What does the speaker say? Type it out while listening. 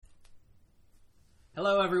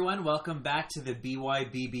Hello everyone, welcome back to the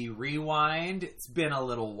BYBB Rewind. It's been a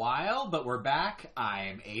little while, but we're back.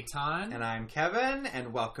 I'm Eitan. And I'm Kevin,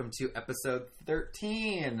 and welcome to episode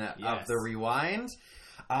 13 of the Rewind.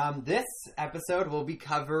 This episode will be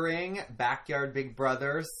covering Backyard Big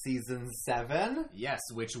Brother Season 7. Yes,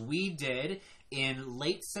 which we did in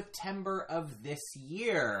late September of this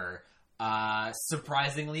year.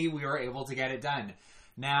 Surprisingly, we were able to get it done.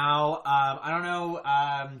 Now, I don't know,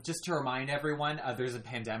 just to remind everyone, there's a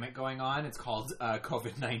pandemic going on. It's called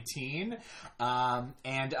COVID-19.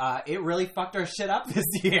 And it really fucked our shit up this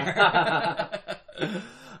year.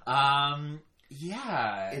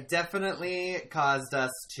 Yeah. It definitely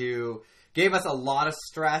gave us a lot of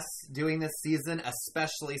stress doing this season,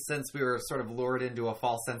 especially since we were sort of lured into a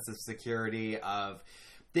false sense of security of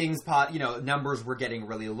things, numbers were getting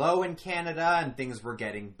really low in Canada and things were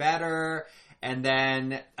getting better. And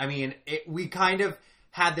then, we kind of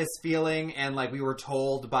had this feeling, and we were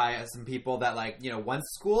told by some people that once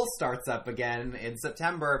school starts up again in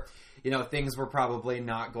September, things were probably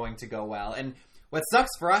not going to go well. And what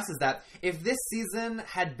sucks for us is that if this season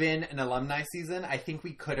had been an alumni season, I think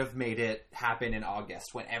we could have made it happen in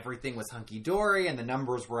August when everything was hunky-dory and the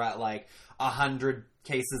numbers were at 100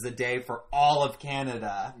 cases a day for all of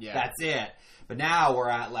Canada. Yeah. That's it. But now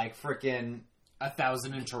we're at freaking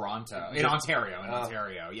 1,000 in Toronto. In Ontario,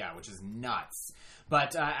 yeah, which is nuts.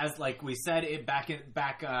 But as we said, back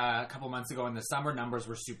a couple months ago in the summer, numbers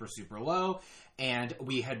were super, super low, and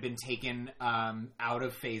we had been taken out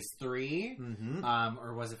of phase 3,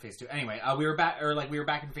 or was it phase 2? Anyway, we were back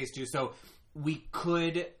in phase 2, so we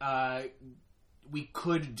could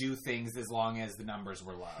do things as long as the numbers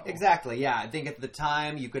were low. Exactly. Yeah, I think at the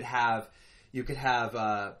time you could have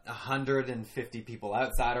 150 people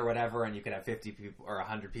outside or whatever, and you could have 50 people or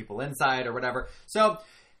 100 people inside or whatever. So,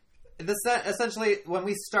 essentially, when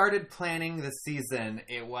we started planning the season,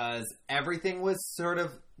 everything was sort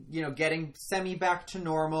of, getting semi back to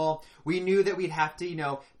normal. We knew that we'd have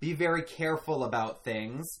to, be very careful about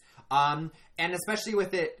things. And especially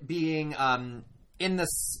with it being in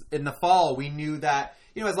the fall, we knew that,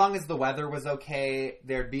 as long as the weather was okay,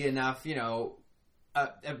 there'd be enough,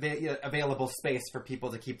 available space for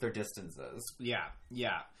people to keep their distances. Yeah.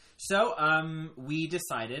 So, we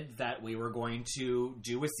decided that we were going to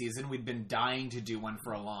do a season. We'd been dying to do one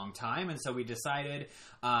for a long time, and so we decided,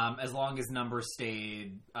 as long as numbers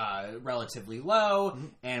stayed relatively low,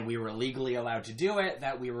 and we were legally allowed to do it,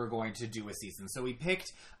 that we were going to do a season. So we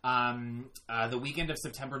picked the weekend of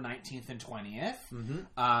September 19th and 20th.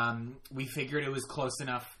 We figured it was close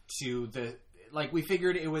enough to we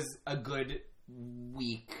figured it was a good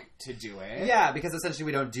week to do it. Yeah, because essentially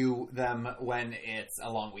we don't do them when it's a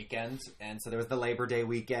long weekend, and so there was the Labor Day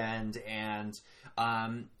weekend, and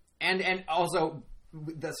also,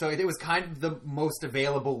 so it was kind of the most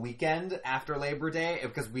available weekend after Labor Day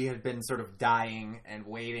because we had been sort of dying and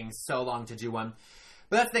waiting so long to do one.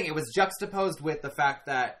 But that's the thing, it was juxtaposed with the fact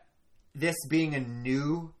that this being a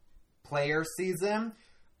new player season,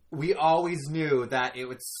 we always knew that it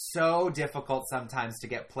was so difficult sometimes to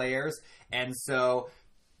get players, and so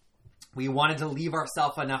we wanted to leave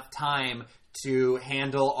ourselves enough time to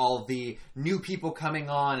handle all the new people coming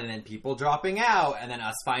on and then people dropping out and then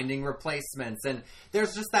us finding replacements. And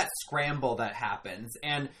there's just that scramble that happens.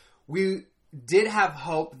 And we did have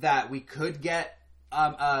hope that we could get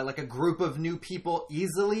a group of new people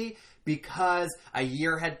easily, because a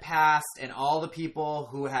year had passed and all the people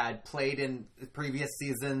who had played in previous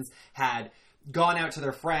seasons had gone out to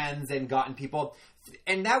their friends and gotten people.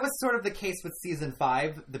 And that was sort of the case with season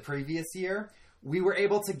 5 the previous year. We were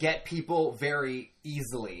able to get people very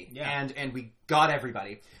easily, and we got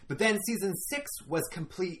everybody. But then season 6 was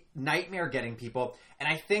complete nightmare getting people, and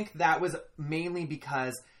I think that was mainly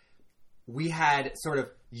because we had sort of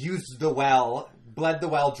bled the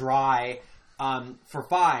well dry for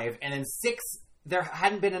 5, and then 6, there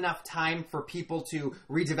hadn't been enough time for people to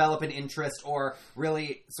redevelop an interest or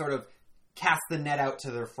really sort of cast the net out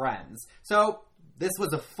to their friends. So this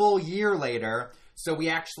was a full year later, so we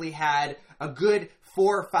actually had a good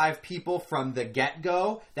 4 or 5 people from the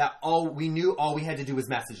get-go that we knew all we had to do was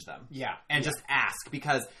message them. Yeah. And just ask,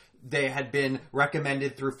 because they had been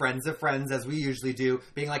recommended through friends of friends, as we usually do,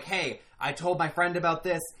 being like, hey, I told my friend about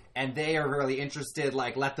this, and they are really interested,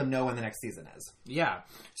 let them know when the next season is. Yeah.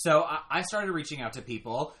 So I started reaching out to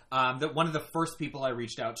people. One of the first people I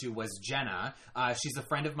reached out to was Jenna. She's a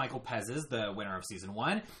friend of Michael Pez's, the winner of season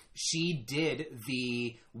 1. She did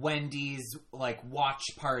the Wendy's, watch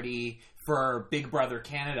party for Big Brother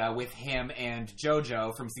Canada with him and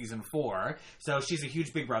JoJo from season 4. So she's a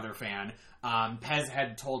huge Big Brother fan. Pez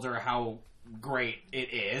had told her how great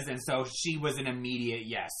it is. And so she was an immediate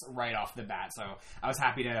yes right off the bat. So I was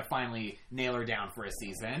happy to finally nail her down for a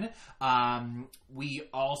season. We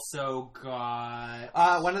also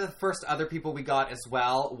got... one of the first other people we got as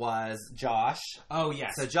well was Josh. Oh,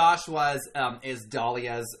 yes. So Josh is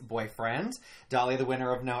Dahlia's boyfriend. Dahlia, the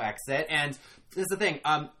winner of No Exit. And this is the thing.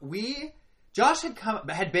 Josh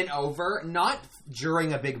had been over, not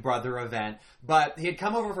during a Big Brother event, but he had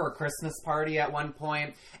come over for a Christmas party at one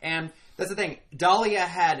point, and that's the thing. Dahlia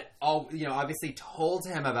had, obviously told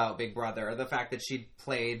him about Big Brother, the fact that she'd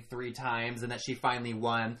played 3 times and that she finally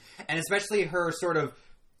won, and especially her sort of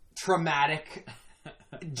traumatic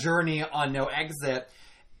journey on No Exit.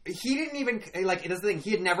 He didn't even, that's the thing,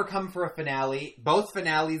 he had never come for a finale. Both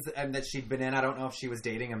finales that she'd been in, I don't know if she was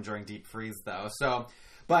dating him during Deep Freeze, though.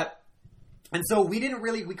 And so we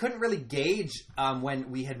couldn't really gauge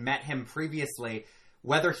when we had met him previously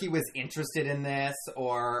whether he was interested in this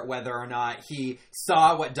or whether or not he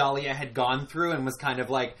saw what Dahlia had gone through and was kind of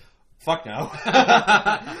like, fuck no.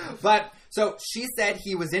 But so she said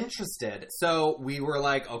he was interested. So we were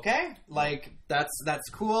like, okay, that's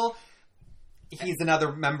cool. He's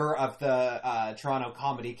another member of the Toronto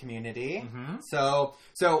comedy community. Mm-hmm. So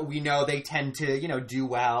we know they tend to, do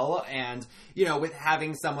well. And, with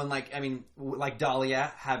having someone like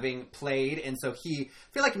Dahlia having played. And so I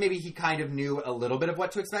feel like maybe he kind of knew a little bit of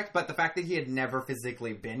what to expect. But the fact that he had never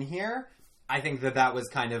physically been here, I think that was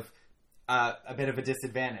kind of a bit of a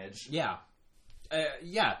disadvantage. Yeah.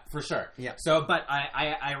 Yeah, for sure. Yeah. So, but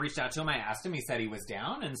I reached out to him. I asked him. He said he was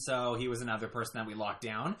down, and so he was another person that we locked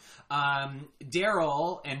down.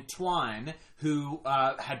 Daryl and Twan, who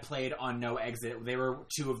had played on No Exit, they were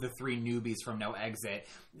 2 of the 3 newbies from No Exit.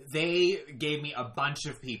 They gave me a bunch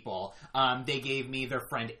of people. They gave me their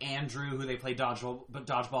friend Andrew, who they played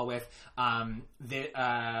dodgeball with,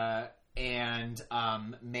 and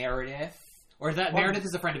Meredith. Or Meredith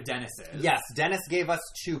is a friend of Dennis's. Yes, Dennis gave us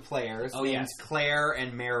 2 players named yes. Claire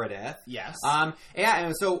and Meredith. Yes.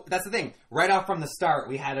 And so that's the thing. Right off from the start,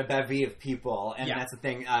 we had a bevy of people, and that's the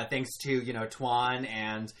thing. Thanks to Twan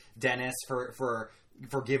and Dennis for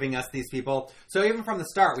giving us these people. So even from the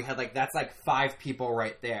start, we had that's 5 people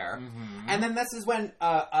right there. Mm-hmm. And then this is when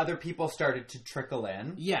other people started to trickle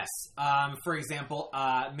in. Yes. For example,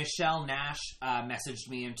 Michelle Nash messaged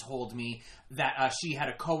me and told me that she had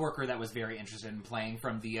a coworker that was very interested in playing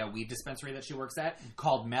from the weed dispensary that she works at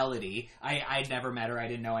called Melody. I'd never met her. I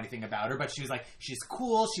didn't know anything about her, but she was like, she's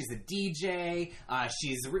cool. She's a DJ.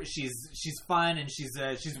 She's fun, and she's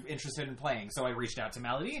interested in playing. So I reached out to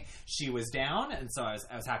Melody. She was down, and so I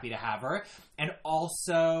was happy to have her. And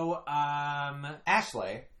also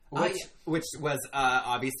Ashley. Which was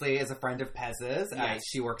obviously is a friend of Pez's. Yes.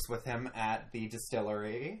 She works with him at the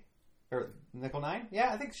distillery. Or Nickel 9?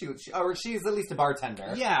 Yeah, I think she's at least a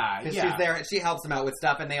bartender. Yeah, She's there. She helps him out with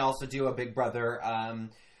stuff, and they also do a Big Brother,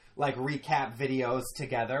 recap videos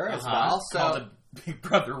together as well. So called a Big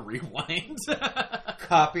Brother Rewind.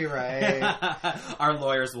 Copyright. Our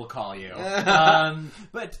lawyers will call you.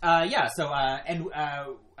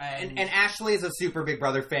 And Ashley is a super Big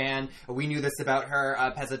Brother fan. We knew this about her.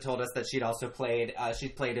 Pez had told us that she'd also played.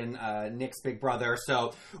 She'd played in Nick's Big Brother,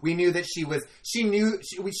 so we knew that she was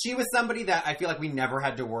somebody that I feel like we never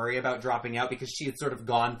had to worry about dropping out because she had sort of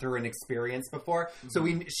gone through an experience before. Mm-hmm.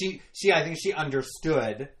 So I think she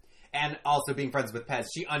understood, and also being friends with Pez,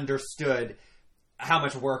 she understood how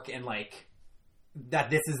much work and that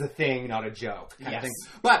this is a thing, not a joke kind of thing.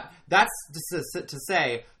 But that's to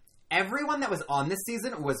say, everyone that was on this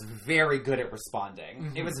season was very good at responding.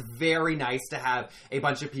 Mm-hmm. It was very nice to have a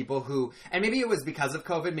bunch of people who, and maybe it was because of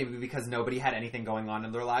COVID, maybe because nobody had anything going on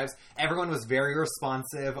in their lives, everyone was very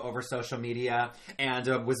responsive over social media and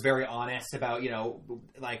was very honest about,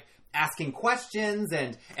 asking questions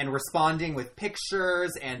and responding with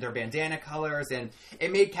pictures and their bandana colors, and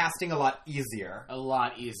it made casting a lot easier. A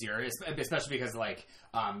lot easier, especially because,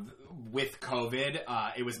 with COVID,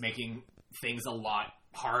 it was making things a lot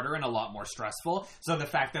harder and a lot more stressful. So the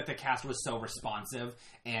fact that the cast was so responsive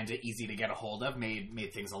and easy to get a hold of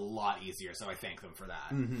made things a lot easier. So I thank them for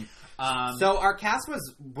that. Mm-hmm. So our cast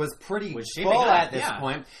was pretty full at this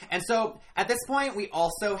point. And so at this point, we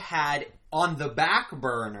also had on the back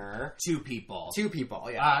burner 2 people. 2 people,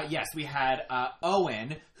 yeah. Yes, we had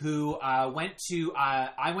Owen, who went to...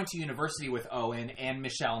 I went to university with Owen and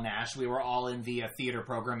Michelle Nash. We were all in the theater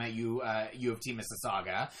program at U of T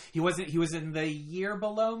Mississauga. He was in the year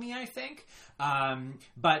below me, I think.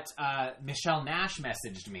 But Michelle Nash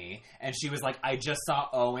messaged me, and she was like, I just saw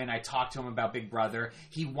Owen. I talked to him about Big Brother.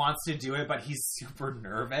 He wants to do it, but he's super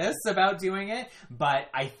nervous about doing it. But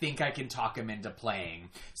I think I can talk him into playing.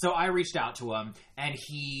 So I reached out to him, and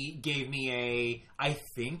he gave me I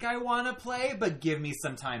think I want to play, but give me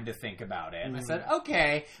some time to think about it. And I said,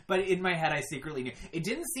 okay. But in my head, I secretly knew. It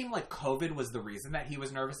didn't seem like COVID was the reason that he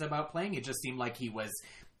was nervous about playing. It just seemed like he was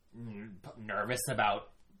nervous about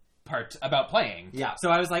playing. Yeah.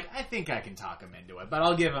 So I was like, I think I can talk him into it, but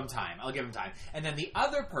I'll give him time. And then the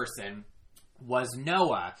other person was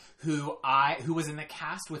Noah, who was in the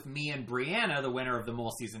cast with me and Brianna, the winner of The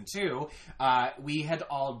Mole Season 2. We had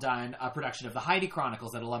all done a production of the Heidi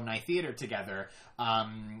Chronicles at Alumni Theater together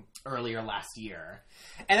earlier last year.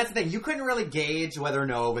 And that's the thing. You couldn't really gauge whether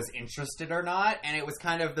Noah was interested or not, and it was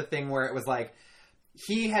kind of the thing where it was like,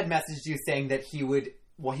 he had messaged you saying that he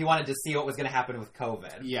wanted to see what was going to happen with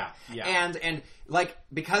COVID. Yeah. And like,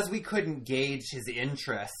 because we couldn't gauge his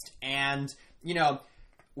interest, and, you know,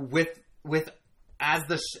 as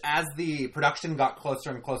the production got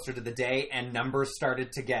closer and closer to the day and numbers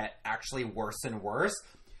started to get actually worse and worse,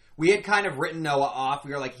 we had kind of written Noah off.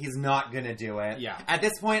 We were like, he's not going to do it. Yeah. At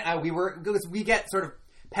this point, we get sort of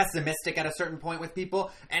pessimistic at a certain point with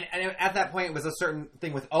people, and at that point it was a certain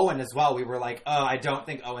thing with Owen as well. We were like, oh, I don't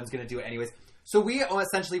think Owen's going to do it anyways. So we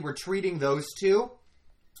essentially were treating those two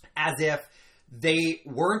as if they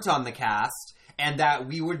weren't on the cast, and that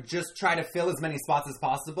we would just try to fill as many spots as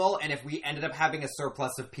possible, and if we ended up having a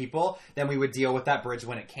surplus of people, then we would deal with that bridge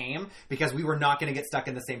when it came, because we were not going to get stuck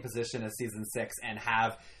in the same position as season 6 and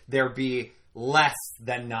have there be less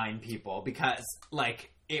than 9 people, because,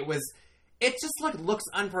 like, it just like looks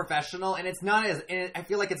unprofessional, and I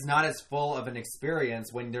feel like it's not as full of an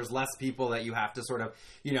experience when there's less people that you have to sort of,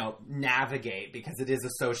 you know, navigate, because it is a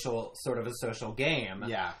social game.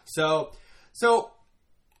 Yeah. So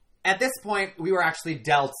at this point, we were actually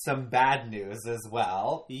dealt some bad news as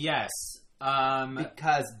well. Yes.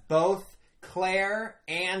 Because both Claire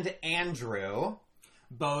and Andrew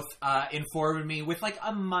both informed me with like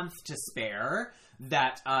a month to spare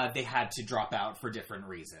that they had to drop out for different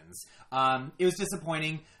reasons. It was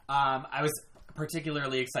disappointing. I was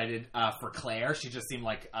particularly excited for Claire. She just seemed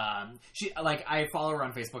like I follow her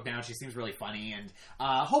on Facebook now. She seems really funny, and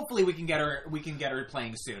hopefully we can get her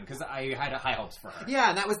playing soon, because I had high hopes for her. Yeah,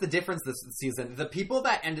 and that was the difference this season. The people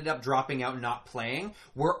that ended up dropping out and not playing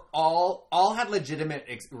were all had legitimate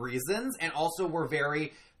reasons, and also were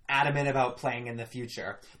very adamant about playing in the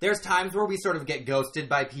future. There's times where we sort of get ghosted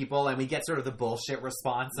by people, and we get sort of the bullshit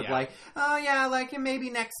response of like, oh yeah, like maybe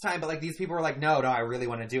next time, but like these people are like, no, I really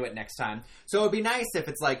want to do it next time. So it'd be nice if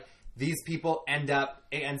it's like these people it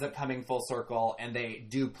ends up coming full circle and they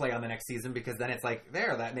do play on the next season, because then it's like,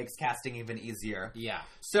 that makes casting even easier. Yeah.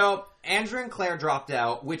 So Andrew and Claire dropped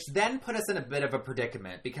out, which then put us in a bit of a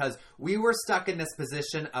predicament, because we were stuck in this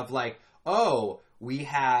position of like, oh, we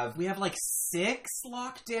have like 6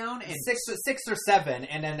 locked down, and 6 or 7,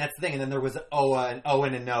 and then that's the thing. And then there was Owen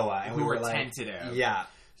and Noah, and who we were like, tentative. Yeah.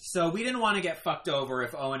 So we didn't want to get fucked over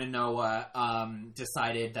if Owen and Noah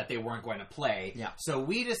decided that they weren't going to play. Yeah. So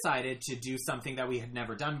we decided to do something that we had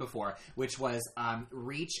never done before, which was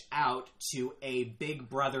reach out to a Big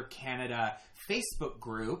Brother Canada Facebook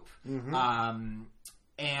group. Mm-hmm.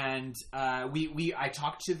 And I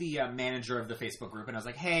talked to the manager of the Facebook group, and I was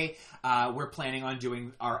like, hey, we're planning on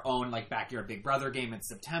doing our own like backyard Big Brother game in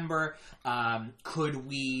September. Could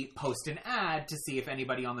we post an ad to see if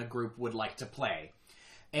anybody on the group would like to play?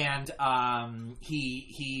 And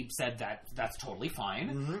he said that that's totally fine.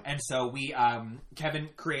 Mm-hmm. And so Kevin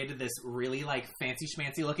created this really like fancy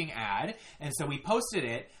schmancy looking ad, and so we posted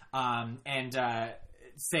it and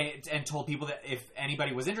told people that if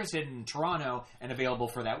anybody was interested in Toronto and available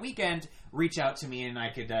for that weekend, reach out to me and I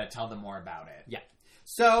could tell them more about it. Yeah.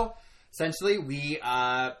 So essentially, we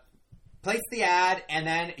placed the ad, and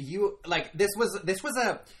then this was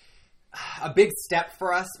a big step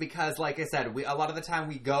for us, because, like I said, a lot of the time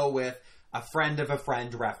we go with a friend of a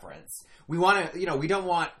friend reference. We want to, we don't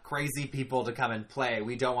want crazy people to come and play.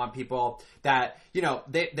 We don't want people that,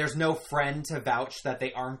 there's no friend to vouch that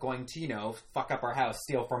they aren't going to, fuck up our house,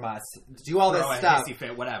 steal from us, do all this stuff. Hissy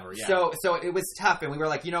fit, whatever, yeah. So it was tough, and we were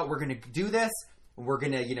like, we're going to do this. We're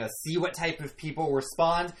going to, see what type of people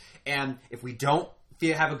respond. And if we don't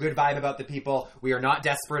have a good vibe about the people, we are not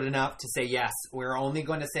desperate enough to say yes. We're only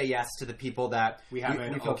going to say yes to the people that we have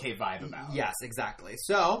an okay vibe about. Yes, exactly.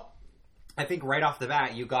 So I think right off the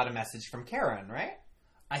bat, you got a message from Karen, right?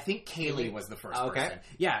 I think Kaylee was the first Okay. person.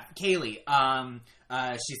 Yeah, Kaylee.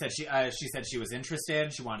 She said she was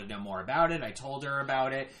interested. She wanted to know more about it. I told her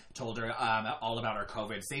about it. Told her all about our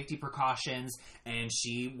COVID safety precautions, and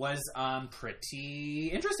she was pretty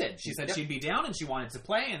interested. She said she'd be down and she wanted to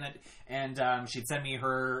play, and she'd send me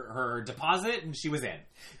her deposit, and she was in.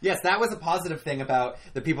 Yes, that was a positive thing about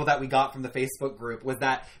the people that we got from the Facebook group, was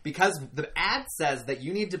that because the ad says that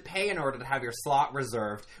you need to pay in order to have your slot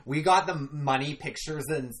reserved, we got the money, pictures,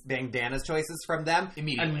 and bandana choices from them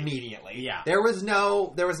immediately. Yeah. There was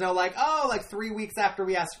no like, oh, like 3 weeks after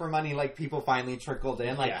we asked for money, like people finally trickled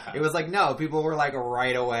in. Like it was like, no, people were like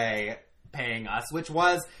right away paying us, which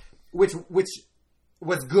was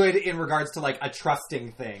good in regards to like a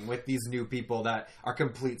trusting thing with these new people that are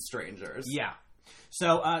complete strangers. Yeah.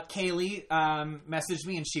 So Kaylee messaged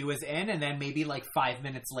me and she was in, and then maybe like 5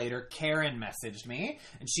 minutes later, Karen messaged me,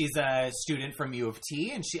 and she's a student from U of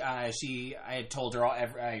T, and I had told her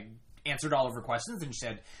I answered all of her questions, and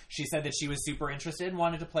she said that she was super interested and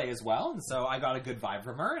wanted to play as well, and so I got a good vibe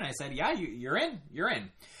from her, and I said, yeah, you're in.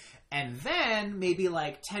 And then, maybe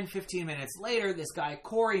like 10, 15 minutes later, this guy,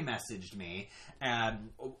 Corey, messaged me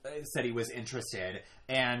and said he was interested.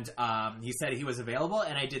 And he said he was available.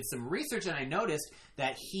 And I did some research, and I noticed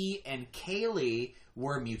that he and Kaylee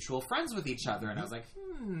were mutual friends with each other. And I was like,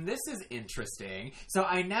 this is interesting. So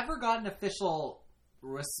I never got an official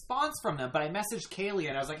response from them, but I messaged Kaylee,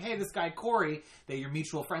 and I was like, hey, this guy, Corey, that you're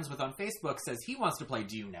mutual friends with on Facebook, says he wants to play.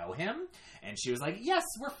 Do you know him? And she was like, yes,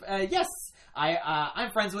 yes.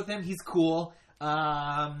 I'm friends with him. He's cool. So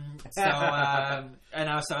I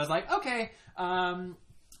was like, okay.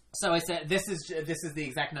 So I said, this is the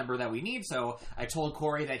exact number that we need. So I told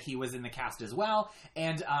Corey that he was in the cast as well.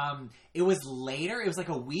 And it was like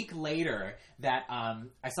a week later that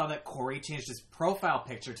I saw that Corey changed his profile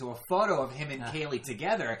picture to a photo of him and Kaylee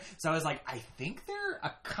together. So I was like, I think they're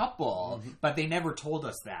a couple, but they never told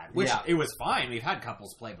us that, which it was fine. We've had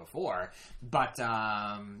couples play before. But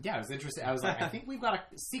it was interesting. I was like, I think we've got a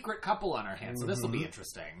secret couple on our hands, so this will be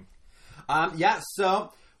interesting.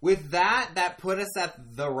 So with that put us at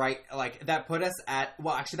that put us at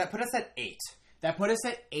 8. That put us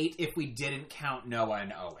at 8 if we didn't count Noah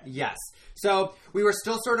and Owen. Yes. So we were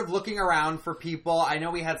still sort of looking around for people. I know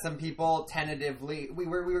we had some people tentatively. We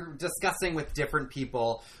were discussing with different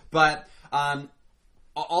people, but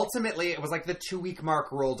ultimately it was like the 2-week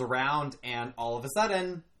mark rolled around, and all of a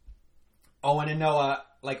sudden, Owen and Noah,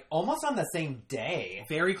 like almost on the same day,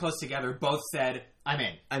 very close together, both said, "I'm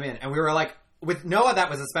in." And we were like. With Noah,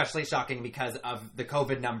 that was especially shocking because of the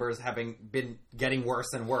COVID numbers having been getting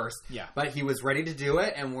worse and worse. Yeah. But he was ready to do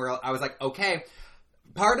it, and I was like, okay.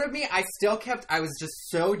 Part of me, I was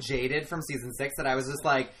just so jaded from season 6 that I was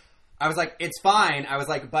like, it's fine. I was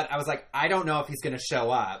like, I don't know if he's going to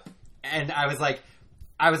show up. And I'm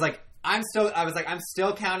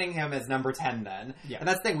still counting him as number 10 then. Yeah. And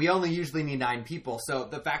that's the thing, we only usually need 9 people. So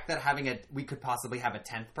the fact that we could possibly have a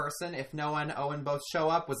 10th person if Noah and Owen both show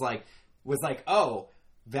up was like, oh,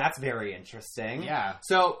 that's very interesting. Yeah.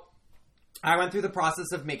 So I went through the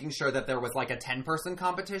process of making sure that there was like a 10-person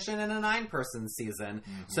competition and a 9-person season.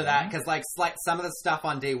 So that, because like some of the stuff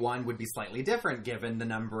on day 1 would be slightly different given the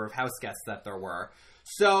number of house guests that there were.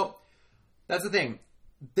 So that's the thing.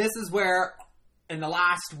 This is where in the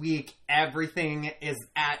last week, everything is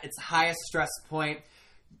at its highest stress point.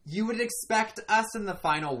 You would expect us in the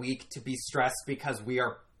final week to be stressed because we do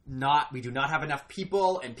not have enough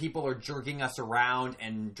people, and people are jerking us around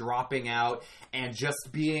and dropping out, and just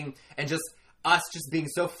being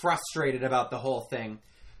so frustrated about the whole thing.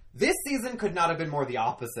 This season could not have been more the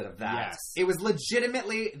opposite of that. Yes. It was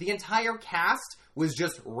legitimately, the entire cast was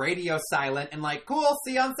just radio silent and like, cool,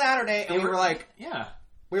 see you on Saturday. And we were like,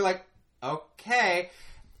 okay.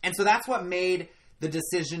 And so that's what made the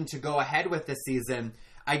decision to go ahead with this season.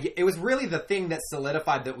 It was really the thing that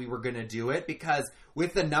solidified that we were going to do it, because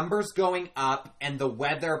with the numbers going up and the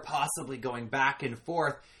weather possibly going back and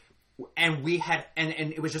forth, and we had, and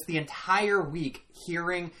it was just the entire week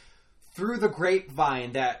hearing through the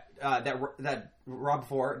grapevine that Doug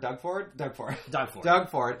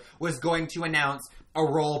Ford was going to announce a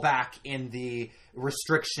rollback in the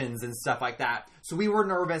restrictions and stuff like that. So we were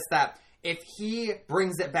nervous that if he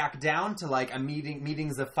brings it back down to like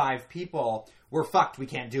meetings of 5 people, we're fucked. We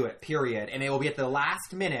can't do it, period. And it will be at the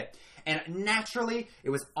last minute. And naturally, it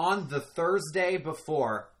was on the Thursday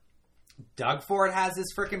before. Doug Ford has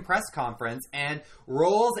his frickin' press conference and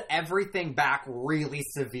rolls everything back really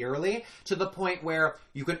severely to the point where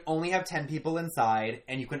you can only have 10 people inside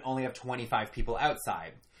and you can only have 25 people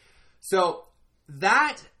outside. So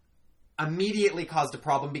that immediately caused a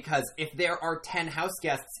problem because if there are 10 house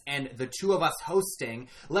guests and the 2 of us hosting,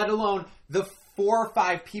 let alone the 4 or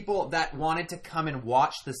 5 people that wanted to come and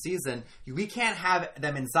watch the season, we can't have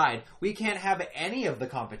them inside. We can't have any of the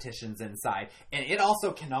competitions inside. And it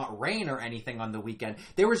also cannot rain or anything on the weekend.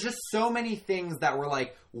 There was just so many things that were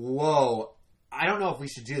like, whoa, I don't know if we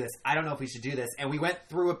should do this. I don't know if we should do this. And we went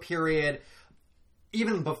through a period,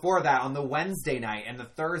 even before that, on the Wednesday night and the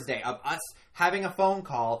Thursday, of us having a phone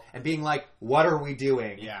call and being like, what are we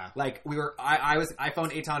doing? Yeah. Like, I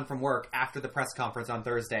phoned Eitan from work after the press conference on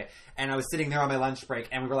Thursday, and I was sitting there on my lunch break,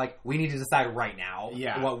 and we were like, we need to decide right now.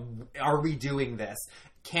 Yeah. What, are we doing this?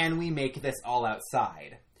 Can we make this all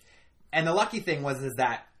outside? And the lucky thing was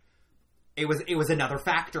that it was another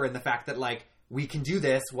factor in the fact that, like, we can do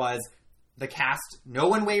this was the cast. No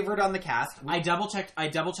one wavered on the cast. I double checked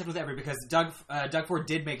with everybody because Doug Ford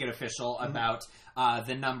did make it official about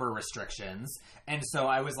the number restrictions, and so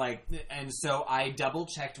I was like, and so I double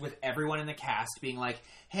checked with everyone in the cast, being like,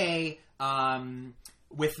 hey,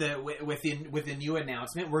 with the new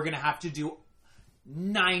announcement, we're gonna have to do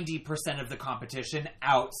 90% of the competition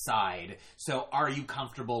outside. So are you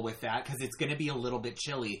comfortable with that? Because it's going to be a little bit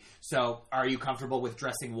chilly. So are you comfortable with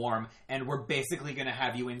dressing warm? And we're basically going to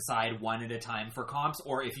have you inside one at a time for comps,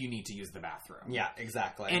 or if you need to use the bathroom. Yeah,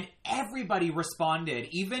 exactly. And everybody responded,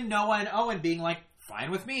 even Noah and Owen being like,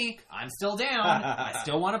 fine with me. I'm still down. I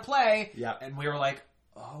still want to play. Yeah. And we were like,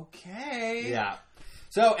 okay. Yeah.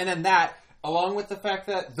 So, and then that, along with the fact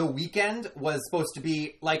that the weekend was supposed to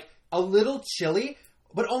be, like, a little chilly,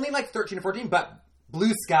 but only like 13 or 14, but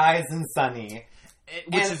blue skies and sunny.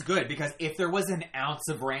 Which is good, because if there was an ounce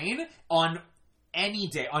of rain on any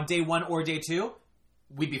day, on day 1 or day 2,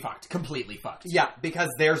 we'd be fucked. Completely fucked. Yeah,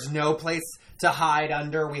 because there's no place to hide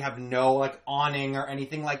under. We have no, like, awning or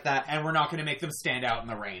anything like that. And we're not going to make them stand out in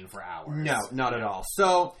the rain for hours. No, not at all.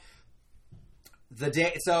 So,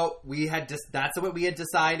 we had that's what we had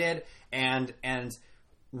decided, and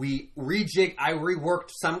I reworked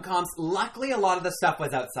some comps. Luckily, a lot of the stuff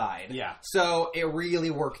was outside. Yeah. So it really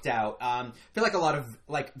worked out. I feel like a lot of,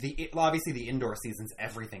 like, obviously the indoor seasons,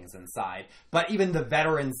 everything's inside. But even the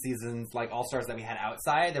veteran seasons, like All-Stars that we had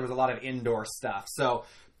outside, there was a lot of indoor stuff. So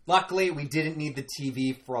luckily, we didn't need the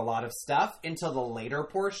TV for a lot of stuff until the later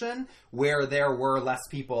portion, where there were less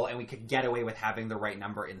people and we could get away with having the right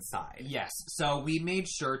number inside. Yes. So we made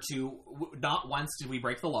sure to, not once did we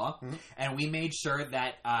break the law, and we made sure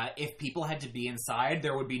that if people had to be inside,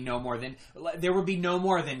 there would be no more than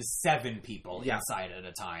 7 people inside at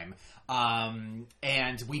a time.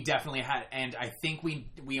 And we definitely had, and I think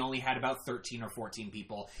we only had about 13 or 14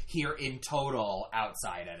 people here in total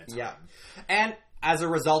outside at a time. Yeah. And as a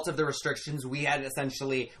result of the restrictions, we had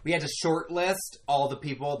to shortlist all the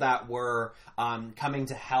people that were coming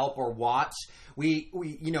to help or watch. We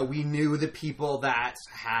knew the people that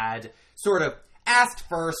had sort of asked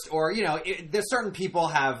first, or, there's certain people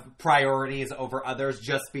have priorities over others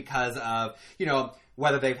just because of,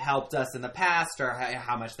 whether they've helped us in the past or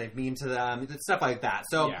how much they've mean to them, stuff like that.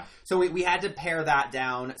 So we had to pare that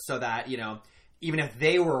down so that, even if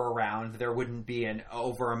they were around, there wouldn't be an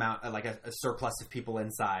over amount, like a surplus of people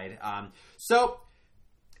inside. So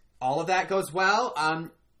all of that goes well.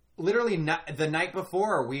 Literally the night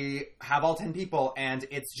before, we have all 10 people, and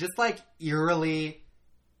it's just like eerily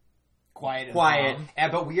quiet.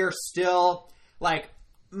 But we are still, like,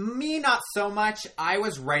 me, not so much. I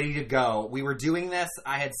was ready to go. We were doing this.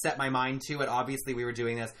 I had set my mind to it. Obviously, we were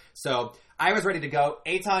doing this. So I was ready to go.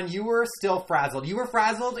 Eitan, you were still frazzled. You were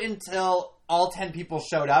frazzled until all 10 people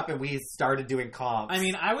showed up and we started doing comps. I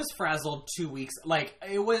mean, I was frazzled 2 weeks.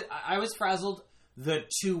 I was frazzled the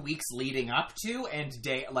 2 weeks leading up to, and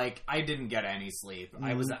I didn't get any sleep. Mm-hmm.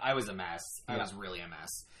 I was a mess. I was really a mess.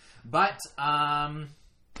 But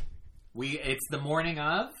it's the morning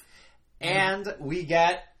of. And we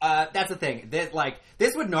get, that's the thing,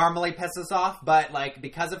 this would normally piss us off, but,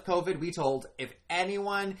 because of COVID, we told if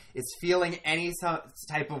anyone is feeling any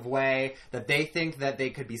type of way that they think that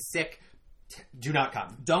they could be sick, do not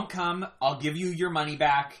come. Don't come. I'll give you your money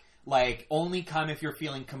back. Only come if you're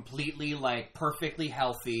feeling completely, perfectly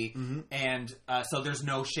healthy. Mm-hmm. And so there's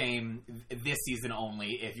no shame this season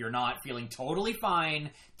only. If you're not feeling totally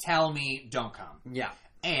fine, tell me, don't come. Yeah.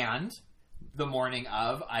 And the morning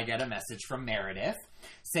of, I get a message from Meredith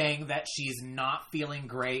saying that she's not feeling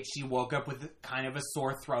great. She woke up with kind of a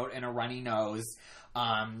sore throat and a runny nose.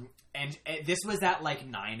 And this was at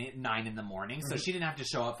 9 in the morning, so she didn't have to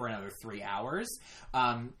show up for another 3 hours.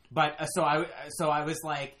 So I was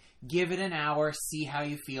like, give it an hour, see how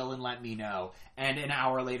you feel, and let me know. And an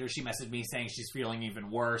hour later, she messaged me saying she's feeling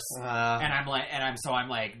even worse. And I'm like,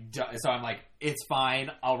 it's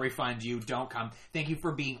fine. I'll refund you. Don't come. Thank you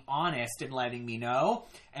for being honest and letting me know.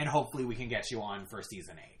 And hopefully we can get you on for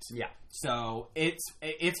season 8. Yeah. So it's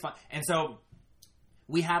fun. And so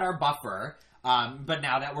we had our buffer. But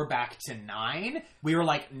now that we're back to 9, we were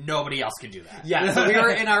like, nobody else can do that. Yeah, so we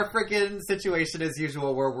were in our freaking situation as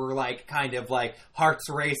usual where we're like, kind of like hearts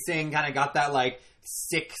racing, kind of got that like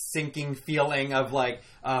sick, sinking feeling of like,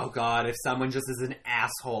 oh God, if someone just is an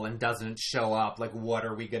asshole and doesn't show up, like what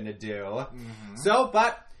are we going to do? Mm-hmm. So,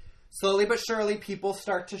 but slowly but surely people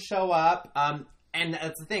start to show up. And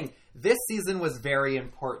that's the thing, this season was very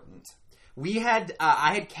important. We had,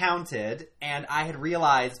 I had counted and I had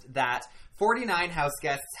realized that 49 house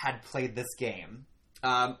guests had played this game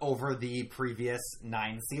over the previous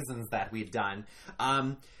 9 seasons that we've done.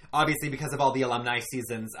 Obviously, because of all the alumni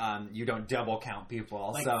seasons, you don't double count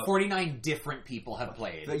people. Like so 49 different people have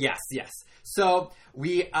played. Yes. So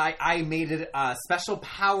I made it a special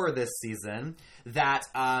power this season that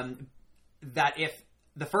if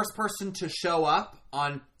the first person to show up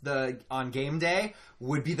on game day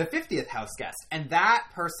would be the 50th house guest, and that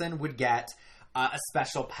person would get a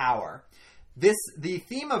special power. The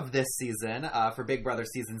theme of this season, for Big Brother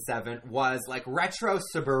Season 7, was like retro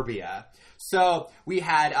suburbia. So we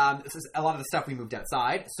had, a lot of the stuff we moved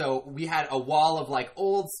outside. So we had a wall of like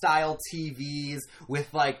old style TVs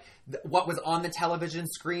with like, what was on the television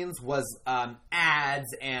screens was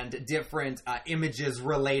ads and different images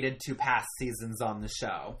related to past seasons on the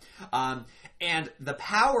show. And the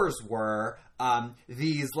powers were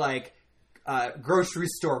these like grocery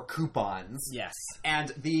store coupons. Yes.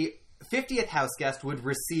 And the 50th house guest would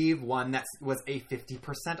receive one that was a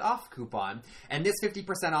 50% off coupon. And this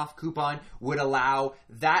 50% off coupon would allow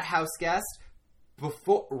that house guest,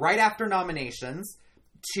 right after nominations,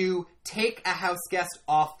 to take a house guest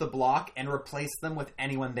off the block and replace them with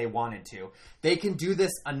anyone they wanted to. They can do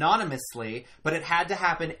this anonymously, but it had to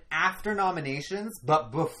happen after nominations,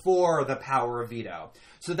 but before the power of veto.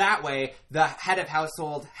 So that way, the head of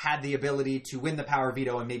household had the ability to win the power of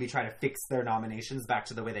veto and maybe try to fix their nominations back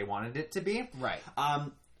to the way they wanted it to be. Right.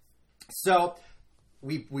 So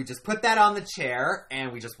we just put that on the chair,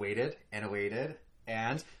 and we just waited and waited.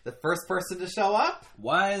 And the first person to show up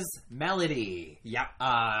was Melody. Yep.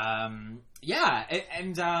 Yeah,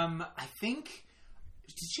 and I think,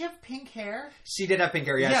 did she have pink hair? She did have pink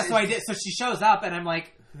hair, yeah. So I did. So she shows up, and I'm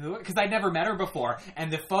like, who? Because I'd never met her before.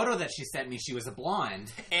 And the photo that she sent me, she was a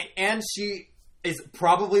blonde. And she is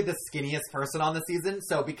probably the skinniest person on the season.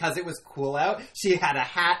 So because it was cool out, she had a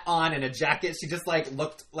hat on and a jacket. She just like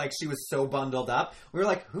looked like she was so bundled up. We were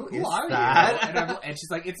like, who are that? You? And she's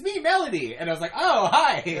like, it's me, Melody. And I was like, oh,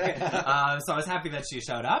 hi. So I was happy that she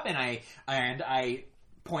showed up, and I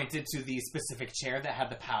pointed to the specific chair that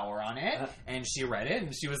had the power on it, and she read it,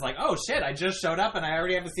 and she was like, oh shit, I just showed up and I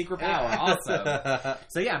already have a secret power. Awesome.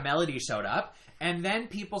 So yeah, Melody showed up, and then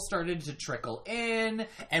people started to trickle in,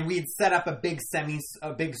 and we'd set up a big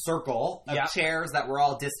circle of chairs that were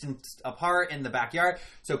all distant apart in the backyard.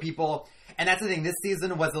 So people, and that's the thing, this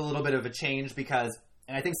season was a little bit of a change because,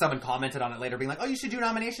 and I think someone commented on it later being like, oh, you should do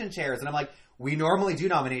nomination chairs. And I'm like, we normally do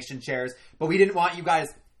nomination chairs, but we didn't want you guys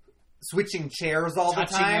switching chairs all the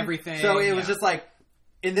time. Everything. So it was just like,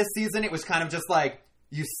 in this season, it was kind of just like,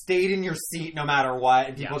 you stayed in your seat no matter what,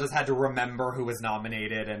 and people just had to remember who was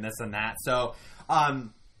nominated and this and that. So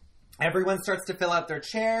everyone starts to fill out their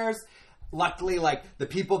chairs. Luckily, like, the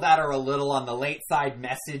people that are a little on the late side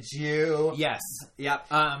message you. Yes. Yep.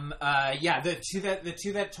 The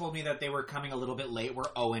two that told me that they were coming a little bit late were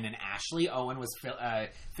Owen and Ashley. Owen was,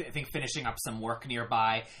 I think, finishing up some work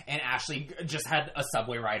nearby, and Ashley just had a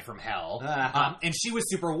subway ride from hell. And she was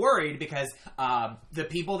super worried because the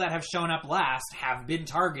people that have shown up last have been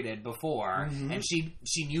targeted before, and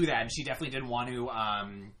she knew that, and she definitely didn't want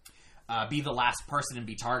to be the last person and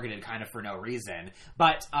be targeted kind of for no reason.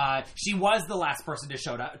 But she was the last person to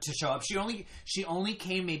show up. She only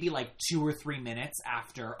came maybe like 2 or 3 minutes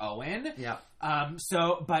after Owen. Yeah.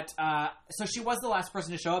 So she was the last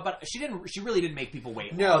person to show up, but she really didn't make people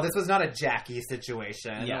wait. No, this was not a Jackie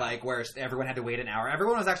situation, like where everyone had to wait an hour.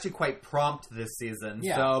 Everyone was actually quite prompt this season.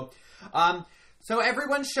 Yeah. So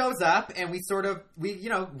everyone shows up, and we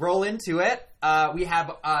roll into it. We have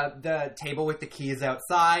the table with the keys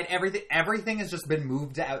outside. Everything has just been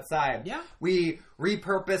moved to outside. Yeah. We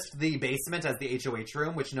repurposed the basement as the HOH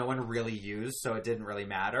room, which no one really used, so it didn't really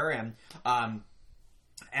matter. And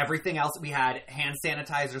Everything else, we had hand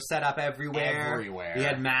sanitizer set up everywhere. We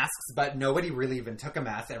had masks, but nobody really even took a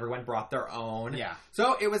mask. Everyone brought their own. Yeah.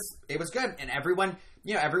 So it was good, and everyone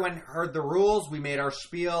heard the rules. We made our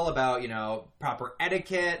spiel about, proper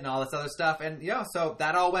etiquette and all this other stuff, and, so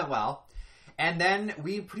that all went well. And then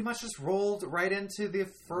we pretty much just rolled right into the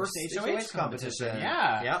first HOH competition.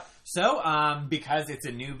 Yeah. Yep. So, because it's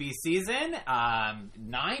a newbie season, 9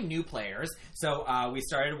 new players. So, we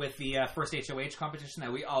started with the first HOH competition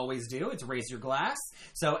that we always do. It's Raise Your Glass.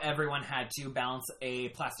 So, everyone had to balance a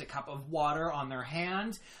plastic cup of water on their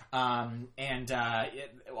hand, on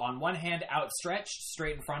one hand outstretched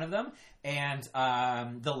straight in front of them. And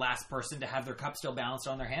the last person to have their cup still balanced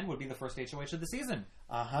on their hand would be the first HOH of the season.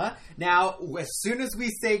 Now, as soon as we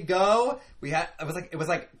say go, it was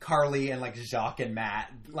like Carly and like Jacques and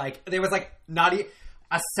Matt. Like there was like not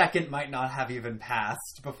a second might not have even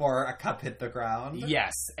passed before a cup hit the ground.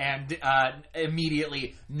 Yes, and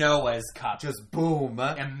immediately Noah's cup just boom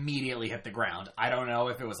immediately hit the ground. I don't know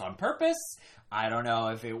if it was on purpose. I don't know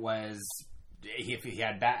if he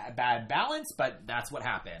had bad balance, but that's what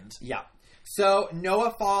happened. Yeah. So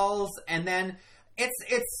Noah falls, and then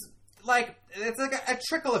it's like a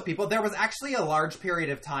trickle of people. There was actually a large period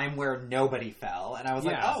of time where nobody fell, and I was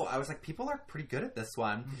like, people are pretty good at this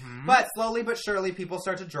one. Mm-hmm. But slowly but surely, people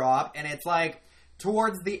start to drop, and it's like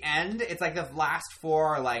towards the end, it's like the last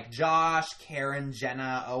 4, like Josh, Karen,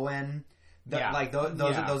 Jenna, Owen.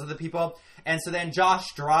 Those are the people. And so then Josh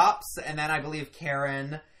drops, and then I believe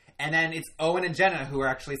Karen, and then it's Owen and Jenna who are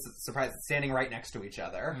actually surprised standing right next to each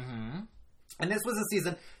other. Mm-hmm. And this was a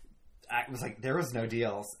season. It was like there was no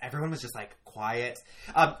deals. Everyone was just like quiet.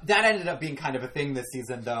 That ended up being kind of a thing this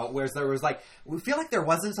season, though, whereas there was like we feel like there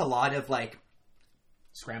wasn't a lot of like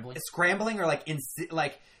scrambling or like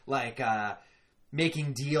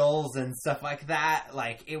making deals and stuff like that.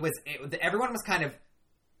 Like everyone was kind of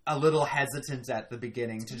a little hesitant at the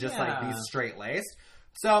beginning to just like be straight laced.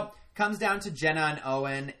 So comes down to Jenna and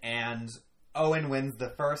Owen, and Owen wins the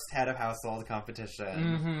first head of household competition.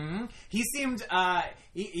 Mm-hmm. He seemed,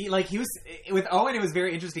 he was, with Owen, it was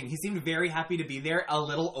very interesting. He seemed very happy to be there, a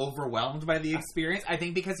little overwhelmed by the experience. I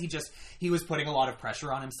think because he was putting a lot of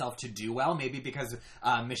pressure on himself to do well, maybe because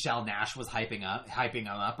Michelle Nash was hyping him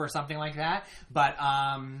up or something like that. But,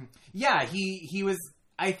 he was,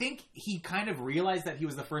 I think he kind of realized that he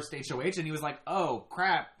was the first HOH, and he was like, oh,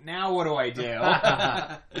 crap, now what do I do?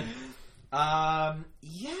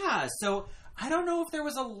 So I don't know if there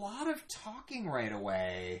was a lot of talking right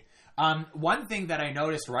away. One thing that I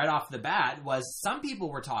noticed right off the bat was some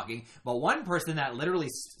people were talking, but one person that literally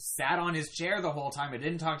sat on his chair the whole time and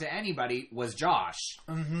didn't talk to anybody was Josh.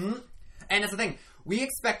 Mm-hmm. And that's the thing. We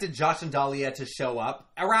expected Josh and Dahlia to show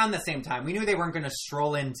up around the same time. We knew they weren't going to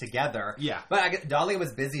stroll in together. Yeah. But Dahlia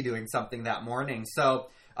was busy doing something that morning, so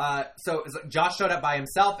Josh showed up by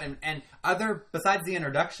himself, and besides the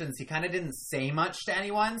introductions, he kind of didn't say much to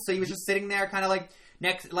anyone. So he was just sitting there, kind of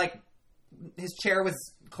like his chair was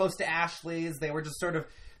close to Ashley's. They were just sort of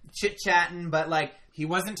chit chatting, but like he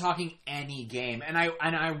wasn't talking any game. And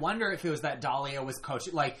I wonder if it was that Dahlia was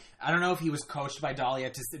coached. Like I don't know if he was coached by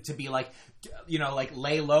Dahlia to be like, like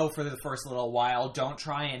lay low for the first little while. Don't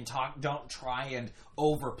try and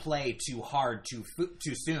overplay too hard too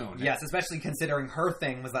soon. Yes, especially considering her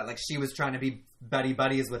thing was that like she was trying to be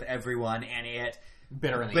buddies with everyone, and it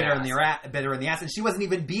bitter in the ass, and she wasn't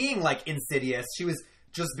even being like insidious. She was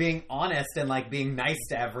just being honest and like being nice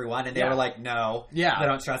to everyone, and they were like, no, they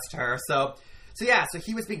don't trust her. So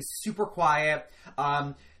he was being super quiet.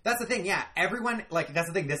 That's the thing, everyone, like, that's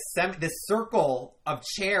the thing, this circle of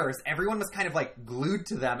chairs, everyone was kind of like glued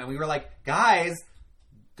to them, and we were like, guys,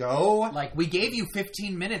 go. Like, we gave you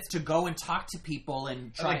 15 minutes to go and talk to people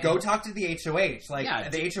and try. Go talk to the HOH. Like,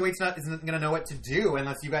 the HOH isn't going to know what to do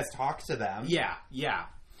unless you guys talk to them. Yeah.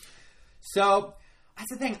 So, that's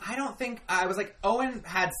the thing. I was like, Owen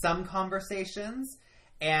had some conversations,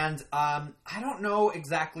 and I don't know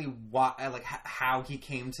exactly how he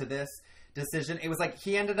came to this decision. It was like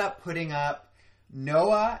he ended up putting up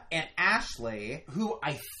Noah and Ashley, who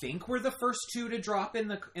I think were the first 2 to drop in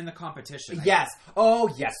the competition. Yes. Oh,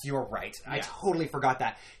 yes, you're right. Yeah. I totally forgot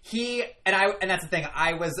that. And that's the thing.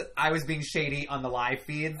 I was being shady on the live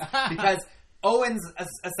feeds because Owen's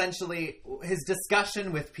essentially his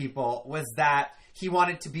discussion with people was that he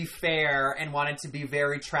wanted to be fair and wanted to be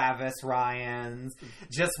very Travis Ryan's.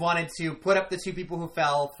 Just wanted to put up the 2 people who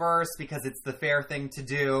fell first because it's the fair thing to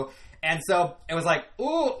do. And so it was like,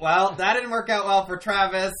 ooh, well, that didn't work out well for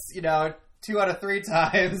Travis, 2 out of 3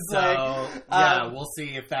 times. So, we'll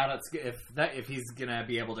see if he's gonna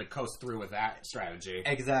be able to coast through with that strategy.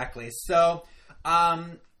 Exactly. So,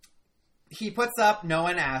 he puts up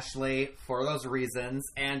Noah and Ashley for those reasons,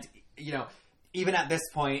 and even at this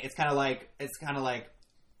point, it's kind of like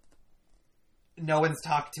no one's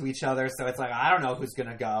talked to each other, so it's like, I don't know who's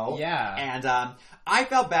gonna go. Yeah. And I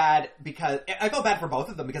felt bad for both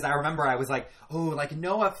of them, because I remember I was like, oh, like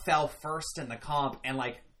Noah fell first in the comp, and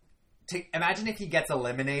like, imagine if he gets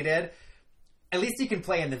eliminated. At least he can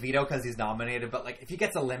play in the veto because he's nominated, but like if he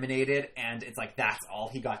gets eliminated and it's like that's all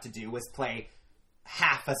he got to do was play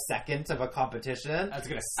half a second of a competition, that's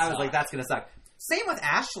gonna suck. I was like, that's gonna suck. Same with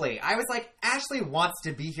Ashley. I was like, Ashley wants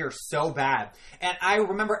to be here so bad. And I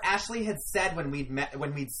remember Ashley had said when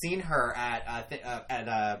we'd seen her at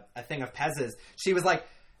a thing of Pez's, she was like,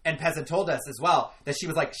 and Pez had told us as well, that she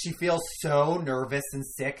was like, she feels so nervous and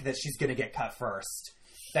sick that she's going to get cut first.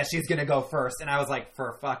 That she's going to go first. And I was like,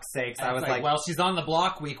 for fuck's sakes. I was like, well, she's on the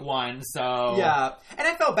block week 1, so... Yeah. And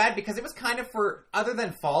I felt bad because it was kind of other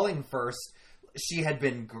than falling first, she had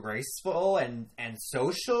been graceful and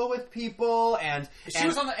social with people, and she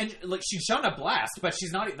was on the, and like she's shown a blast, but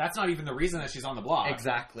she's not. That's not even the reason that she's on the block.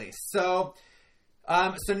 Exactly. So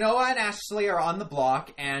Noah and Ashley are on the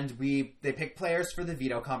block, and they pick players for the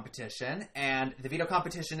veto competition, and the veto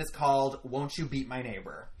competition is called "Won't You Beat My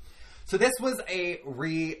Neighbor?" So this was a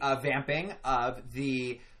revamping of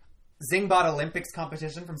the Zingbot Olympics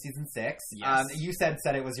competition from season 6. Yes. You said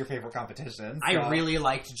it was your favorite competition. So. I really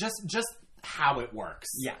liked just how it works.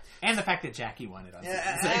 Yeah. And the fact that Jackie won it on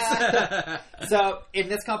season 6. So, in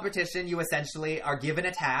this competition, you essentially are given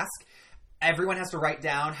a task. Everyone has to write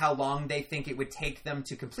down how long they think it would take them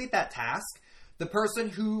to complete that task. The person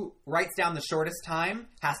who writes down the shortest time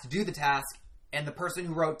has to do the task, and the person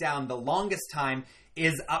who wrote down the longest time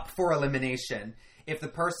is up for elimination. If the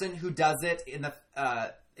person who does it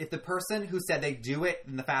if the person who said they do it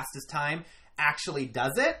in the fastest time actually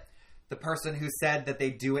does it, the person who said that they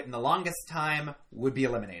do it in the longest time would be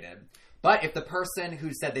eliminated. But if the person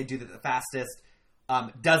who said they do it the fastest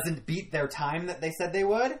doesn't beat their time that they said they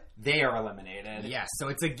would, they are eliminated. Yes, so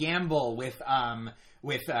it's a gamble with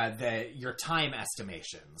your time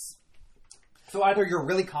estimations. So either you're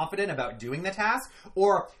really confident about doing the task,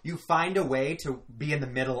 or you find a way to be in the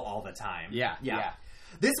middle all the time. Yeah.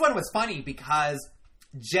 This one was funny because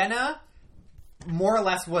Jenna, more or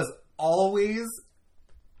less, was always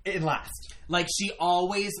in last. Like, she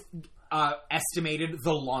always estimated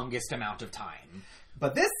the longest amount of time.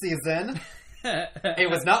 But this season, it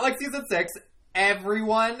was not like season 6.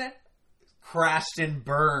 Everyone crashed and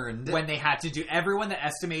burned. When they had to do... Everyone that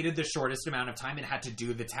estimated the shortest amount of time and had to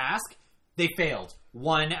do the task, they failed.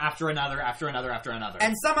 One after another, after another, after another.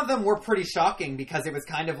 And some of them were pretty shocking because it was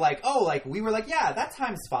kind of like, oh, like, we were like, yeah, that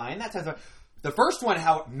time's fine. That time's fine. The first one,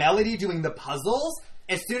 how Melody doing the puzzles,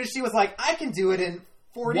 as soon as she was like, I can do it in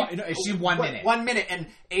 1 minute. 1 minute. And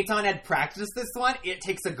Eitan had practiced this one. It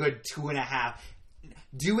takes a good 2.5.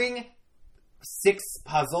 Doing 6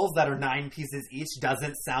 puzzles that are 9 pieces each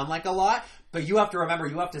doesn't sound like a lot, but you have to remember,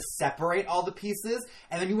 you have to separate all the pieces,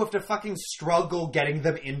 and then you have to fucking struggle getting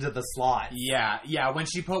them into the slots. Yeah. When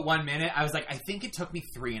she put 1 minute, I was like, I think it took me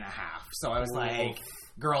 3.5. So I was like,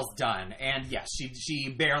 girl's done. And yes, she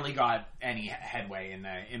barely got any headway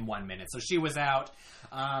in 1 minute. So she was out.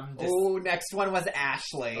 Next one was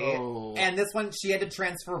Ashley. Oh. And this one, she had to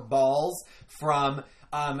transfer balls from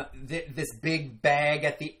this big bag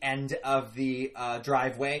at the end of the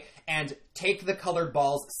driveway and take the colored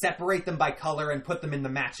balls, separate them by color, and put them in the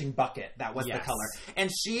matching bucket. That was the color.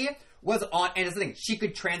 And she was on, and it's the thing, she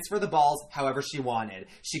could transfer the balls however she wanted.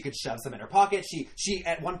 She could shove some in her pocket. She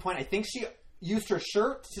at one point, I think she used her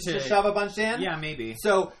shirt to shove a bunch in. Yeah, maybe.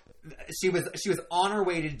 So she was on her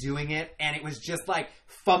way to doing it, and it was just like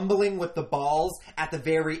fumbling with the balls at the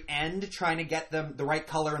very end, trying to get them the right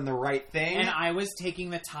color and the right thing. And I was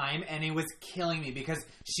taking the time, and it was killing me because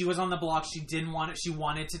she was on the block. She didn't want it. She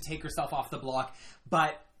wanted to take herself off the block,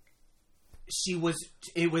 but it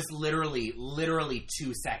was literally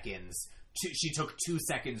 2 seconds. She took 2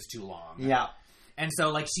 seconds too long. Yeah. And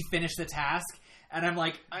so, like, she finished the task, and I'm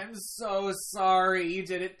like, I'm so sorry, you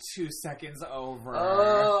did it 2 seconds over.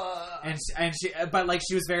 And she, but like,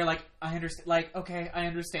 she was very like, I understand, like, okay, I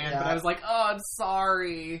understand. Yeah. But I was like, oh, I'm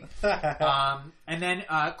sorry. And then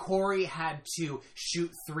Corey had to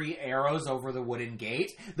shoot 3 arrows over the wooden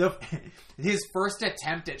gate. His first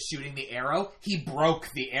attempt at shooting the arrow, he broke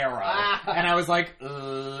the arrow. And I was like,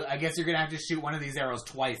 I guess you're going to have to shoot one of these arrows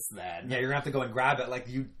twice then. Yeah, you're going to have to go and grab it. Like,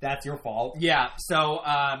 that's your fault. Yeah, so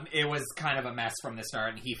it was kind of a mess from the start,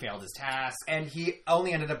 and he failed his task. And he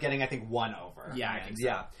only ended up getting, I think, 1 over. Yeah, I think so.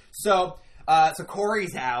 Yeah. So So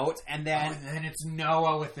Corey's out, and then... and then it's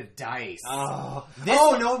Noah with the dice.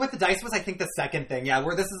 Noah with the dice was, I think, the second thing. Yeah,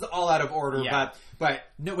 where this is all out of order, but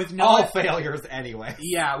no, with Noah, all failures anyway.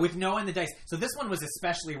 Yeah, with Noah and the dice. So this one was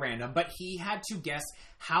especially random, but he had to guess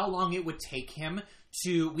how long it would take him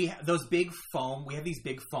to... We have these big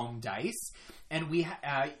foam dice, and you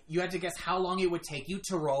had to guess how long it would take you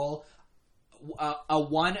to roll... a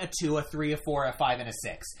 1, a 2, a 3, a 4, a 5, and a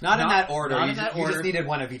 6. Not in that order. Not in that order. You just needed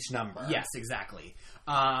one of each number. Yes, exactly.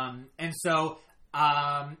 And so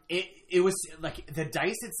it was like the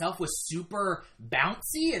dice itself was super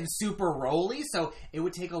bouncy and super rolly, so it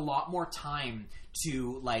would take a lot more time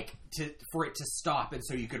for it to stop, and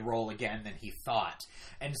so you could roll again than he thought.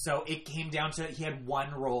 And so it came down to he had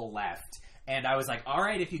one roll left. And I was like, all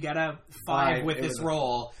right, if you get a 5 with this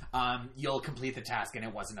roll, you'll complete the task. And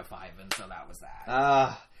it wasn't a 5, and so that was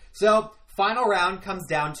that. So, final round comes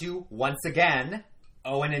down to, once again,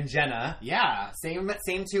 Owen and Jenna. Yeah. Same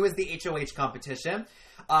two as the HOH competition.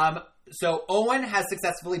 So, Owen has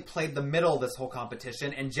successfully played the middle this whole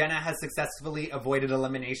competition, and Jenna has successfully avoided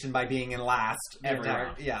elimination by being in last. Every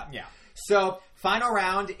round. Yeah. So, final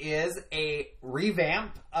round is a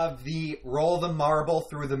revamp of the roll the marble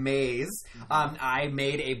through the maze. I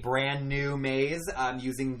made a brand new maze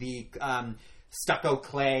using the stucco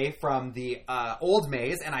clay from the old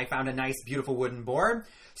maze, and I found a nice, beautiful wooden board.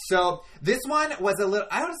 So this one was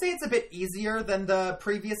I would say it's a bit easier than the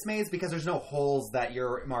previous maze because there's no holes that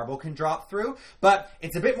your marble can drop through, but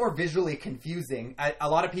it's a bit more visually confusing. A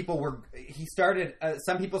lot of people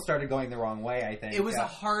some people started going the wrong way, I think. It was a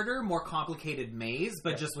harder, more complicated maze,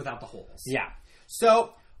 but just without the holes. Yeah.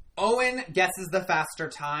 So Owen guesses the faster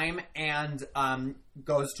time and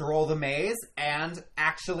goes to roll the maze and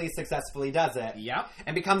actually successfully does it. Yep.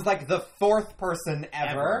 And becomes like the 4th person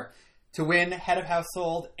ever to win Head of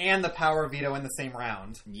Household and the Power Veto in the same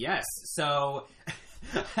round. Yes. So,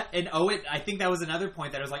 and Owen, I think that was another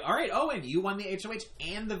point that I was like, all right, Owen, you won the HOH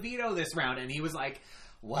and the veto this round. And he was like,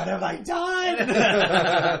 what have I done?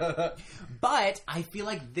 But I feel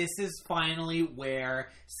like this is finally where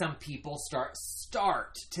some people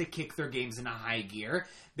start to kick their games into high gear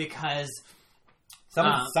because...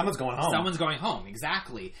 Someone's going home. Someone's going home,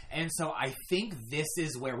 exactly. And so I think this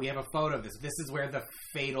is where we have a photo of this. This is where the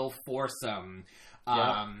fatal foursome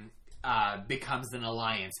becomes an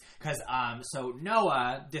alliance. Because so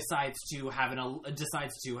Noah decides to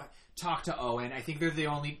talk to Owen. I think they're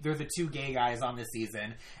the 2 gay guys on this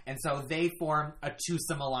season, and so they form a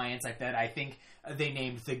twosome alliance like that. I think they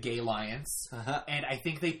named the Gay Alliance, and I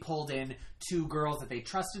think they pulled in 2 girls that they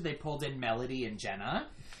trusted. They pulled in Melody and Jenna.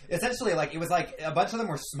 Essentially, it was like a bunch of them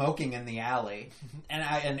were smoking in the alley,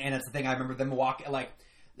 and it's the thing. I remember them walking,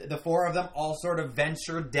 the 4 of them all sort of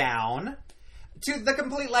ventured down to the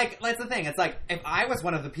complete, that's the thing. It's like, if I was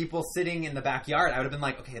one of the people sitting in the backyard, I would have been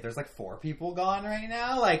like, okay, there's 4 people gone right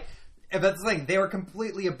now. If that's the thing, they were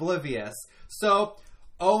completely oblivious. So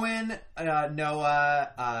Owen,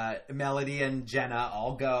 Noah, Melody, and Jenna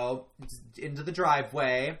all go into the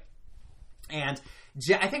driveway, and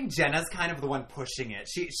I think Jenna's kind of the one pushing it.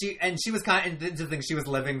 She was kind of the thing. She was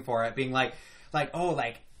living for it, being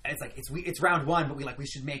it's round 1, but we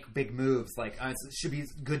should make big moves. It should be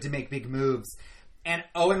good to make big moves. And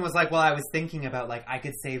Owen was like, well, I was thinking about I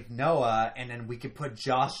could save Noah, and then we could put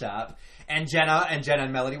Josh up. And Jenna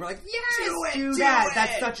and Melody were like, yes, do that.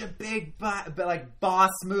 That's such a big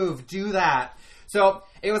boss move. Do that. So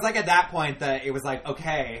it was at that point that it was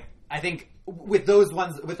okay. I think. With those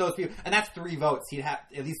people, and that's 3 votes. He'd have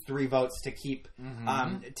at least 3 votes to keep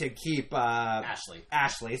Ashley.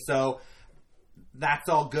 So that's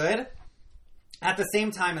all good. At the same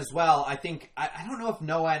time as well, I think I don't know if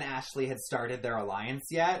Noah and Ashley had started their alliance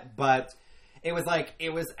yet, but it was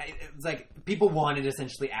people wanted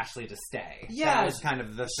essentially Ashley to stay. Yeah, that was kind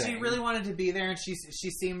of the thing. She really wanted to be there, and she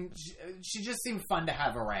just seemed fun to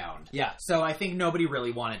have around. Yeah. So I think nobody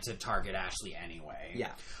really wanted to target Ashley anyway.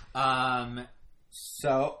 Yeah. That's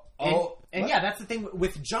the thing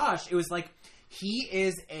with Josh. It was he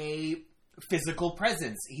is a physical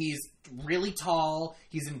presence. He's really tall.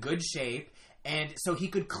 He's in good shape. And so he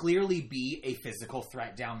could clearly be a physical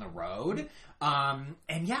threat down the road.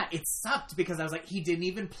 It sucked because I was he didn't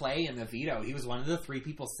even play in the veto. He was one of the 3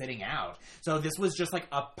 people sitting out. So this was just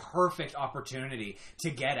a perfect opportunity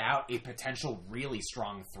to get out a potential really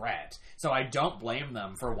strong threat. So I don't blame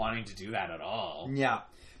them for wanting to do that at all. Yeah.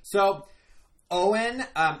 So Owen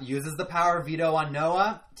uses the power veto on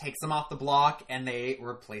Noah, takes him off the block, and they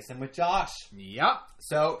replace him with Josh. Yep.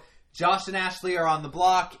 So Josh and Ashley are on the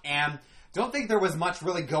block, and don't think there was much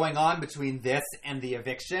really going on between this and the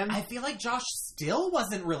eviction. I feel like Josh still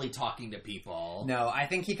wasn't really talking to people. No, I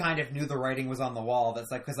think he kind of knew the writing was on the wall. That's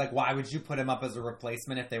like, because like, why would you put him up as a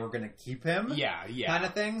replacement if they were going to keep him? Yeah. Kind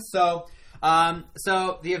of thing. So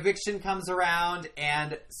the eviction comes around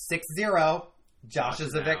and 6-0, Josh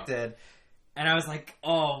is evicted. And I was like,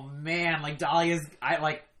 oh man, like Dahlia's,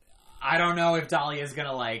 I don't know if Dahlia's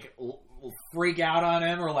gonna like freak out on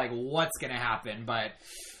him or like what's gonna happen, but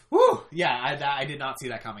whew, yeah, I did not see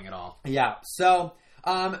that coming at all. Yeah. So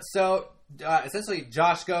essentially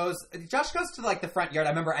Josh goes to like the front yard.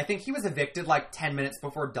 I think he was evicted like 10 minutes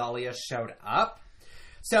before Dahlia showed up.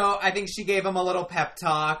 So I think she gave him a little pep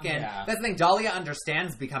talk, and that's the thing. Dahlia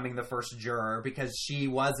understands becoming the first juror because she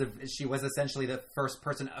was essentially the first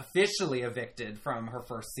person officially evicted from her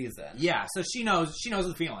first season. Yeah, so she knows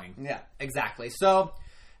the feeling. Yeah, exactly. So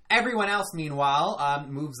everyone else, meanwhile,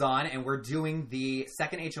 moves on, and we're doing the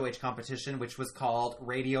second HOH competition, which was called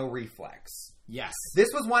Radio Reflex. Yes. This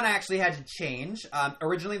was one I actually had to change.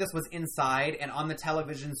 Originally, this was inside, and on the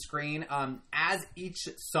television screen, as each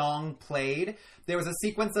song played, there was a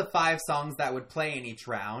sequence of 5 songs that would play in each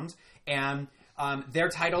round, and their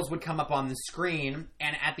titles would come up on the screen,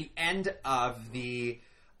 and at the end of the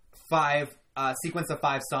sequence of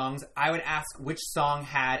 5 songs, I would ask which song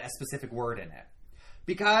had a specific word in it.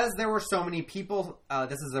 Because there were so many people,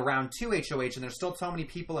 this is around 2 HOH, and there's still so many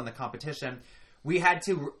people in the competition, we had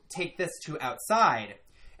to take this to outside.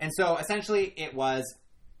 And so essentially it was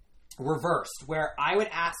reversed, where I would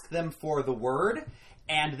ask them for the word,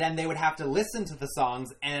 and then they would have to listen to the songs,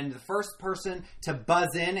 and the first person to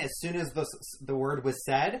buzz in as soon as the word was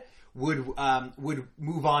said would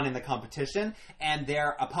move on in the competition, and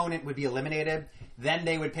their opponent would be eliminated. Then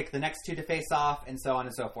they would pick the next 2 to face off, and so on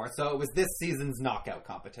and so forth. So it was this season's knockout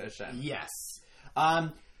competition. Yes.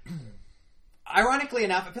 Ironically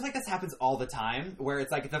enough, I feel like this happens all the time, where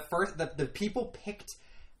it's like the people picked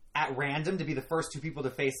at random to be the first 2 people to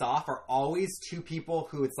face off are always 2 people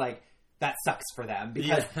who it's like, that sucks for them.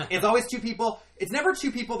 Because it's always 2 people, it's never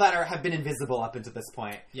 2 people that have been invisible up until this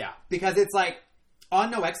point. Yeah. Because it's like,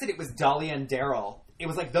 on No Exit, it was Dahlia and Daryl. It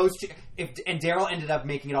was like those 2, and Daryl ended up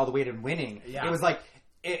making it all the way to winning. Yeah. It was like,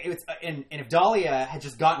 and if Dahlia had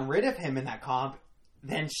just gotten rid of him in that comp,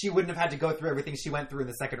 then she wouldn't have had to go through everything she went through in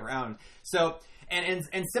the second round. So,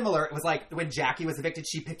 and similar, it was like when Jackie was evicted,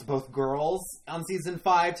 she picked both girls on season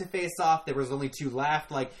 5 to face off. There was only 2 left.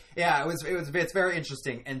 Like, yeah, it's very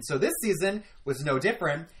interesting. And so this season was no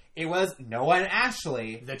different. It was Noah and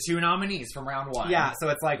Ashley, the 2 nominees from round 1. Yeah, so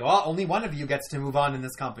it's like, well, only one of you gets to move on in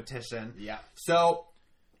this competition. Yeah. So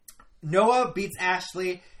Noah beats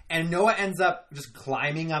Ashley, and Noah ends up just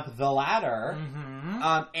climbing up the ladder.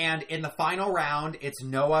 Mm-hmm. And in the final round, it's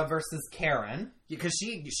Noah versus Karen. Because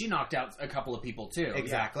she knocked out a couple of people, too.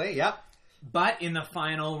 Exactly, yep. But in the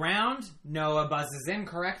final round, Noah buzzes in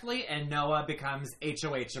correctly, and Noah becomes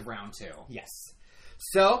HOH of round 2. Yes.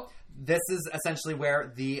 So this is essentially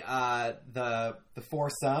where the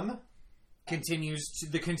foursome continues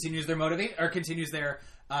their motivate, or continues their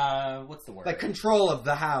what's the word? The control of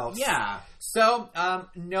the house. Yeah. So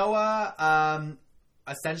Noah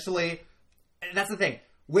essentially, that's the thing.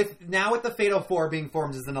 With the Fatal 4 being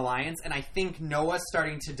formed as an alliance, and I think Noah's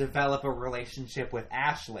starting to develop a relationship with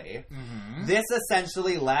Ashley, this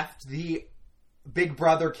essentially left the Big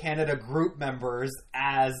Brother Canada group members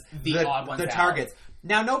as the targets.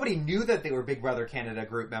 Now, nobody knew that they were Big Brother Canada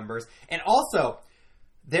group members, and also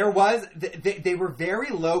they were very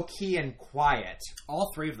low-key and quiet. All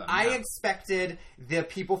 3 of them. I expected the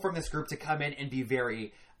people from this group to come in and be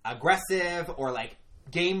very aggressive or like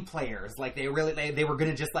game players, like they were going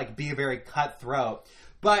to just like be very cutthroat.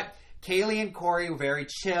 But Kaylee and Corey were very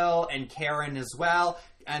chill, and Karen as well.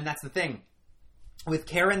 And that's the thing. With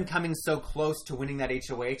Karen coming so close to winning that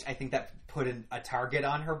HOH, I think that put a target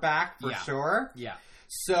on her back for sure. Yeah.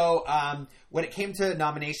 So when it came to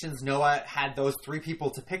nominations, Noah had those 3 people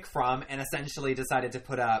to pick from, and essentially decided to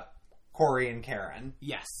put up Corey and Karen.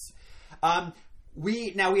 Yes. We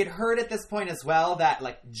had heard at this point as well that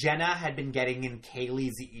like Jenna had been getting in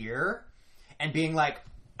Kaylee's ear and being like,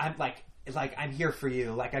 I'm here for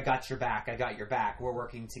you. Like, I got your back. We're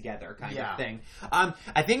working together kind of thing.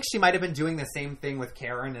 I think she might have been doing the same thing with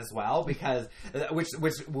Karen as well, because, which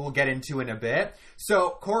we'll get into in a bit. So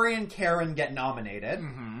Corey and Karen get nominated,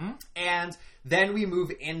 and then we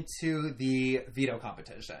move into the veto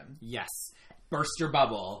competition. Yes. Burst Your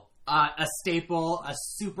Bubble. A staple, a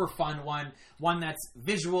super fun one that's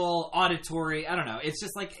visual, auditory. I don't know. It's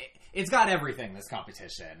just like, It's got everything, this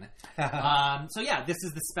competition. So yeah, this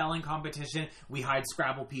is the spelling competition. We hide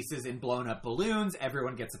Scrabble pieces in blown up balloons.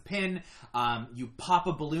 Everyone gets a pin. You pop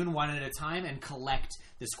a balloon one at a time and collect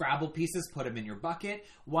the Scrabble pieces, put them in your bucket.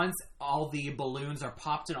 Once all the balloons are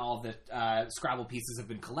popped and all the Scrabble pieces have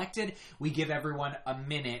been collected, we give everyone a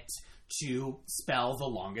minute to spell the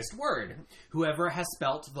longest word. Whoever has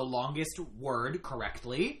spelt the longest word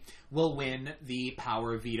correctly will win the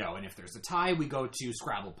power veto. And if there's a tie, we go to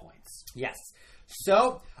Scrabble points. Yes.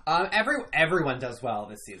 So, everyone does well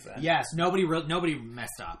this season. Yes, nobody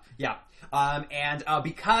messed up. Yeah. And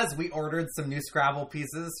because we ordered some new Scrabble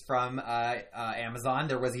pieces from Amazon,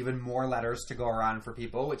 there was even more letters to go around for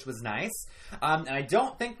people, which was nice. And I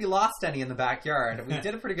don't think we lost any in the backyard. We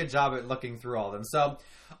did a pretty good job at looking through all of them. So,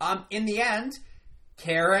 in the end,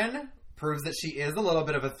 Karen proves that she is a little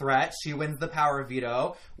bit of a threat. She wins the power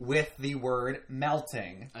veto with the word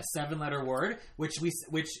melting. A 7-letter word, which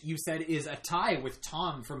you said is a tie with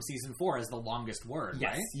Tom from season 4 as the longest word,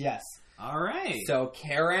 yes, right? Yes. All right. So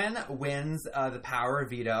Karen wins the power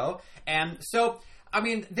veto. And so, I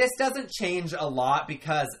mean, this doesn't change a lot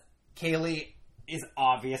because Kaylee is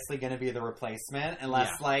obviously going to be the replacement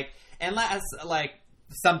unless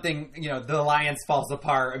something, the alliance falls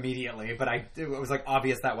apart immediately, but it was like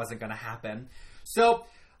obvious that wasn't going to happen. So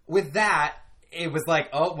with that, it was like,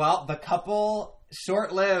 oh well, the couple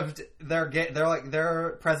short-lived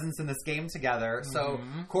their presence in this game together. So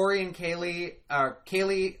Corey and Kaylee,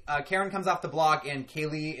 Karen comes off the block and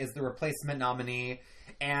Kaylee is the replacement nominee,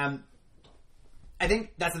 and I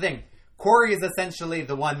think that's the thing. Corey is essentially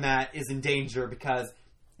the one that is in danger because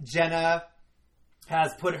Jenna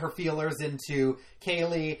has put her feelers into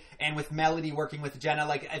Kaylee, and with Melody working with Jenna,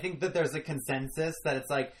 I think that there's a consensus that it's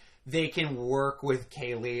like they can work with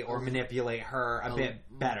Kaylee or manipulate her a bit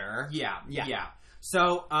better. Yeah.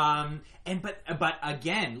 So, but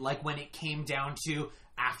again, when it came down to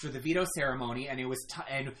after the veto ceremony, and it was,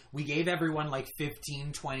 and we gave everyone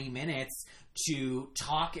 15, 20 minutes to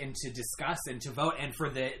talk and to discuss and to vote, and for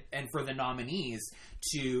the nominees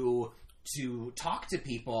to talk to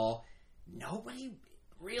people. Nobody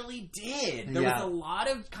really did. There was a lot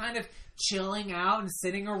of kind of chilling out and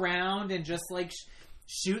sitting around and just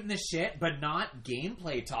shooting the shit, but not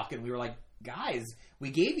gameplay talking. We were like, guys,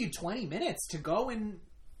 we gave you 20 minutes to go and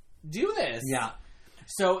do this. Yeah.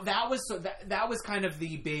 So that was kind of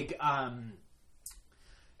the big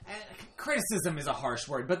criticism is a harsh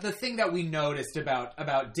word, but the thing that we noticed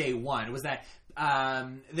about day one was that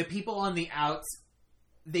the people on the outs,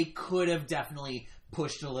 they could have definitely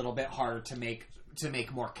pushed a little bit harder to make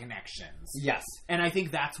more connections. Yes. And I think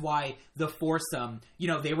that's why the foursome,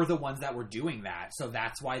 they were the ones that were doing that. So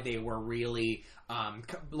that's why they were really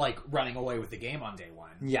running away with the game on day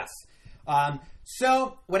one. Yes.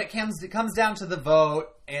 So when it comes down to the vote,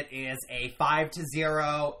 it is a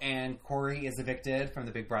 5-0, and Corey is evicted from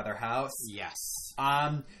the Big Brother house. Yes.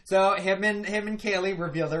 So him and Kaylee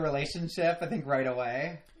reveal their relationship, I think, right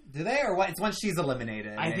away. Do they, or what? It's when she's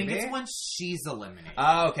eliminated. I think it's when she's eliminated.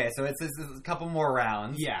 Oh, okay. So it's a couple more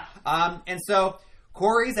rounds. Yeah. And so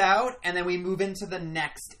Corey's out, and then we move into the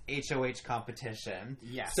next HOH competition.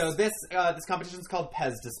 Yes. So this competition is called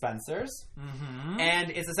Pez Dispensers, and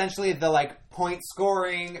it's essentially the point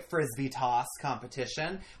scoring frisbee toss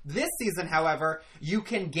competition. This season, however, you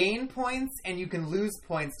can gain points and you can lose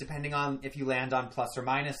points depending on if you land on plus or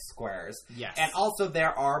minus squares. Yes. And also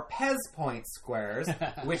there are Pez point squares,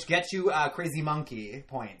 which get you Crazy Monkey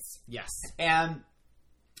points. Yes. And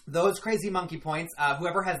those Crazy Monkey points,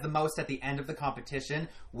 whoever has the most at the end of the competition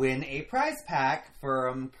win a prize pack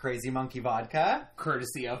from Crazy Monkey Vodka.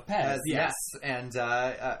 Courtesy of Pez. Yes. And,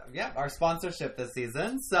 our sponsorship this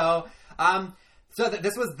season. So,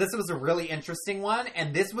 this was a really interesting one,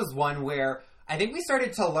 and this was one where I think we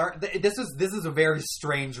started to learn, this is a very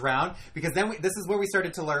strange round, because this is where we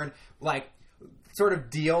started to learn, sort of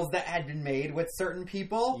deals that had been made with certain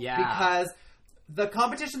people. Yeah. Because the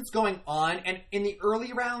competition's going on, and in the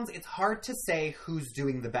early rounds, it's hard to say who's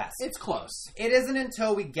doing the best. It's close. It isn't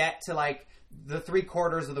until we get to, the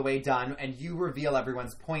 3/4 of the way done, and you reveal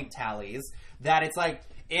everyone's point tallies, that it's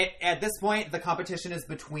at this point, the competition is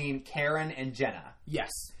between Karen and Jenna.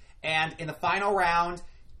 Yes. And in the final round,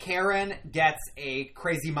 Karen gets a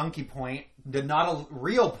Crazy Monkey point. Not a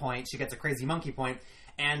real point, she gets a Crazy Monkey point.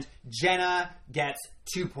 And Jenna gets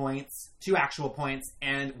 2 points, 2 actual points,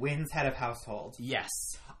 and wins Head of Household. Yes.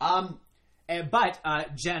 But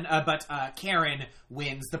Karen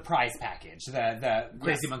wins the prize package, the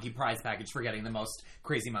Crazy Monkey prize package for getting the most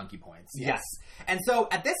Crazy Monkey points. Yes. And so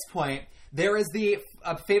at this point, there is the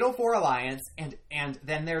Fatal 4 alliance, and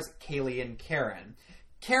then there's Kaylee and Karen.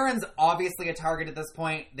 Karen's obviously a target at this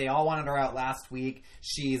point. They all wanted her out last week.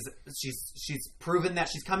 She's proven that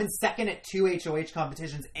she's come in second at 2 HOH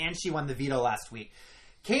competitions, and she won the veto last week.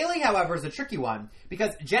 Kaylee, however, is a tricky one,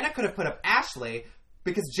 because Jenna could have put up Ashley,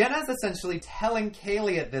 because Jenna's essentially telling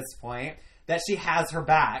Kaylee at this point that she has her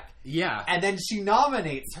back. Yeah. And then she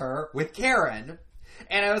nominates her with Karen.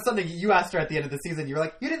 And it was something you asked her at the end of the season. You were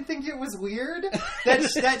like, you didn't think it was weird that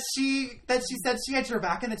she said she had your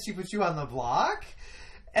back and that she put you on the block?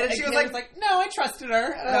 And she was like, no, I trusted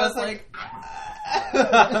her. And I was like,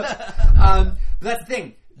 but that's the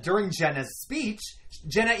thing. During Jenna's speech,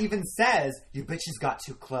 Jenna even says, "You bitches got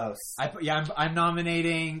too close." I'm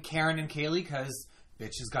nominating Karen and Kaylee because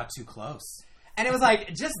bitches got too close. And it was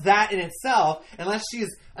like, just that in itself, unless she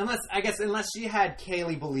had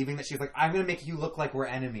Kaylee believing that she was like, I'm going to make you look like we're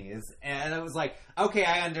enemies. And it was like, okay,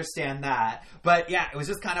 I understand that. But yeah, it was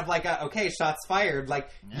just kind of like okay, shots fired. Like,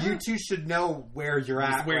 you two should know where you're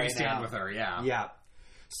at. Where right you stand now. with her, yeah. Yeah.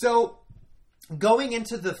 So, going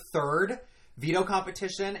into the third veto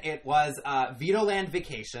competition, it was Vetoland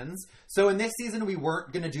Vacations. So in this season, we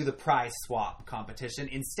weren't going to do the prize swap competition.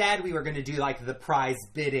 Instead, we were going to do like the prize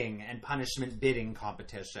bidding and punishment bidding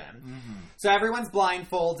competition. Mm-hmm. So everyone's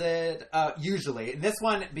blindfolded, usually. In this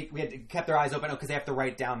one, we had kept their eyes open because they have to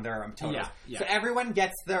write down their totals. Yeah. So everyone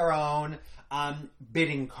gets their own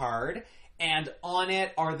bidding card, and on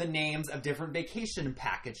it are the names of different vacation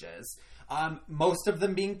packages, most of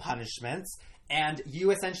them being punishments. And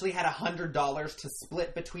you essentially had $100 to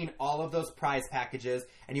split between all of those prize packages,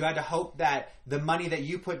 and you had to hope that the money that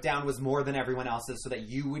you put down was more than everyone else's so that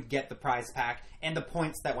you would get the prize pack and the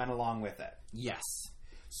points that went along with it. Yes.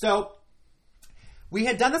 So, we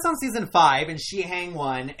had done this on season 5, and Shihang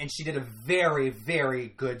won, and she did a very, very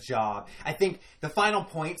good job. I think the final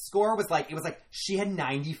point score was she had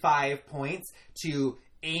 95 points to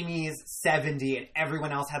Amy's 70, and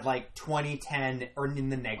everyone else had like 20, 10, or in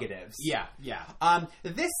the negatives. Yeah.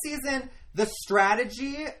 This season, the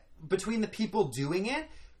strategy between the people doing it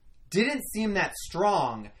didn't seem that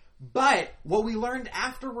strong. But what we learned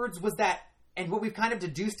afterwards was that, and what we've kind of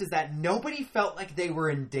deduced is that nobody felt like they were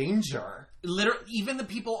in danger. Literally, even the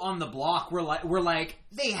people on the block were like,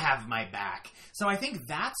 they have my back. So I think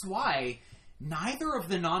that's why neither of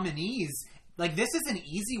the nominees. Like, this is an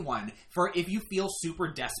easy one for if you feel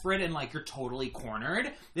super desperate and, like, you're totally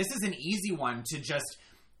cornered. This is an easy one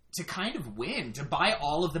to kind of win, to buy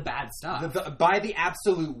all of the bad stuff. Buy the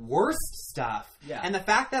absolute worst stuff. Yeah. And the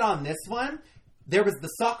fact that on this one, there was the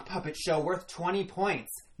sock puppet show worth 20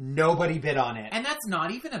 points. Nobody bid on it. And that's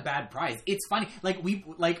not even a bad prize. It's funny.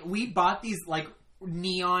 We bought these, like,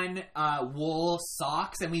 neon wool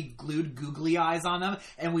socks, and we glued googly eyes on them,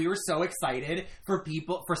 and we were so excited for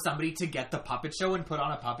somebody to get the puppet show and put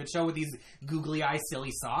on a puppet show with these googly eye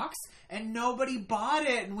silly socks, and nobody bought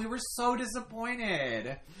it, and we were so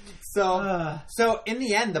disappointed. So in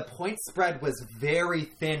the end, the point spread was very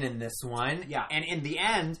thin in this one. Yeah. And in the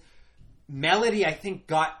end, Melody, I think,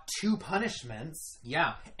 got 2 punishments.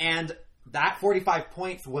 Yeah. And that 45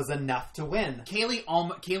 points was enough to win.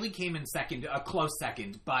 Kaylee came in second, a close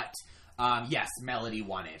second, but yes, Melody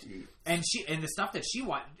won it. And the stuff that she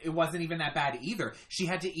won, it wasn't even that bad either. She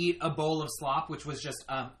had to eat a bowl of slop, which was just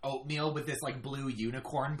oatmeal with this like blue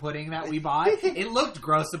unicorn pudding that we bought. It looked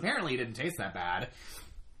gross. Apparently, it didn't taste that bad.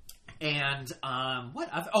 And what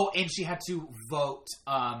other? Oh, and she had to vote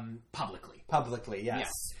publicly. Publicly, yes.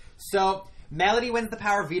 So Melody wins the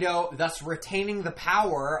power veto, thus retaining the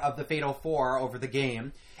power of the Fatal Four over the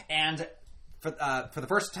game. And for the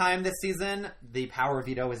first time this season, the power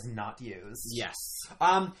veto is not used. Yes.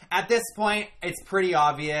 At this point, it's pretty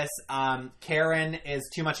obvious. Karen is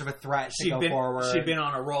too much of a threat to go forward. She'd been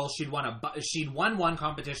on a roll. She'd won one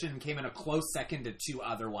competition and came in a close second to 2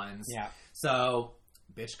 other ones. Yeah. So,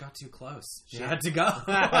 bitch got too close. She had to go.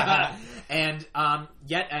 And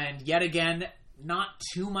yet again, not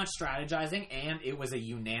too much strategizing, and it was a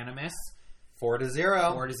unanimous 4-0.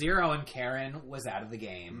 4-0, and Karen was out of the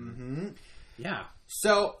game. Mm-hmm. Yeah.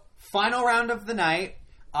 So, final round of the night.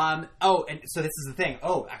 And so this is the thing.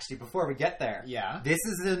 Oh, actually, before we get there. Yeah. This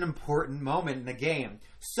is an important moment in the game.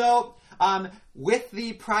 So, with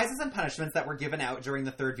the prizes and punishments that were given out during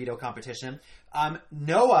the third veto competition,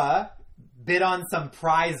 Noah bid on some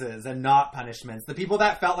prizes and not punishments. The people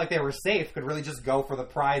that felt like they were safe could really just go for the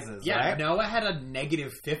prizes, yeah, right? Noah had a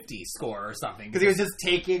negative 50 score or something. Because he was just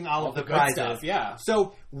taking all of the good prizes. stuff, yeah.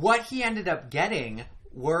 So what he ended up getting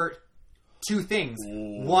were 2 things.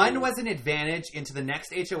 Ooh. One was an advantage into the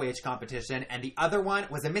next HOH competition, and the other one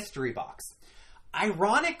was a mystery box.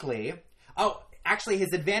 Ironically, actually,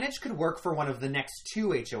 his advantage could work for one of the next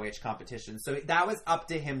 2 HOH competitions, so that was up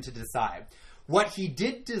to him to decide. What he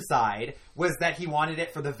did decide was that he wanted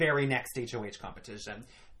it for the very next HOH competition.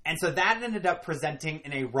 And so that ended up presenting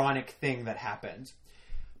an ironic thing that happened.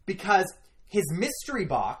 Because his mystery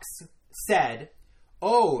box said,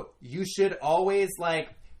 oh, you should always, like,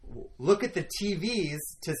 look at the TVs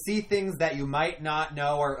to see things that you might not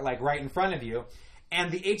know are, like, right in front of you.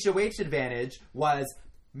 And the HOH advantage was,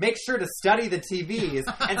 make sure to study the TVs.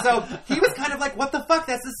 And so he was kind of like, what the fuck?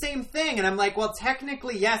 That's the same thing. And I'm like, well,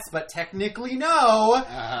 technically yes, but technically no.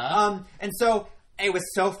 Uh-huh. And so it was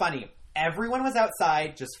so funny. Everyone was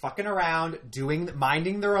outside just fucking around,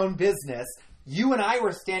 minding their own business. You and I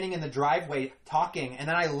were standing in the driveway talking, and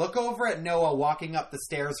then I look over at Noah walking up the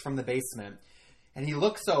stairs from the basement. And he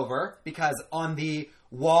looks over, because on the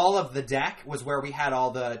wall of the deck was where we had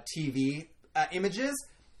all the TV images.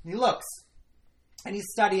 And he looks, and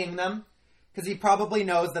he's studying them, because he probably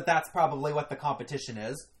knows that that's probably what the competition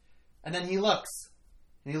is. And then he looks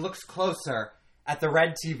closer at the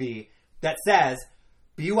red TV that says,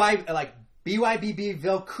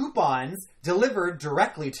 BYBBville coupons delivered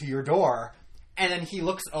directly to your door. And then he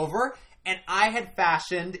looks over, and I had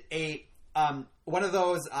fashioned a one of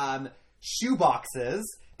those shoe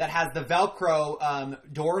boxes that has the Velcro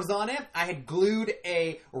doors on it. I had glued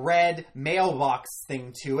a red mailbox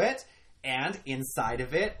thing to it, and inside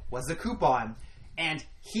of it was a coupon. And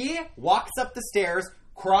he walks up the stairs,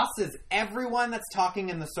 crosses everyone that's talking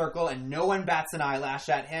in the circle, and no one bats an eyelash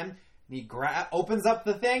at him. And he opens up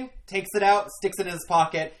the thing, takes it out, sticks it in his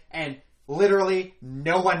pocket, and literally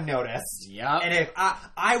no one noticed. Yep. And if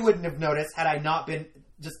I wouldn't have noticed had I not been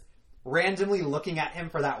just randomly looking at him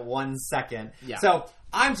for that 1 second. Yeah. So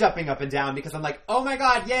I'm jumping up and down because I'm like, oh my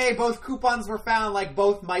god, yay, both coupons were found, like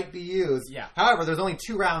both might be used. Yeah. However, there's only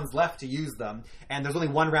 2 rounds left to use them, and there's only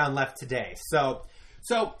 1 round left today. So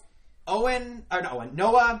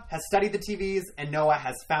Noah has studied the TVs, and Noah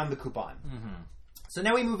has found the coupon. Mm-hmm. So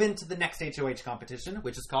now we move into the next HOH competition,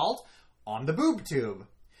 which is called On the Boob Tube.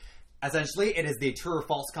 Essentially, it is the true or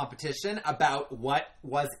false competition about what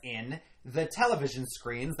was in the television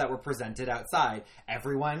screens that were presented outside.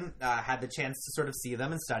 Everyone had the chance to sort of see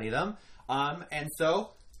them and study them. And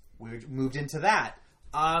so we moved into that.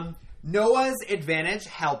 Noah's advantage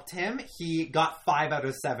helped him. He got 5 out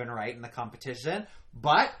of 7 right in the competition.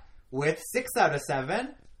 But with 6 out of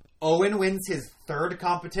 7, Owen wins his 3rd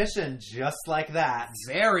competition just like that.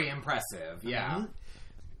 Very impressive. Yeah. Mm-hmm.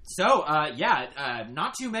 So,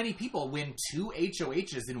 not too many people win 2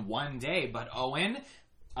 HOHs in one day, but Owen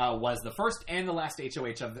was the first and the last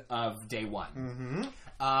HOH of day 1.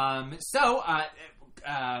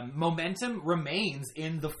 Mm-hmm. Momentum remains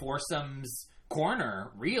in the foursomes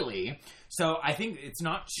corner, really. So I think it's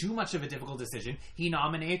not too much of a difficult decision. He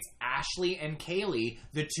nominates Ashley and Kaylee,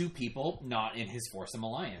 the 2 people not in his foursome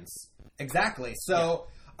alliance. Exactly. So,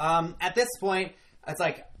 at this point, it's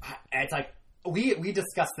like we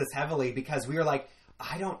discussed this heavily because we were like,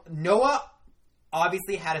 Noah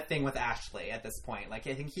obviously had a thing with Ashley at this point. Like,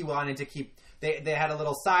 I think he wanted to keep, they had a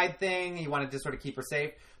little side thing. He wanted to sort of keep her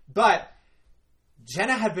safe. But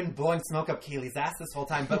Jenna had been blowing smoke up Kaylee's ass this whole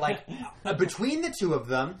time. But, like, between the 2 of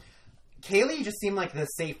them, Kaylee just seemed like the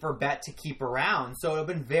safer bet to keep around. So it would have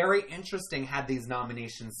been very interesting had these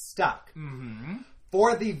nominations stuck. Mm-hmm.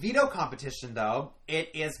 For the veto competition, though,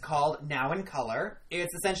 it is called Now in Color.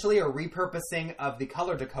 It's essentially a repurposing of the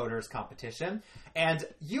Color Decoders competition. And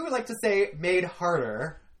you would like to say made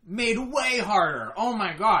harder. Made way harder. Oh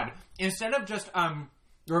my god. Instead of just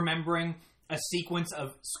remembering a sequence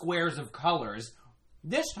of squares of colors,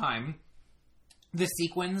 this time the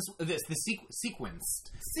sequences,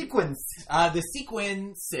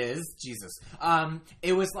 Jesus.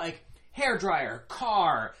 It was like hairdryer,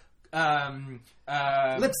 car,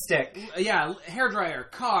 lipstick. Yeah, hairdryer,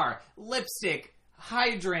 car, lipstick,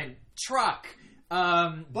 hydrant, truck,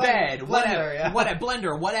 bed, blender,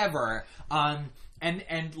 blender, whatever.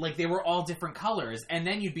 And like they were all different colors, and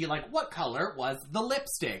then you'd be like, what color was the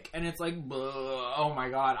lipstick? And it's like, oh my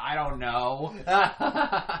god, I don't know.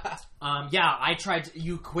 I tried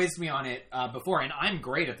you quizzed me on it before, and I'm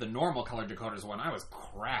great at the normal color decoders one. I was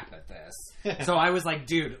crap at this. So I was like,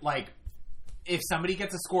 dude, like, if somebody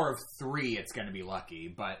gets a score of 3, it's going to be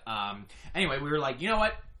lucky. But anyway, we were like, you know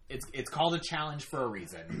what? It's called a challenge for a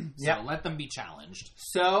reason. So let them be challenged.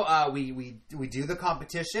 So we do the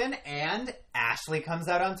competition, and Ashley comes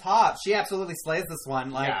out on top. She absolutely slays this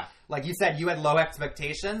one. Like you said, you had low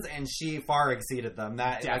expectations, and she far exceeded them.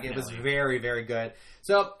 It was very, very good.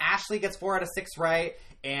 So Ashley gets 4 out of 6 right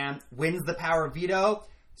and wins the power of veto,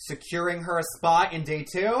 securing her a spot in day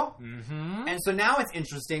 2. Mm-hmm. And so now it's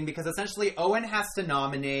interesting because essentially Owen has to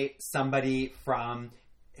nominate somebody from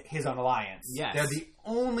his own alliance. Yes. They're the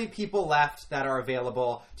only people left that are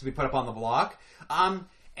available to be put up on the block.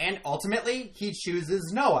 And ultimately, he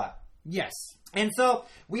chooses Noah. Yes. And so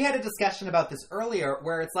we had a discussion about this earlier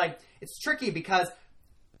where it's like, it's tricky because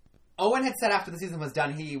Owen had said after the season was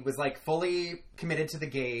done, he was like fully committed to the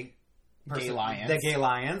gay alliance. The gay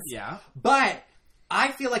alliance. Yeah. But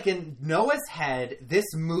I feel like in Noah's head, this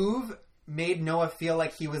move made Noah feel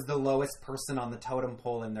like he was the lowest person on the totem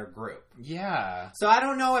pole in their group. Yeah. So I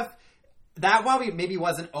don't know if that maybe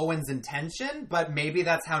wasn't Owen's intention, but maybe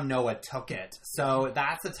that's how Noah took it. So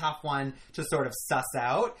that's a tough one to sort of suss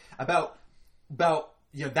out about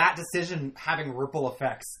that decision having ripple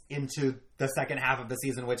effects into the second half of the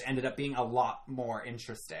season, which ended up being a lot more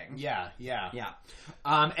interesting. Yeah. Yeah.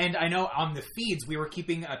 And I know on the feeds, we were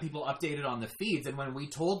keeping people updated on the feeds, and when we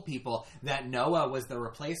told people that Noah was the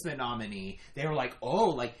replacement nominee, they were like, oh,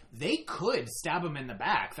 like, they could stab him in the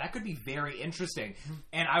back. That could be very interesting.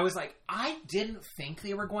 And I was like, I didn't think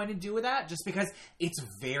they were going to do that, just because it's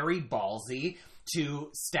very ballsy to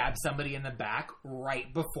stab somebody in the back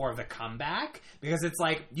right before the comeback, because it's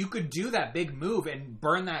like, you could do that big move and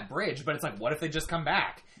burn that bridge, but it's like, what if they just come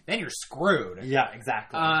back? Then you're screwed. Yeah,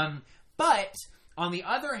 exactly. But on the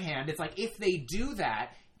other hand, it's like, if they do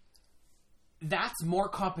that, that's more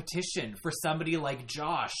competition for somebody like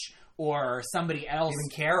Josh or somebody else. Even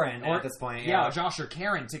Karen at this point. Yeah, Josh or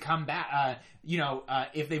Karen to come back.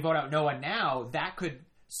 If they vote out Noah now, that could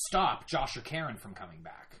stop Josh or Karen from coming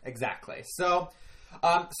back. Exactly. So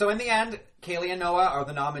in the end, Kaylee and Noah are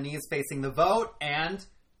the nominees facing the vote, and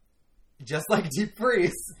just like Deep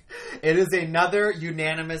Freeze, it is another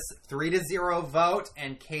unanimous 3-0 vote,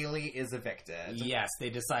 and Kaylee is evicted. Yes, they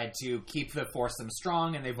decide to keep the foursome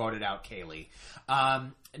strong, and they voted out Kaylee.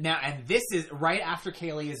 Now, and this is right after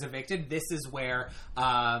Kaylee is evicted. This is where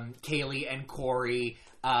Kaylee and Corey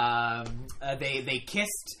they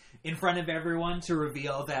kissed in front of everyone to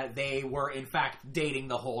reveal that they were, in fact, dating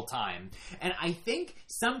the whole time. And I think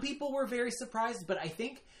some people were very surprised, but I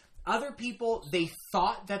think other people, they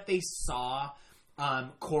thought that they saw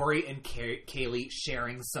Corey and Kaylee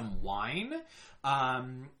sharing some wine,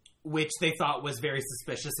 which they thought was very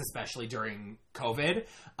suspicious, especially during COVID.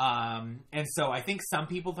 And so I think some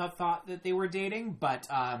people thought that they were dating, but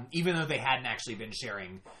even though they hadn't actually been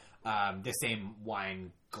sharing the same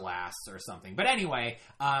wine glass or something. But anyway,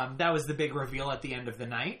 that was the big reveal at the end of the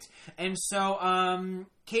night. And so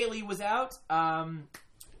Kaylee was out,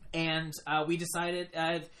 and we decided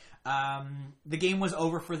the game was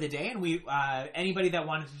over for the day, and we anybody that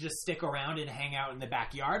wanted to just stick around and hang out in the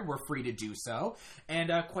backyard were free to do so. And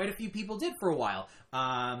quite a few people did for a while.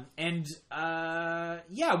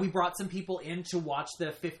 We brought some people in to watch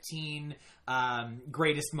the 15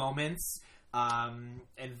 greatest moments.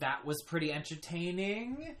 And that was pretty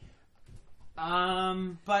entertaining.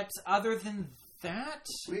 But other than that,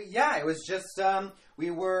 it was just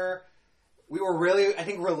we were really, I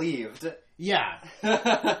think, relieved. Yeah,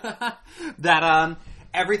 that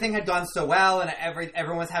everything had gone so well, and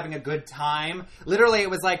everyone was having a good time. Literally, it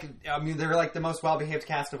was like, they were like the most well-behaved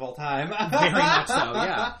cast of all time. Very much so.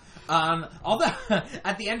 Yeah. Although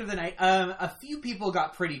at the end of the night, a few people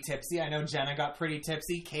got pretty tipsy. I know Jenna got pretty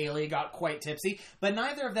tipsy. Kaylee got quite tipsy, but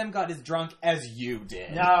neither of them got as drunk as you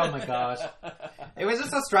did. Oh my gosh. It was just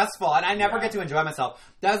so stressful, and I never get to enjoy myself.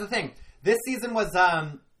 That was the thing. This season was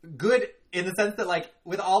good in the sense that, like,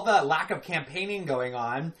 with all the lack of campaigning going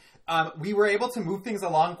on, we were able to move things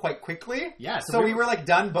along quite quickly. Yeah. So we were like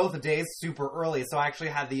done both days super early. So I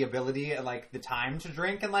actually had the ability and like the time to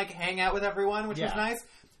drink and like hang out with everyone, which was nice.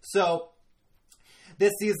 So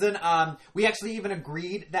this season, we actually even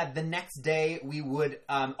agreed that the next day we would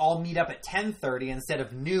all meet up at 10:30 instead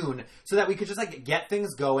of noon, so that we could just like get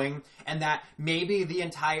things going, and that maybe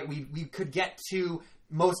we could get to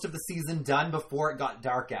most of the season done before it got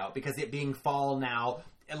dark out, because it being fall now,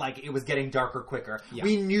 like, it was getting darker quicker. Yeah.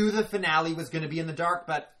 We knew the finale was going to be in the dark,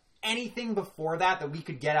 but anything before that we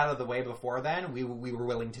could get out of the way before then, we were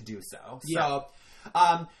willing to do so. Yeah.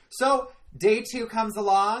 So day 2 comes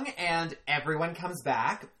along and everyone comes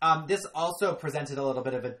back. This also presented a little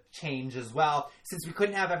bit of a change as well. Since we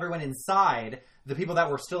couldn't have everyone inside, the people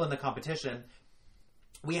that were still in the competition,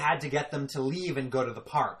 we had to get them to leave and go to the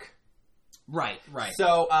park. Right.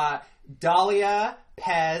 So Dahlia,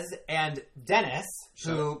 Pez, and Dennis,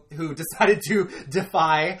 who decided to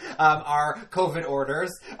defy our COVID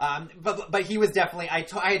orders, but he was definitely, I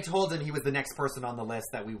had told him he was the next person on the list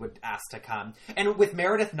that we would ask to come. And with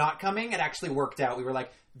Meredith not coming, it actually worked out. We were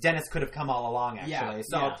like, Dennis could have come all along, actually.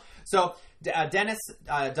 So Dennis,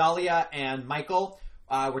 Dahlia, and Michael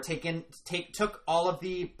took all of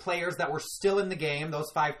the players that were still in the game,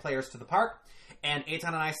 those 5 players, to the park. And Eitan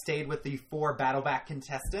and I stayed with the 4 Battleback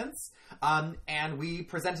contestants, and we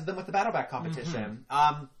presented them with the Battleback competition.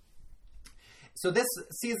 So this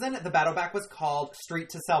season, the Battleback was called Street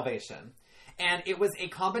to Salvation. And it was a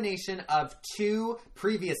combination of 2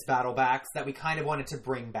 previous Battlebacks that we kind of wanted to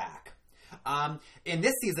bring back. In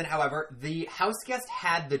this season, however, the house guest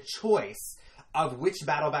had the choice of which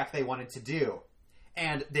Battleback they wanted to do.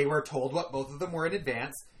 And they were told what both of them were in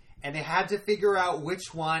advance, and they had to figure out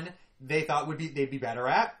which one they thought they'd be better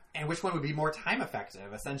at, and which one would be more time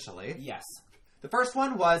effective, essentially. Yes. The first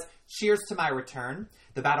one was Cheers to My Return,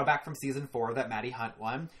 the Battleback from Season 4 that Maddie Hunt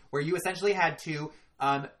won, where you essentially had to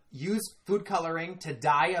use food coloring to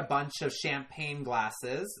dye a bunch of champagne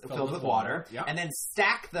glasses filled with water, yep. and then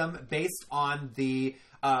stack them based on the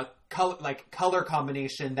color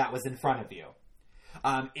combination that was in front of you.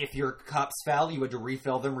 If your cups fell, you had to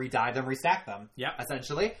refill them, re-dye them, restack them. Yeah,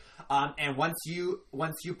 essentially. And once you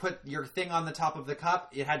put your thing on the top of the cup,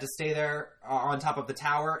 it had to stay there on top of the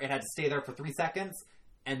tower. It had to stay there for 3 seconds,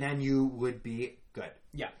 and then you would be good.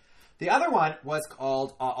 Yeah. The other one was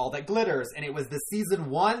called All That Glitters, and it was the Season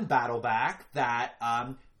 1 Battleback that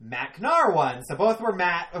Matt Knar won. So both were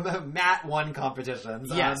Matt won competitions.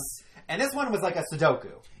 Yes. And this one was like a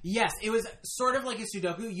Sudoku. Yes, it was sort of like a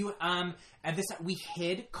Sudoku. We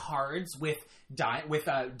hid cards with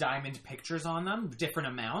diamond pictures on them, different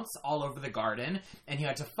amounts, all over the garden, and you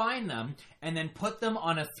had to find them and then put them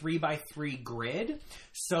on a 3x3 grid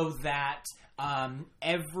so that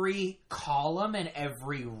every column and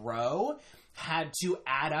every row had to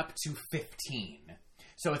add up to 15.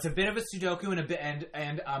 So it's a bit of a Sudoku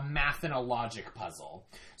and a math and a logic puzzle.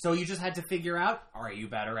 So you just had to figure out, are you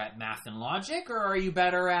better at math and logic, or are you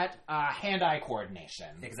better at hand-eye coordination?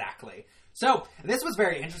 Exactly. So this was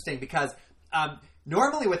very interesting because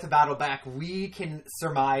normally with the Battleback, we can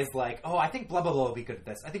surmise like, oh, I think blah, blah, blah will be good at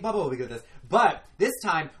this. I think blah, blah will be good at this. But this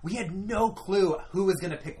time, we had no clue who was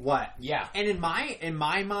going to pick what. Yeah. And in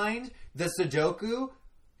my mind, the Sudoku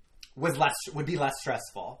would be less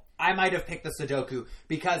stressful. I might have picked the Sudoku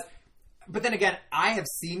but then again, I have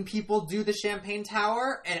seen people do the Champagne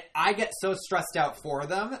Tower, and I get so stressed out for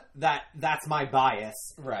them that's my bias.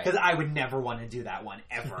 Right. Because I would never want to do that one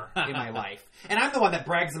ever in my life. And I'm the one that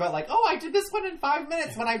brags about like, oh, I did this one in 5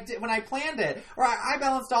 minutes when I planned it. Or I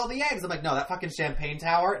balanced all the eggs. I'm like, no, that fucking Champagne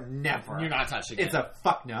Tower, never. You're not touching it. It's a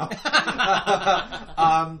fuck no.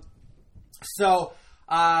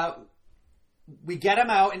 We get him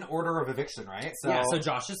out in order of eviction, right? So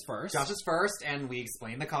Josh is first. And we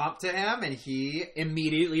explain the comp to him, and he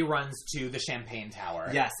immediately runs to the Champagne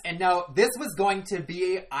Tower. Yes, and now this was going to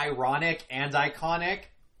be ironic and iconic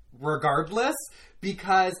regardless,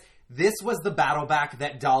 because this was the Battleback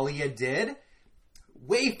that Dahlia did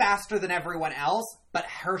way faster than everyone else, but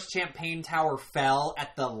her Champagne Tower fell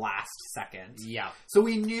at the last second. Yeah. So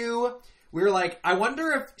we knew... We were like, I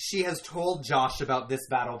wonder if she has told Josh about this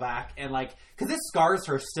Battleback, and like, because this scars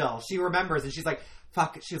her still. She remembers, and she's like,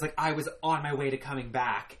 fuck. She was like, I was on my way to coming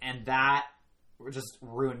back, and that just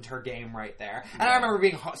ruined her game right there. And I remember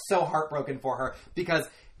being so heartbroken for her, because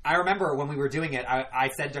I remember when we were doing it, I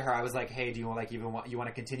said to her, I was like, hey, do you want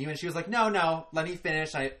to continue? And she was like, no, let me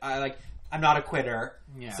finish. I'm not a quitter.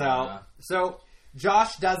 Yeah. So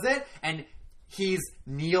Josh does it, and he's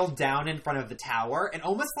kneeled down in front of the tower and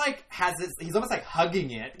almost like he's almost like hugging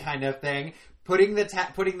it kind of thing, putting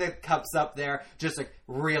the cups up there, just like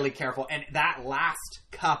really careful. And that last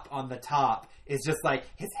cup on the top is just like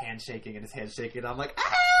his hand shaking. I'm like,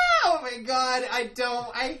 oh my god,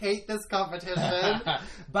 I hate this competition.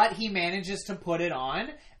 But he manages to put it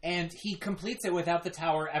on, and he completes it without the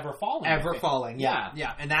tower ever falling.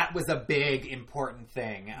 Yeah. And that was a big important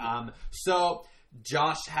thing. So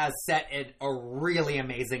Josh has set a really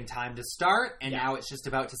amazing time to start, and now it's just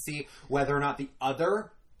about to see whether or not the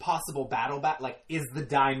other possible Battleback, like, is the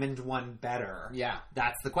diamond one better? Yeah.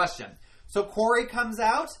 That's the question. So Corey comes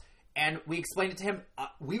out, and we explained it to him.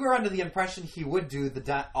 We were under the impression he would do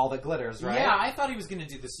All That Glitters, right? Yeah, I thought he was going to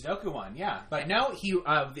do the Sudoku one, yeah. But no,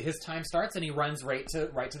 his time starts, and he runs right to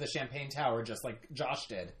the Champagne Tower, just like Josh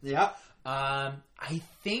did. Yep. I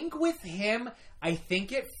think with him, I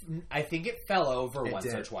think it fell over once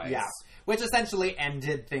or twice. Yeah, which essentially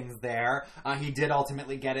ended things there. He did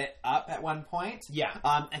ultimately get it up at one point. Yeah.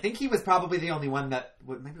 I think he was probably the only one that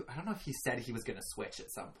maybe, I don't know if he said he was going to switch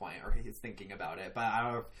at some point or he's thinking about it, but I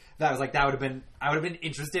don't know if that was like, I would have been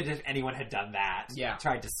interested if anyone had done that. Yeah.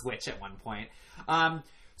 Tried to switch at one point.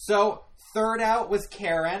 So third out was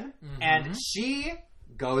Karen, and she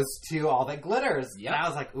goes to All That Glitters. Yep. And I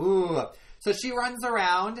was like, ooh. So she runs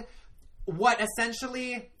around. What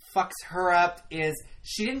essentially fucks her up is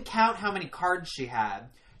she didn't count how many cards she had.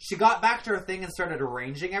 she got back to her thing and started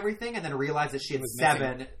arranging everything, and then realized that she had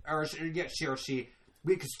 7,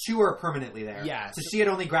 because 2 are permanently there. Yeah. So she had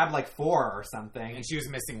only grabbed like 4 or something. And she was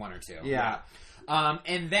missing 1 or 2. Yeah.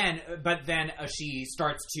 And then she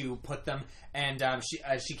starts to put them, and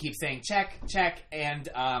she keeps saying check, and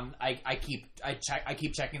I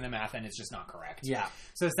keep checking the math, and it's just not correct. Yeah.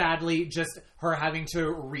 So sadly, just her having to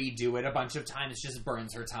redo it a bunch of times just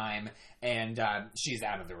burns her time, and she's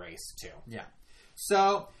out of the race too. Yeah.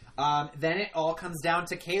 So then it all comes down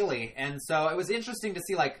to Kaylee, and so it was interesting to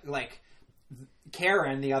see like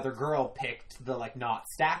Karen, the other girl, picked the like not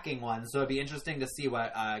stacking one, so it'd be interesting to see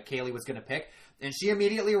what Kaylee was going to pick. And she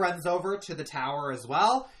immediately runs over to the tower as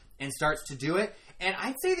well and starts to do it. And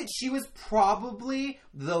I'd say that she was probably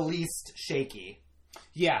the least shaky.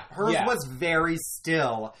 Yeah, hers was very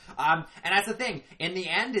still. And that's the thing. In the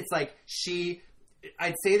end, it's like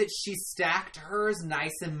I'd say that she stacked hers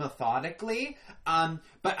nice and methodically.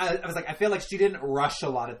 But I was like, I feel like she didn't rush a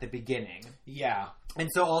lot at the beginning. Yeah. And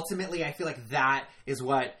so ultimately, I feel like that is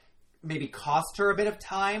what maybe cost her a bit of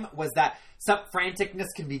time, was that some franticness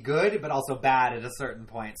can be good, but also bad at a certain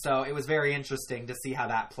point. So it was very interesting to see how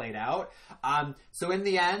that played out. So in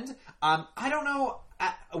the end, I don't know,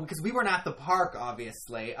 because we weren't at the park,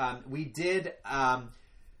 obviously. We did,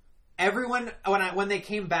 everyone, when they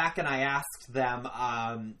came back and I asked them,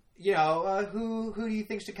 who do you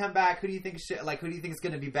think should come back? Who do you think is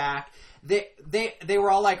going to be back? They were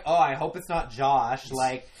all like, oh, I hope it's not Josh.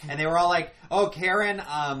 And they were all like, oh, Karen,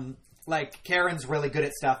 Karen's really good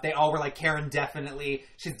at stuff. They all were like,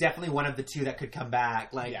 she's definitely one of the 2 that could come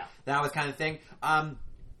back. That was kind of thing.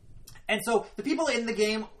 And so the people in the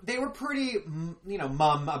game, they were pretty,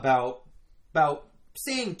 mum about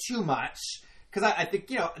saying too much. Because I think,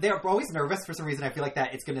 they're always nervous for some reason. I feel like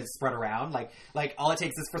that it's going to spread around. Like all it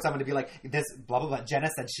takes is for someone to be like, this, blah, blah, blah. Jenna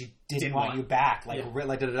said she didn't want you back. I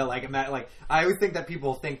always think that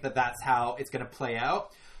people think that that's how it's going to play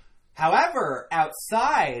out. However,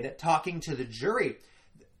 outside, talking to the jury,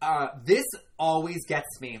 this always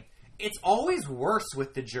gets me. It's always worse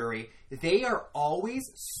with the jury. They are always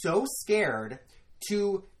so scared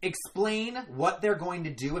to explain what they're going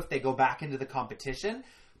to do if they go back into the competition.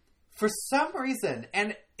 For some reason,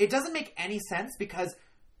 and it doesn't make any sense because,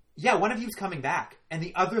 one of you's coming back, and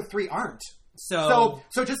the other 3 aren't. So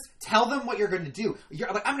just tell them what you're going to do. You're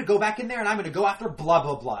like, I'm going to go back in there, and I'm going to go after blah,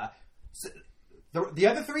 blah, blah. So the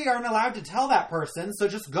other 3 aren't allowed to tell that person, so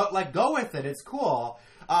just go with it. It's cool.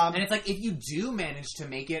 And it's like, if you do manage to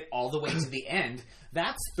make it all the way to the end,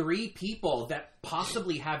 that's 3 people that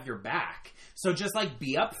possibly have your back. So just,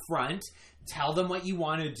 be up front, tell them what you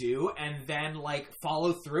want to do, and then,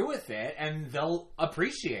 follow through with it, and they'll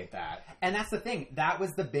appreciate that. And that's the thing. That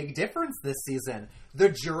was the big difference this season. The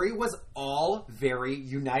jury was all very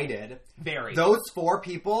united. Very. Those 4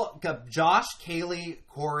 people, Josh, Kaylee,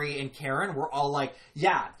 Corey, and Karen, were all like,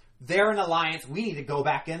 they're an alliance. We need to go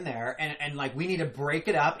back in there and we need to break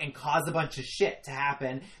it up and cause a bunch of shit to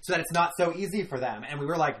happen so that it's not so easy for them. And we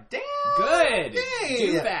were like, damn. Good. Dang,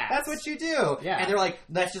 do that. That's what you do. Yeah. And they're like,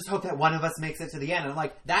 let's just hope that one of us makes it to the end. And I'm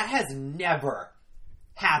like, that has never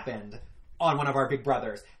happened on one of our Big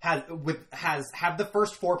Brothers. Have the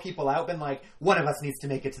first 4 people out been like, one of us needs to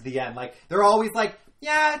make it to the end. They're always like,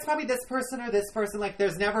 yeah, it's probably this person or this person.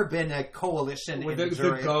 There's never been a coalition in the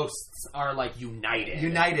jury. The ghosts are,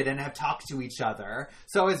 united and have talked to each other.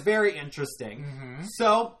 So it's very interesting. Mm-hmm.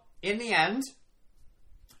 So, in the end,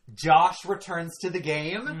 Josh returns to the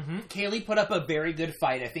game. Mm-hmm. Kaylee put up a very good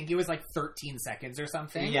fight. I think it was 13 seconds or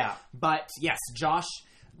something. Yeah. But, yes, Josh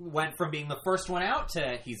went from being the first one out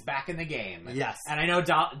to he's back in the game. Yes. And I know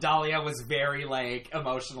Dahlia was very,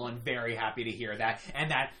 emotional and very happy to hear that. And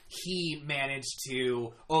that he managed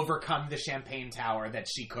to overcome the champagne tower that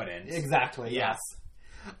she couldn't. Exactly, yeah.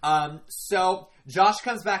 Yes. So, Josh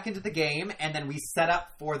comes back into the game, and then we set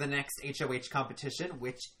up for the next HOH competition,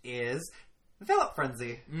 which is Fill-Up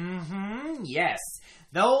Frenzy. Mm-hmm, yes.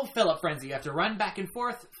 The old Fill-Up Frenzy. You have to run back and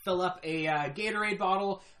forth, fill up a Gatorade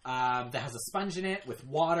bottle that has a sponge in it with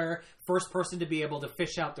water. First person to be able to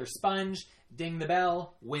fish out their sponge, ding the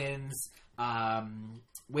bell, wins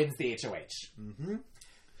the HOH. Mm-hmm.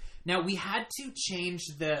 Now, we had to change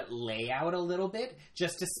the layout a little bit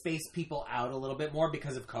just to space people out a little bit more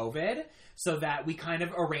because of COVID, so that we kind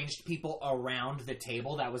of arranged people around the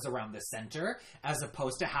table that was around the center, as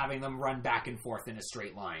opposed to having them run back and forth in a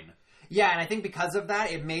straight line. Yeah, and I think because of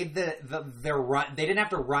that, it made their run. They didn't have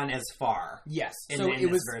to run as far. Yes, in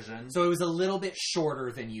this version. So it was a little bit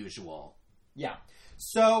shorter than usual. Yeah.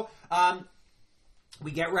 So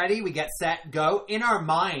we get ready, we get set, go. In our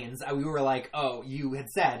minds, we were like, "Oh, you had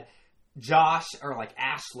said Josh or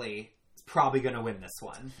Ashley probably going to win this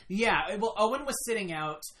one. Yeah, well, Owen was sitting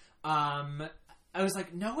out. I was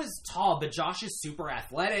like, Noah's tall, but Josh is super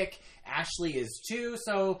athletic. Ashley is too.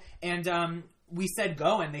 So, and we said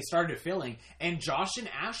go, and they started filling. And Josh and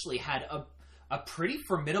Ashley had a pretty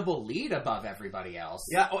formidable lead above everybody else.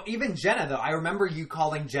 Yeah, well, even Jenna, though. I remember you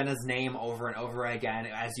calling Jenna's name over and over again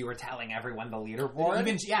as you were telling everyone the leaderboard.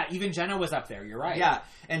 Even Jenna was up there. You're right. Yeah,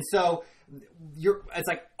 and so it's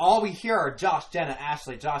like all we hear are Josh, Jenna,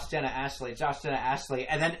 Ashley, Josh, Jenna, Ashley, Josh, Jenna, Ashley,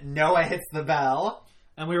 and then Noah hits the bell.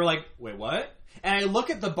 And we were like, wait, what? And I look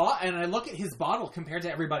at his bottle compared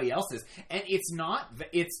to everybody else's, and it's not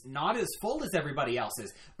as full as everybody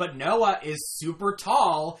else's. But Noah is super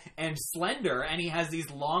tall and slender, and he has these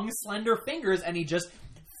long, slender fingers, and he just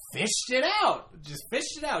fished it out,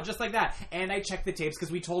 just like that. And I checked the tapes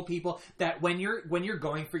because we told people that when you're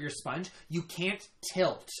going for your sponge, you can't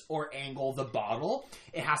tilt or angle the bottle.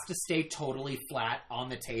 It has to stay totally flat on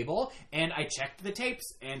the table. And I checked the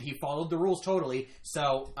tapes, and he followed the rules totally.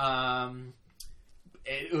 So,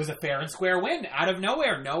 it was a fair and square win out of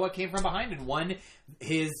nowhere. Noah came from behind and won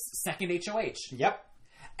his second HOH. Yep.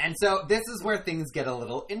 And so this is where things get a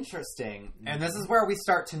little interesting. And this is where we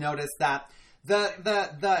start to notice that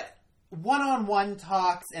the one-on-one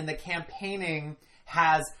talks and the campaigning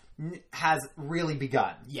has really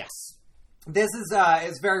begun. Yes. This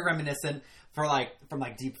is very reminiscent from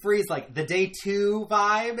Deep Freeze. Like the day 2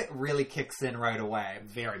 vibe really kicks in right away.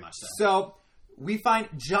 Very much so. So we find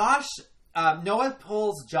Josh... Noah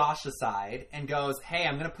pulls Josh aside and goes, hey,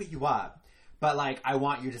 I'm going to put you up, but, I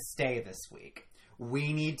want you to stay this week.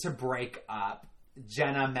 We need to break up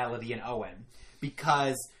Jenna, Melody, and Owen,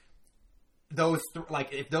 because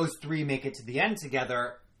if those three make it to the end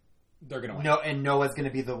together, they're going to win. And Noah's going to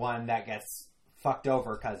be the one that gets fucked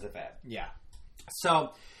over because of it. Yeah.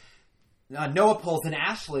 So, Noah pulls in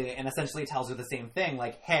Ashley and essentially tells her the same thing,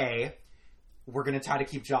 hey... We're going to try to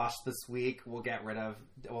keep Josh this week. I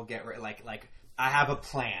have a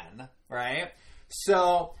plan, right?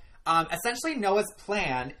 So, essentially Noah's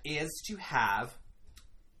plan is to have,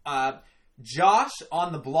 Josh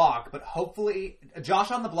on the block, but hopefully,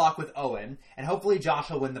 Josh on the block with Owen, and hopefully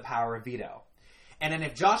Josh will win the power of veto. And then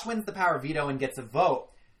if Josh wins the power of veto and gets a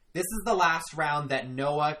vote, this is the last round that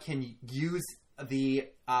Noah can use the,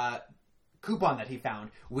 coupon that he found,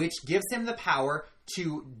 which gives him the power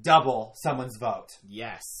to double someone's vote.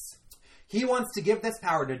 Yes. He wants to give this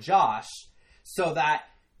power to Josh so that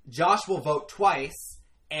Josh will vote twice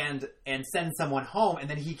and send someone home, and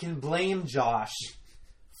then he can blame Josh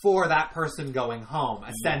for that person going home,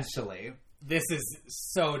 essentially. This is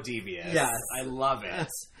so devious. Yes. I love it.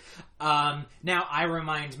 Now, I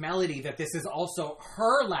remind Melody that this is also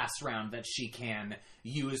her last round that she can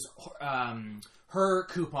use her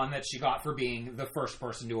coupon that she got for being the first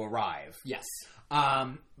person to arrive. Yes.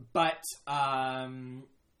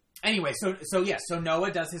 Anyway, so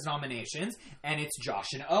Noah does his nominations, and it's Josh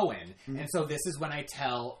and Owen. Mm-hmm. And so this is when I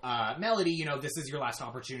tell Melody, this is your last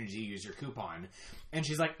opportunity to use your coupon. And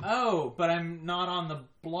she's like, oh, but I'm not on the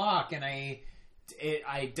block, and I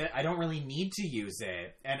don't really need to use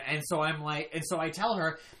it. And so I'm like, and so I tell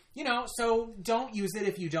her, so don't use it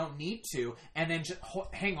if you don't need to, and then just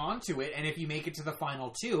hang on to it. And if you make it to the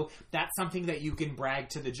final 2, that's something that you can brag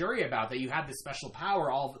to the jury about, that you had this special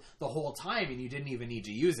power the whole time and you didn't even need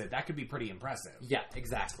to use it. That could be pretty impressive. Yeah,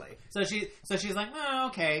 exactly. So she's like, oh,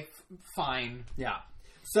 okay, fine. Yeah.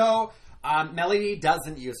 So Melody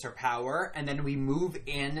doesn't use her power, and then we move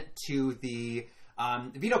into the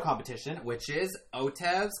veto competition, which is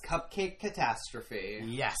Otev's Cupcake Catastrophe.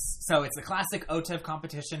 Yes. So it's the classic Otev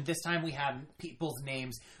competition. This time we have people's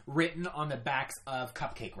names written on the backs of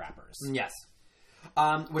cupcake wrappers. Yes.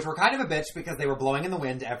 Which were kind of a bitch because they were blowing in the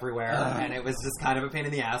wind everywhere, and it was just kind of a pain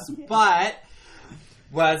in the ass, but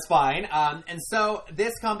was fine. And so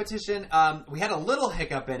this competition, we had a little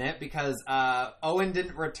hiccup in it because Owen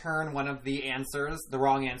didn't return one of the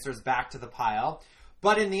wrong answers back to the pile.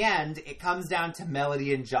 But in the end, it comes down to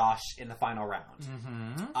Melody and Josh in the final round.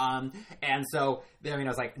 Mm-hmm. And so,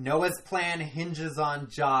 it's like Noah's plan hinges on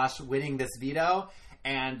Josh winning this veto,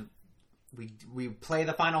 and we play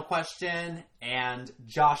the final question, and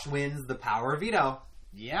Josh wins the power of veto.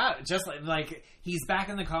 Yeah, just like he's back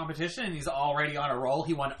in the competition, and he's already on a roll.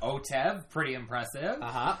 He won Otev, pretty impressive.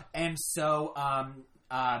 Uh-huh. And so,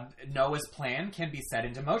 Noah's plan can be set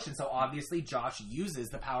into motion. So obviously Josh uses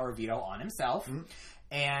the power of veto on himself. Mm-hmm.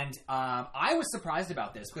 And I was surprised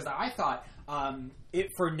about this because I thought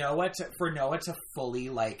for Noah to fully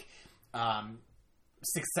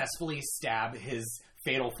successfully stab his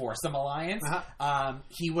Fatal Foursome alliance, Uh-huh.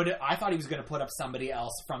 I thought he was going to put up somebody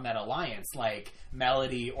else from that alliance, like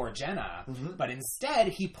Melody or Jenna, but instead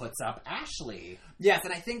he puts up Ashley. Yes,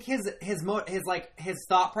 and I think his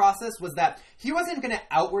thought process was that he wasn't going to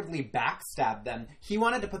outwardly backstab them. He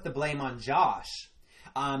wanted to put the blame on Josh.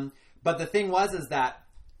 But the thing was that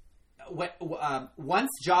once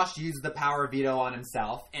Josh used the power veto on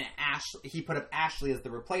himself and he put up Ashley as the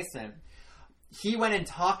replacement, he went and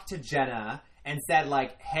talked to Jenna and said,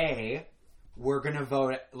 like, hey, we're gonna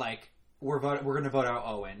vote out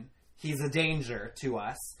Owen. He's a danger to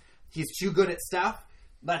us. He's too good at stuff.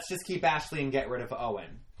 Let's just keep Ashley and get rid of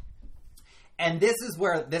Owen. And this is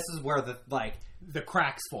where the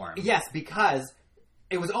cracks form. Yes, because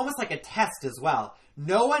it was almost like a test as well.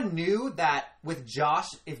 No one knew that with Josh,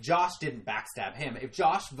 if Josh didn't backstab him, if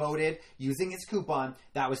Josh voted using his coupon,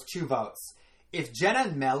 that was 2 votes. If Jenna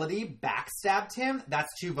and Melody backstabbed him, that's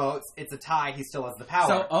 2 votes. It's a tie. He still has the power.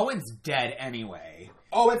 So Owen's dead anyway.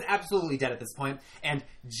 Owen's absolutely dead at this point. And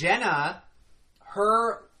Jenna,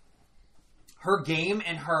 her game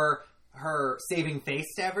and her saving face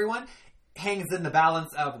to everyone hangs in the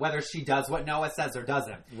balance of whether she does what Noah says or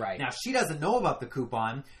doesn't. Right. Now, she doesn't know about the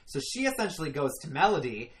coupon, so she essentially goes to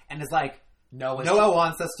Melody and is like, Noah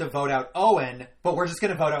wants us to vote out Owen, but we're just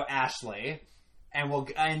going to vote out Ashley.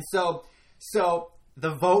 So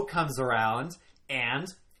the vote comes around, and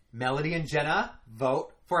Melody and Jenna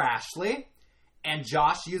vote for Ashley, and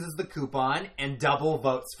Josh uses the coupon and double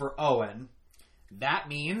votes for Owen. That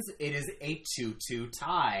means it is a 2-2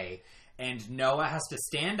 tie, and Noah has to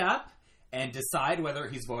stand up and decide whether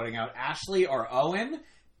he's voting out Ashley or Owen,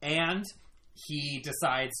 and he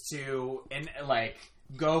decides to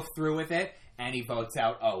go through with it, and he votes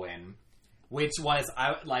out Owen. Which was,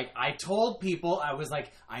 I told people, I was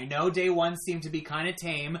like, I know day 1 seemed to be kind of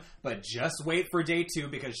tame, but just wait for day 2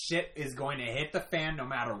 because shit is going to hit the fan no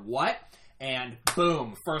matter what. And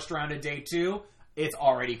boom, first round of day 2, it's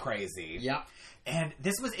already crazy. Yep. And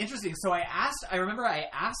this was interesting. So I remember I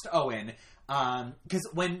asked Owen, because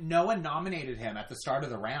when Noah nominated him at the start of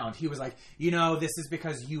the round, he was like, this is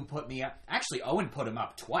because you put me up. Actually, Owen put him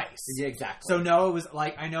up twice. Yeah, exactly. So Noah was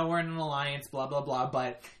like, I know we're in an alliance, blah, blah, blah,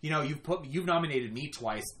 but, you've nominated me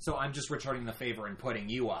twice, so I'm just returning the favor and putting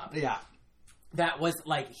you up. Yeah. That was,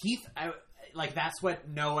 that's what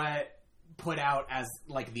Noah put out as,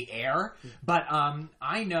 the heir. But,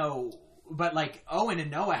 I know... But, Owen and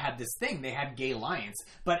Noah had this thing. They had gay alliance.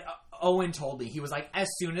 But Owen told me, he was like, as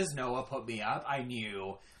soon as Noah put me up, I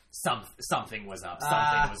knew something was up.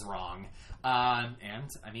 Something was wrong. And,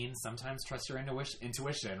 I mean, sometimes trust your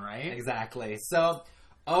intuition, right? Exactly. So,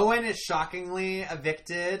 Owen is shockingly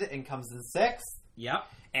evicted and comes in 6th. Yep.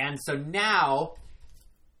 And so now,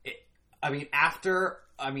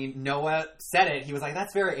 Noah said it. He was like,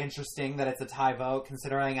 that's very interesting that it's a tie vote,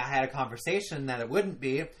 considering I had a conversation that it wouldn't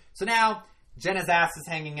be. So now, Jenna's ass is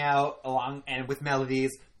hanging out along and with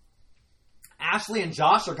Melody's. Ashley and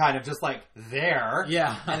Josh are kind of just there.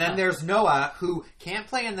 Yeah. And then there's Noah, who can't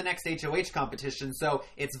play in the next HOH competition, so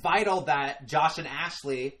it's vital that Josh and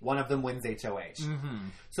Ashley, one of them wins HOH. Mm-hmm.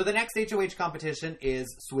 So the next HOH competition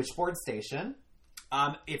is Switchboard Station.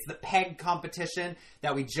 It's the peg competition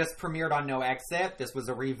that we just premiered on No Exit. This was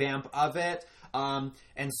a revamp of it.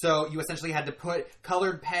 And so you essentially had to put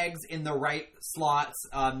colored pegs in the right slots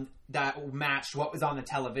that matched what was on the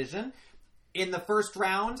television. In the first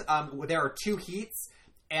round, there are 2 heats,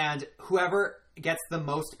 and whoever gets the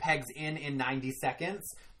most pegs in 90 seconds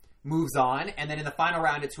moves on. And then in the final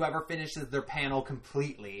round, it's whoever finishes their panel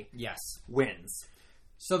completely wins.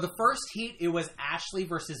 So the first heat, it was Ashley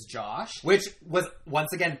versus Josh. Which was,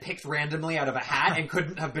 once again, picked randomly out of a hat and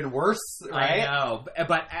couldn't have been worse, right? I know.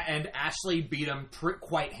 And Ashley beat him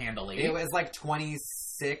quite handily. It was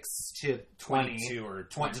 26 to 20. 22 or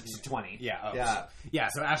 20. To 20. Yeah. Oh, yeah. Yeah,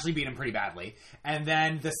 so Ashley beat him pretty badly. And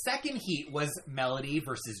then the second heat was Melody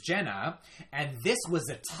versus Jenna. And this was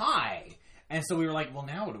a tie. And so we were like, well,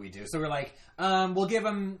 now what do we do? So we're like, we'll give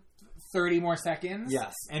him 30 more seconds.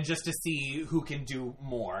 Yes. And just to see who can do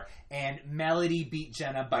more. And Melody beat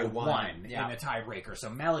Jenna by one in the tiebreaker. So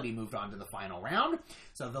Melody moved on to the final round.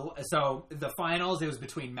 So the finals, it was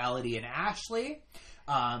between Melody and Ashley.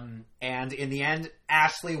 And in the end,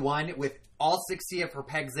 Ashley won with all 60 of her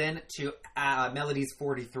pegs in to Melody's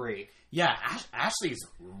 43. Yeah, Ashley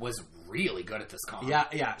was really good at this comp.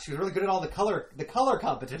 Yeah. She was really good at all the color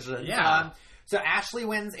competitions. Yeah. So Ashley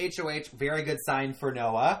wins HOH. Very good sign for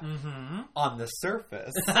Noah. Mm-hmm. On the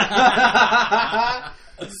surface.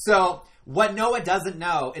 So what Noah doesn't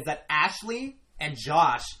know is that Ashley and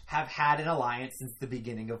Josh have had an alliance since the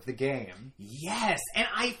beginning of the game. Yes, and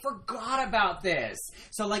I forgot about this.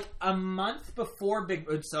 So, like, a month before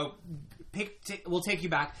we'll take you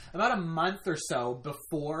back about a month or so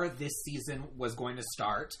before this season was going to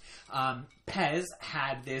start. Pez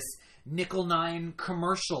had this Nickel 9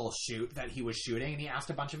 commercial shoot that he was shooting, and he asked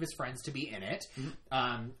a bunch of his friends to be in it.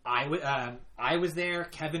 I was there,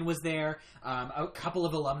 Kevin was there, a couple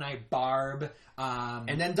of alumni, Barb,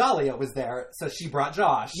 and then Dahlia was there, so she brought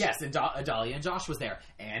Josh. Yes, and Dahlia and Josh was there,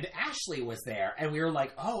 and Ashley was there, and we were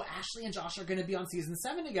like, oh, Ashley and Josh are going to be on season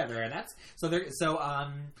 7 together, and that's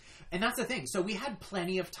and that's the thing. So we had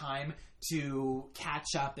plenty of time to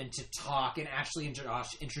catch up and to talk, and Ashley and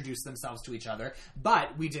Josh introduced themselves to each other,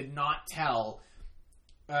 but we did not tell,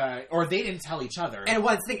 or they didn't tell each other. And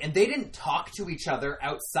one thing, and they didn't talk to each other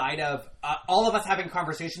outside of all of us having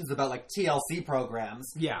conversations about like TLC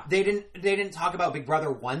programs. Yeah, they didn't talk about Big Brother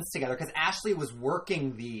once together because Ashley was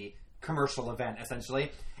working the commercial event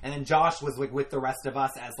essentially, and then Josh was like with the rest of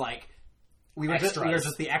us as like we were just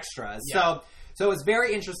the extras. Yeah. So it was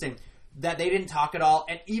very interesting that they didn't talk at all,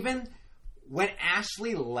 and even when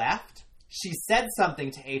Ashley left, she said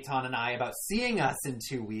something to Aton and I about seeing us in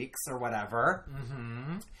 2 weeks or whatever,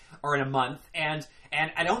 or in a month. And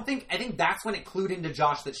I think that's when it clued into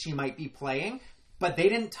Josh that she might be playing, but they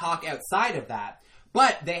didn't talk outside of that.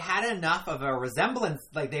 But they had enough of a resemblance,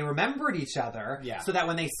 like they remembered each other, so that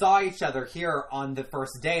when they saw each other here on the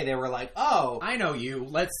first day, they were like, "Oh, I know you.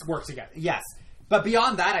 Let's work together." Yes, but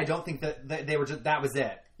beyond that, I don't think that they were just that was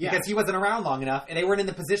it. Yeah. Because he wasn't around long enough, and they weren't in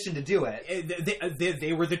the position to do it.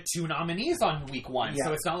 They were the 2 nominees on week 1,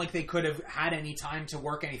 so it's not like they could have had any time to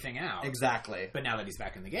work anything out. Exactly. But now that he's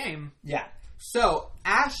back in the game... Yeah. So,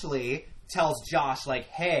 Ashley tells Josh, like,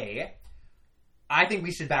 hey, I think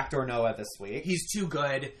we should backdoor Noah this week. He's too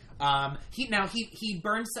good. He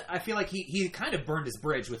burns... I feel like he kind of burned his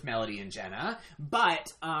bridge with Melody and Jenna,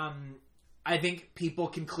 but... I think people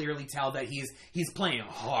can clearly tell that he's playing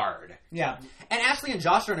hard. Yeah. And Ashley and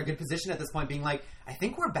Josh are in a good position at this point, being like, I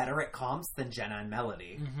think we're better at comps than Jenna and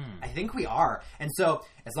Melody. I think we are. And so,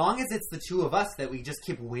 as long as it's the two of us that we just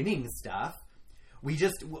keep winning stuff, we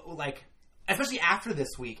just, like, especially after this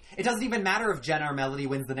week, it doesn't even matter if Jenna or Melody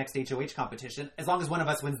wins the next HOH competition, as long as one of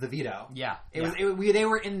us wins the veto. Yeah. They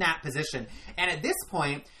were in that position. And at this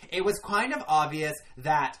point, it was kind of obvious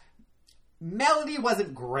that Melody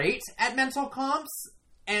wasn't great at mental comps,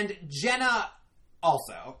 and Jenna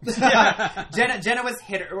also. Jenna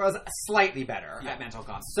was slightly better at mental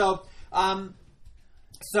comps. So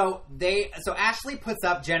Ashley puts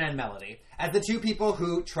up Jenna and Melody as the two people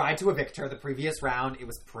who tried to evict her the previous round. It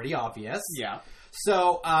was pretty obvious. Yeah.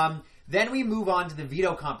 So then we move on to the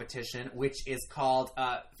veto competition, which is called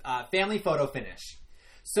Family Photo Finish.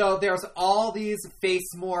 So there's all these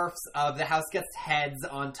face morphs of the house guests' heads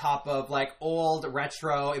on top of like old,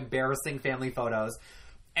 retro, embarrassing family photos.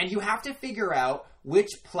 And you have to figure out which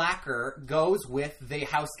placard goes with the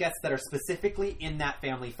house guests that are specifically in that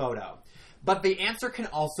family photo. But the answer can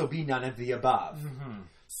also be none of the above.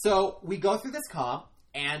 So we go through this comp,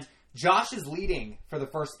 and Josh is leading for the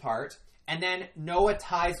first part, and then Noah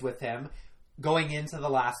ties with him going into the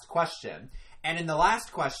last question. And in the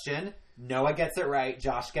last question, Noah gets it right,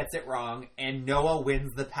 Josh gets it wrong, and Noah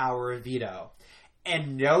wins the power of veto.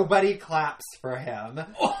 And nobody claps for him.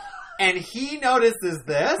 And he notices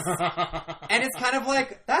this, and it's kind of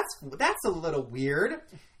like, that's a little weird.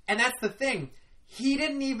 And that's the thing. He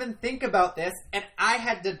didn't even think about this, and I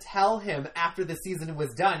had to tell him after the season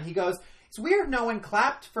was done. He goes, it's weird no one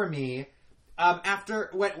clapped for me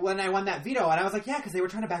after when I won that veto. And I was like, yeah, because they were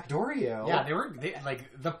trying to backdoor you. Yeah,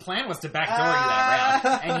 the plan was to backdoor you that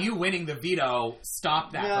round, and you winning the veto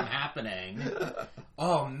stopped that from happening.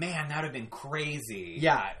 Oh man, that would have been crazy.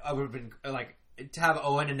 Yeah, it would have been like, to have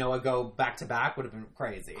Owen and Noah go back-to-back would have been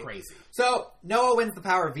crazy. So, Noah wins the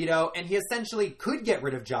power of veto, and he essentially could get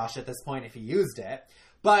rid of Josh at this point if he used it,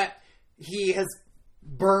 but he has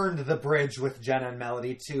burned the bridge with Jenna and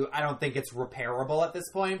Melody to, I don't think it's repairable at this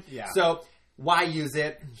point. Yeah. So, why use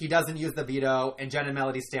it? He doesn't use the veto, and Jenna and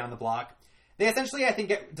Melody stay on the block. They essentially, I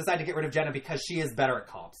think, decide to get rid of Jenna because she is better at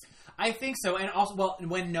comps. I think so, and also, well,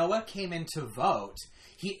 when Noah came in to vote...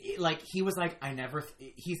 He was like, I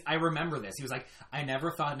remember this. He was like, I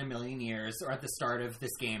never thought in a million years, or at the start of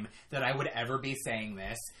this game, that I would ever be saying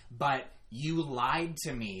this, but you lied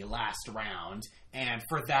to me last round, and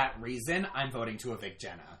for that reason, I'm voting to evict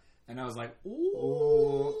Jenna. And I was like,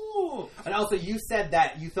 ooh. And also, you said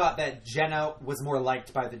that you thought that Jenna was more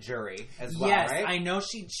liked by the jury as well, yes, right? I know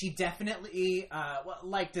she definitely,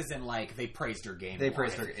 liked as in, like, they praised her game. They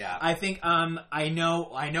praised her, yeah. I think, I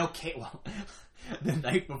know Kate, well, the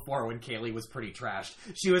night before when Kaylee was pretty trashed,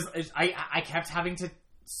 she was, I kept having to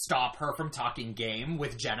stop her from talking game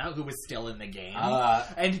with Jenna, who was still in the game.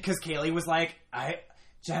 And because Kaylee was like,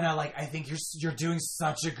 Jenna, like, I think you're doing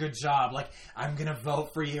such a good job. Like, I'm gonna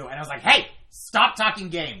vote for you. And I was like, hey, stop talking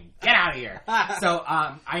game. Get out of here. So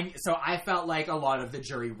I felt like a lot of the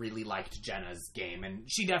jury really liked Jenna's game, and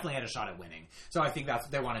she definitely had a shot at winning. So I think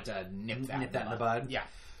they wanted to nip that in the bud. Yeah.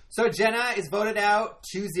 So Jenna is voted out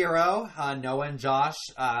 2-0. Noah and Josh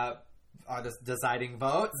are the deciding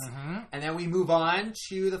votes. Mm-hmm. And then we move on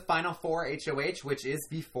to the final four HOH, which is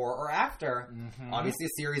before or after. Mm-hmm. Obviously, a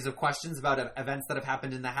series of questions about events that have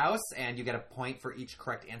happened in the house, and you get a point for each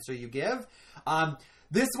correct answer you give.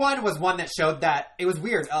 This one was one that showed that it was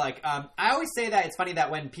weird. I always say that it's funny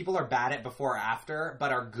that when people are bad at before or after,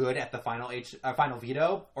 but are good at the final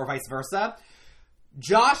veto, or vice versa.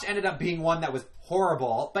 Josh ended up being one that was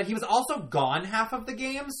horrible, but he was also gone half of the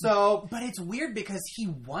game, so... But it's weird because he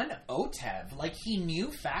won OTEV. Like, he knew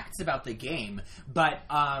facts about the game, but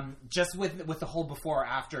just with the whole before or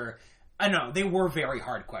after... I know, they were very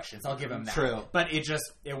hard questions, I'll give him that. True. But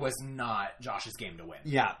it was not Josh's game to win.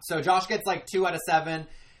 Yeah, so Josh gets, 2 out of 7.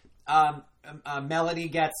 Melody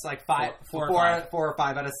gets, 4 or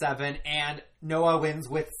 5 out of 7, and Noah wins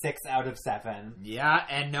with 6 out of 7. Yeah,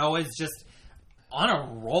 and Noah's just... on a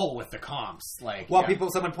roll with the comps,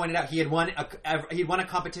 someone pointed out he had won a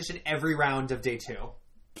competition every round of day 2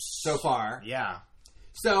 so far. Yeah.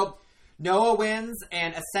 So Noah wins,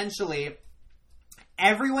 and essentially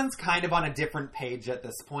everyone's kind of on a different page at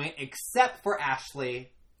this point, except for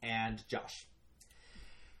Ashley and Josh.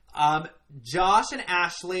 Josh and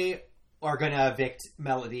Ashley are going to evict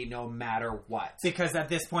Melody no matter what. Because at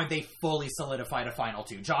this point, they fully solidified a final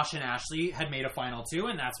 2. Josh and Ashley had made a final 2,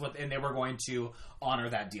 and and they were going to honor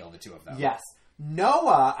that deal, the two of them. Yes.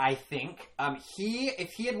 Noah, I think, if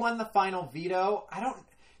he had won the final veto,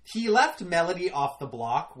 he left Melody off the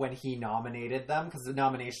block when he nominated them, because the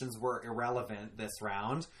nominations were irrelevant this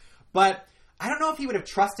round. But I don't know if he would have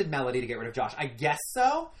trusted Melody to get rid of Josh. I guess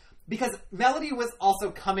so, because Melody was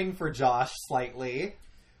also coming for Josh slightly.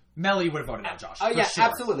 Melody would have voted out Josh. Oh, yeah, sure.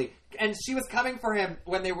 Absolutely. And she was coming for him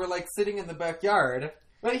when they were, sitting in the backyard.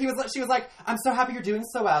 But she was like, I'm so happy you're doing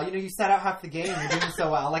so well. You sat out half the game. You're doing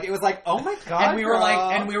so well. It was like, oh my God, and we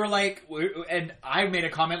were like, and I made a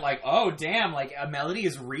comment like, oh, damn, Melody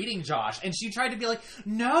is reading Josh. And she tried to be like,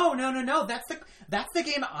 no. That's the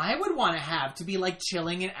game I would want to have, to be,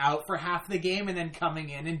 chilling and out for half the game and then coming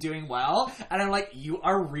in and doing well. And I'm like, you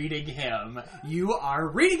are reading him.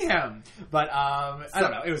 But, I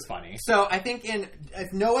don't know. It was funny. So I think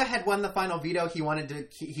if Noah had won the final veto, he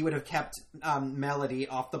would have kept Melody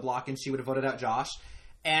off the block, and she would have voted out Josh.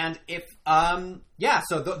 And if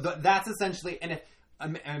that's essentially, and if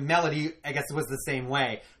Melody, I guess, was the same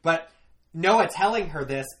way, but Noah telling her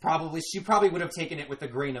this, she probably would have taken it with a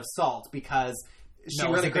grain of salt, because she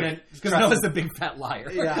really couldn't, because Noah's a big fat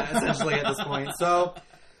liar. Yeah, essentially at this point. So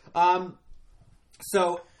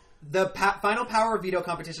the final power veto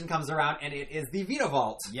competition comes around, and it is the veto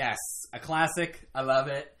vault. Yes, a classic. I love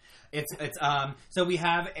it. It's so we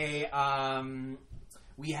have a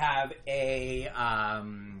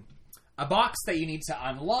box that you need to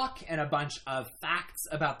unlock, and a bunch of facts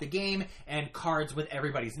about the game, and cards with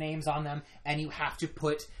everybody's names on them, and you have to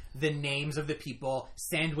put the names of the people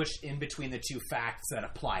sandwiched in between the 2 facts that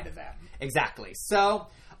apply to them. Exactly. So,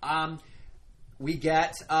 we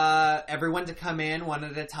get everyone to come in one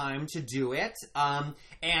at a time to do it,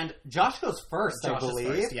 and Josh goes first, I believe.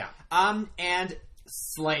 First, yeah. And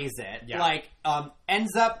slays it. Yeah.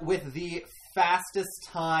 Ends up with the fastest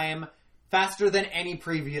time, faster than any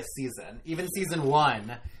previous season, even season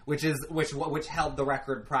 1, which held the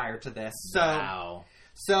record prior to this. Wow.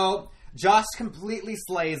 So Josh completely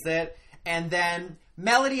slays it, and then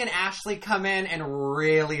Melody and Ashley come in and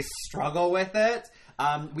really struggle with it.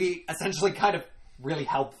 We essentially kind of really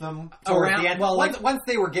helped them towards the end. Well, once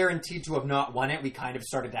they were guaranteed to have not won it, we kind of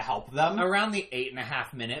started to help them. Around the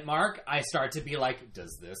 8.5 minute mark, I start to be like,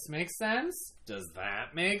 does this make sense? Does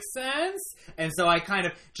that make sense? And so I kind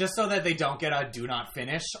of, just so that they don't get a do not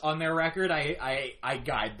finish on their record, I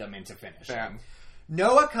guide them into finishing. Fair.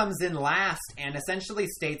 Noah comes in last and essentially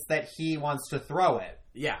states that he wants to throw it.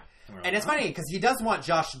 Yeah. And it's funny, because he does want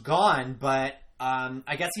Josh gone, but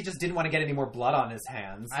I guess he just didn't want to get any more blood on his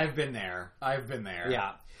hands. I've been there.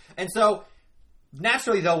 Yeah. And so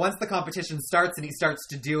Naturally, though, once the competition starts and he starts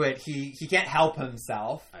to do it, he can't help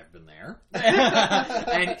himself. I've been there.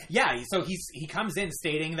 And yeah, so he comes in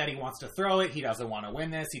stating that he wants to throw it. He doesn't want to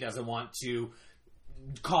win this. He doesn't want to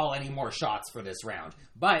call any more shots for this round.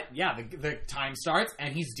 But yeah, the time starts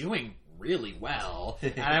and he's doing really well.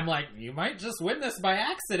 And I'm like, you might just win this by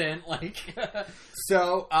accident. Like,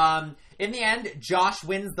 so, in the end, Josh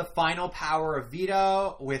wins the final power of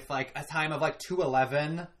veto with like a time of like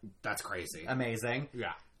 2:11. That's crazy. Amazing.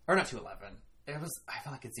 Yeah. Or not 2:11. I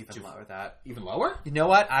feel like it's even lower than that. Even lower? You know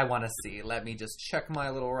what? I want to see. Let me just check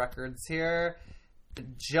my little records here.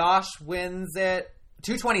 Josh wins it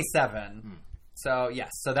 2:27. So,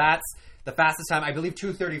 yes. So that's the fastest time. I believe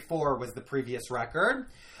 2:34 was the previous record.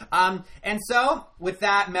 And so, with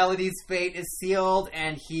that, Melody's fate is sealed,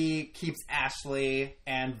 and he keeps Ashley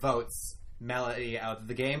and votes Melody out of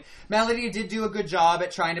the game. Melody did do a good job at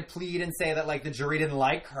trying to plead and say that, like, the jury didn't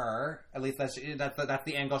like her. At least that's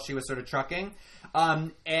the angle she was sort of trucking.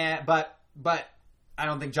 But I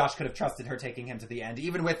don't think Josh could have trusted her taking him to the end,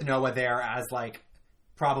 even with Noah there as, like,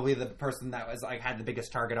 probably the person that was like had the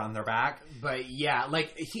biggest target on their back. But yeah,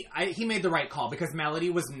 like he made the right call because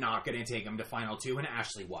Melody was not going to take him to final 2 and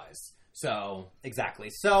Ashley was. So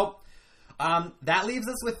exactly. So that leaves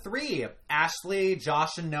us with 3. Ashley,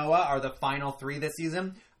 Josh, and Noah are the final 3 this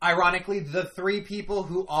season. Ironically, the 3 people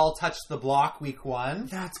who all touched the block week 1.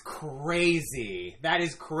 That's crazy. That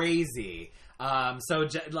is crazy. So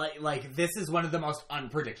like this is one of the most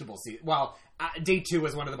unpredictable seasons. Well, day 2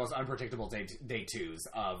 is one of the most unpredictable day 2s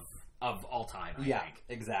of all time. I think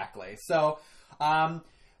exactly. So, I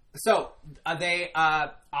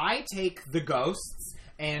take the ghosts,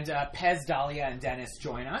 and Pez, Dahlia, and Dennis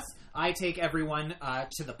join us. I take everyone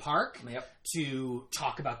to the park to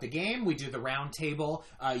talk about the game. We do the round table.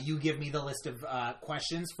 You give me the list of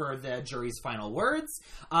questions for the jury's final words.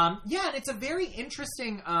 And it's a very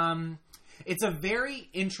interesting. It's a very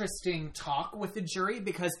interesting talk with the jury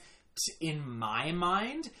because, in my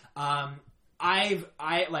mind,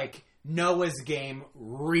 Noah's game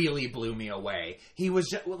really blew me away. He was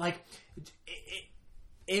just like,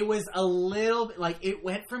 it was a little bit like it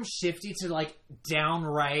went from shifty to like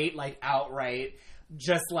downright, like outright,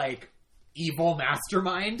 just like evil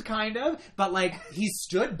mastermind kind of. But like he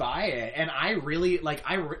stood by it, and I really like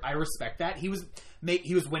I respect that. He was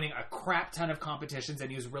winning a crap ton of competitions, and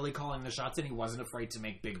he was really calling the shots, and he wasn't afraid to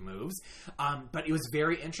make big moves. But it was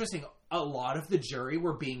very interesting. A lot of the jury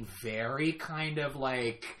were being very kind of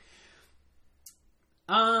like,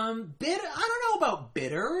 bitter. I don't know about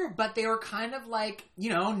bitter, but they were kind of like,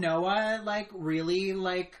 Noah like really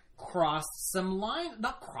like not crossed some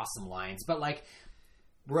lines, but like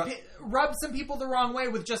rubbed some people the wrong way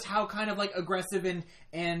with just how kind of like aggressive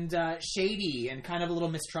and shady and kind of a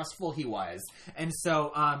little mistrustful he was. And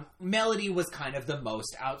so Melody was kind of the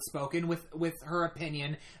most outspoken with her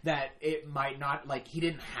opinion that it might not, like, he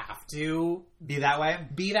didn't have to be that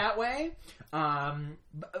way.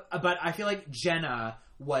 But I feel like Jenna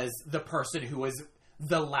was the person who was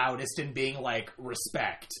the loudest in being like,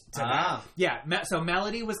 respect to that. Yeah, so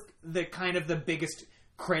Melody was the kind of the biggest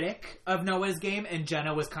critic of Noah's game, and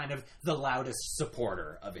Jenna was kind of the loudest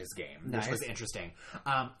supporter of his game, which was interesting.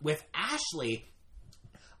 With Ashley,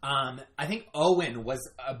 I think Owen was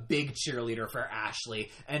a big cheerleader for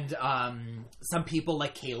Ashley, and some people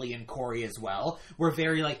like Kaylee and Corey as well were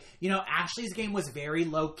very like, Ashley's game was very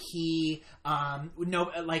low key.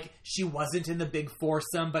 She wasn't in the big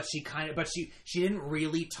foursome, but she didn't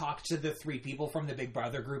really talk to the 3 people from the Big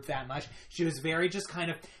Brother group that much. She was very just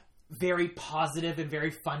kind of very positive and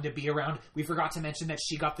very fun to be around. We forgot to mention that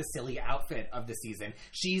she got the silly outfit of the season.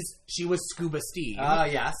 She was Scuba Steve.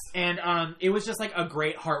 Yes. And it was just like a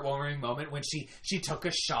great heartwarming moment when she took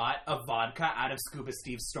a shot of vodka out of Scuba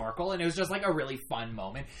Steve's snorkel, and it was just like a really fun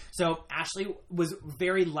moment. So Ashley was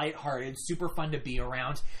very lighthearted, super fun to be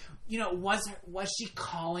around. Was she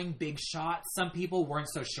calling big shots? Some people weren't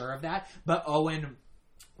so sure of that, but Owen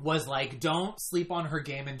was like, don't sleep on her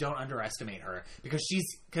game and don't underestimate her because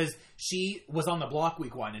she was on the block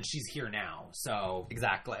week 1 and she's here now. So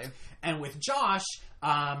exactly. And with Josh,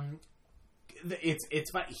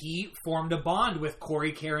 it's fun. He formed a bond with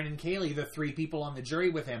Corey, Karen, and Kaylee, the 3 people on the jury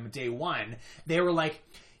with him day 1. They were like,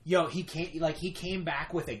 he came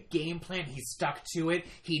back with a game plan. He stuck to it.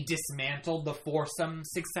 He dismantled the foursome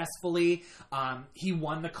successfully. He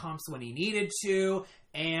won the comps when he needed to.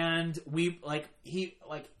 And he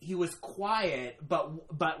was quiet,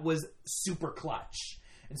 but was super clutch.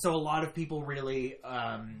 And so a lot of people really,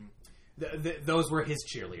 those were his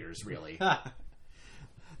cheerleaders, really.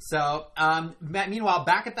 So, meanwhile,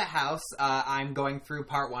 back at the house, I'm going through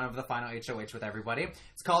part 1 of the final HOH with everybody.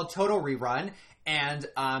 It's called Total Rerun, and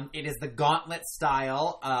it is the gauntlet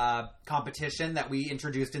style competition that we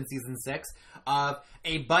introduced in season 6 of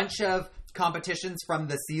a bunch of competitions from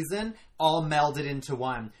the season all melded into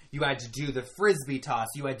one. You had to do the frisbee toss,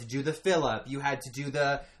 you had to do the fill-up, you had to do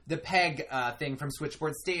the peg thing from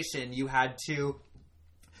Switchboard Station, you had to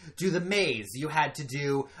do the maze, you had to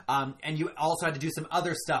do, and you also had to do some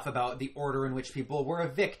other stuff about the order in which people were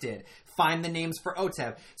evicted, find the names for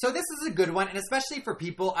OTEV. So this is a good one, and especially for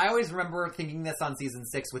people, I always remember thinking this on season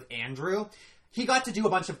 6 with Andrew. He got to do a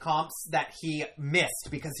bunch of comps that he missed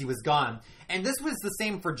because he was gone. And this was the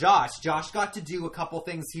same for Josh. Josh got to do a couple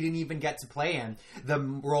things he didn't even get to play in. The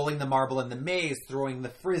rolling the marble in the maze, throwing the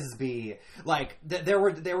frisbee. Like, there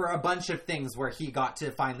were a bunch of things where he got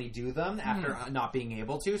to finally do them after not being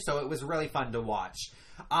able to. So it was really fun to watch.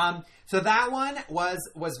 So that one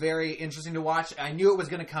was very interesting to watch. I knew it was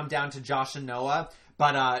going to come down to Josh and Noah,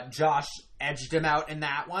 but Josh edged him out in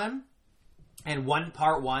that one. And won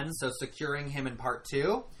part 1, so securing him in part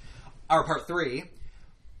 2, or part 3.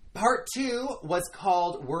 Part 2 was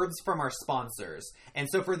called Words from Our Sponsors. And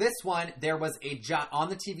so for this one, there was on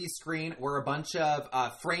the TV screen were a bunch of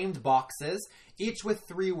framed boxes, each with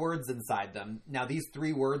 3 words inside them. Now, these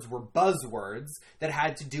 3 words were buzzwords that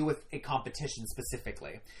had to do with a competition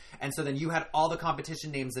specifically. And so then you had all the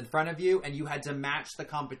competition names in front of you, and you had to match the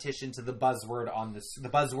competition to the buzzwords on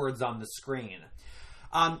the screen.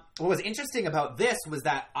 What was interesting about this was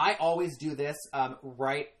that I always do this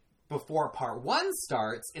right before part 1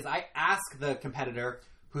 starts, is I ask the competitor,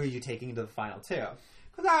 who are you taking into the final 2?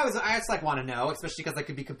 Because I just want to know, especially because I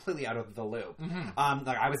could be completely out of the loop. Mm-hmm.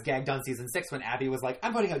 I was gagged on season 6 when Abby was like,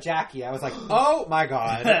 I'm voting out Jackie. I was like, oh my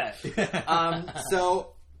god.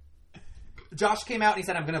 So Josh came out and he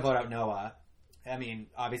said, I'm going to vote out Noah. I mean,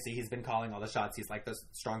 obviously he's been calling all the shots. He's like the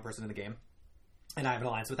strong person in the game. And I have an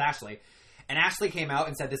alliance with Ashley. And Ashley came out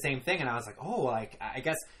and said the same thing, and I was like, oh, like, I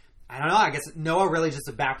guess Noah really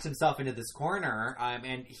just backed himself into this corner,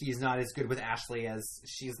 and he's not as good with Ashley as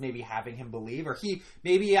she's maybe having him believe, or I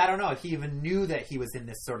don't know, if he even knew that he was in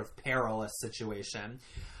this sort of perilous situation.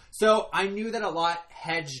 So I knew that a lot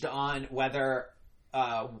hedged on whether,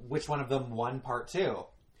 which one of them won part 2.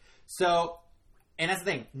 So, and that's the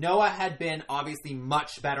thing, Noah had been obviously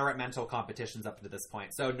much better at mental competitions up to this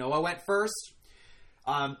point. So Noah went first.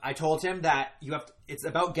 I told him that it's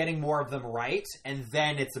about getting more of them right, and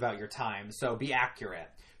then it's about your time, so be accurate.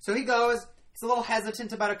 So he goes, he's a little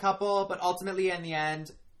hesitant about a couple, but ultimately in the end,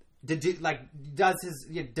 does his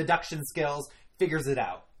deduction skills, figures it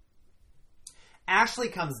out. Ashley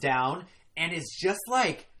comes down, and is just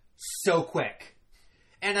so quick.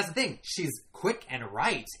 And that's the thing, she's quick and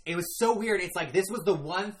right. It was so weird. It's like this was the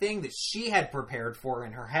one thing that she had prepared for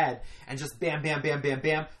in her head, and just bam, bam, bam, bam,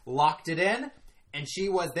 bam, locked it in. And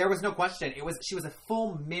there was no question. She was a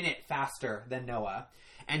full minute faster than Noah.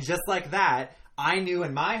 And just like that, I knew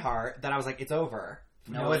in my heart that I was like, it's over.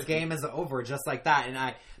 Noah's game is over, just like that. And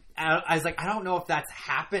I was like, I don't know if that's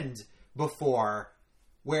happened before,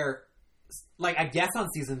 where, I guess on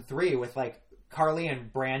season 3 with, Carly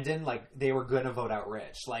and Brandon, they were going to vote out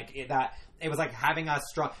Rich. It was like having a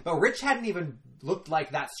strong... But Rich hadn't even looked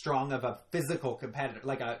like that strong of a physical competitor,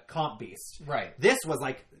 like a comp beast. Right. This was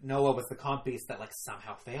Noah was the comp beast that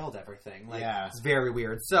somehow failed everything. It's very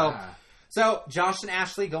weird. So Josh and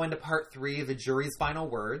Ashley go into part 3, the jury's final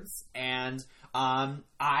words, and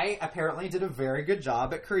I apparently did a very good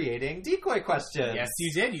job at creating decoy questions. Yes,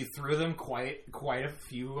 you did. You threw them quite a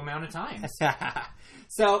few amount of times.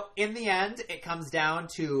 So in the end, it comes down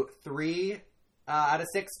to 3 out of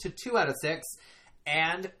 6 to 2 out of 6.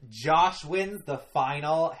 And Josh wins the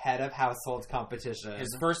final head of household competition.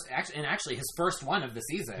 His first one of the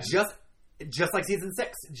season. Just like season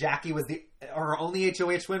 6, Jackie was her only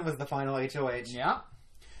HOH win was the final HOH. Yeah.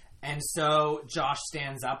 And so Josh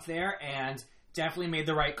stands up there and definitely made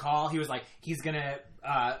the right call. He was like, he's going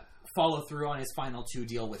to follow through on his final 2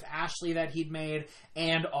 deal with Ashley that he'd made.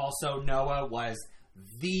 And also Noah was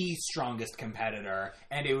the strongest competitor.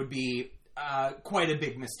 And it would be quite a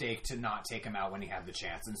big mistake to not take him out when he had the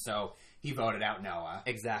chance. And so he voted out Noah.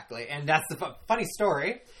 Exactly. And that's the funny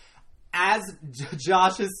story. As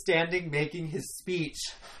Josh is standing making his speech,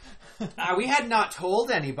 we had not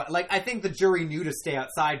told anybody. I think the jury knew to stay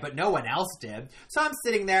outside, but no one else did. So I'm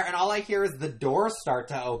sitting there, and all I hear is the door start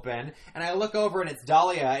to open, and I look over, and it's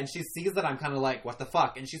Dahlia, and she sees that I'm kind of like, what the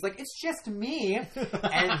fuck? And she's like, it's just me.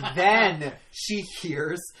 And then she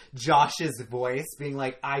hears Josh's voice being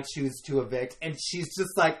like, I choose to evict, and she's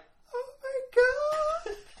just like, oh my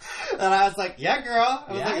god. And I was like, yeah, girl.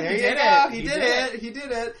 I was like, there you go. He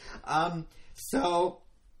did it. So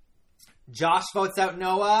Josh votes out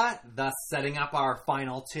Noah, thus setting up our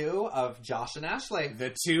final two of Josh and Ashley.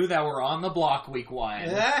 The two that were on the block week 1.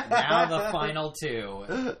 Now the final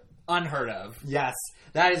two. Unheard of. Yes,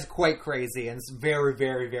 that is quite crazy, and it's very,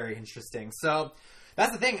 very, very interesting. So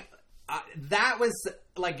that's the thing. That was,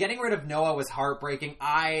 like, getting rid of Noah was heartbreaking.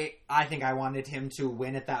 I think I wanted him to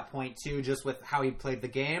win at that point, too, just with how he played the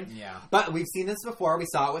game. Yeah. But we've seen this before. We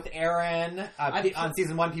saw it with Aaron. On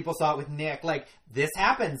season 1, people saw it with Nick. Like, this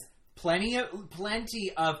happens. Plenty of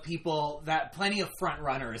front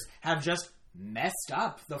runners have just messed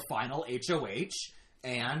up the final HOH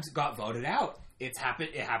and got voted out. It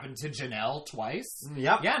happened to Janelle twice.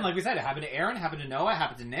 Yep. Yeah, and like we said, it happened to Aaron, it happened to Noah, it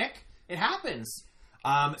happened to Nick. It happens.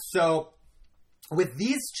 So with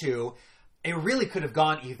these two, it really could have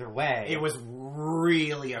gone either way. It was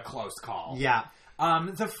really a close call. Yeah.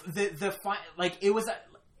 The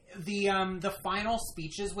final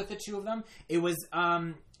speeches with the two of them, it was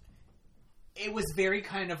very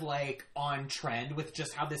kind of like on trend with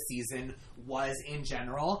just how the season was in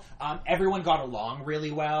general. Everyone got along really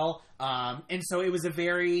well. And so it was a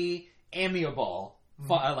very amiable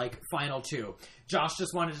final two. Josh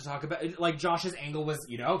just wanted to talk about, like, Josh's angle was,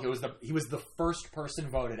 he was the first person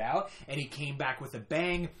voted out, and he came back with a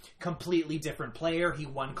bang. Completely different player. He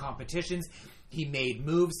won competitions. He made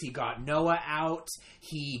moves. He got Noah out.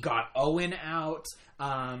 He got Owen out.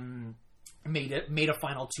 Made a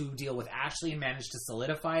final two deal with Ashley and managed to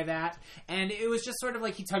solidify that. And it was just sort of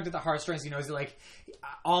like he tugged at the heartstrings. He's like,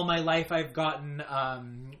 all my life I've gotten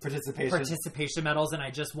participation medals, and I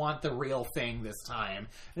just want the real thing this time.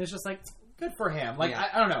 And it's just like, good for him. Like, yeah.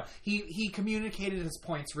 I don't know. He communicated his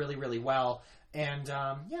points really, really well. And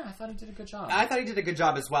I thought he did a good job. I thought he did a good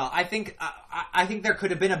job as well. I think there could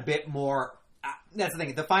have been a bit more. That's the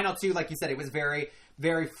thing. The final two, like you said, it was very,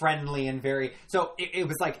 very friendly and very... So it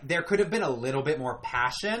was like there could have been a little bit more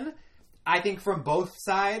passion, I think, from both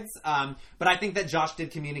sides. But I think that Josh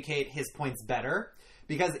did communicate his points better.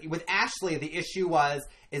 Because with Ashley, the issue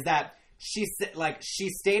is that she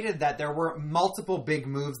stated that there were multiple big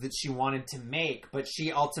moves that she wanted to make, but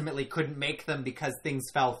she ultimately couldn't make them because things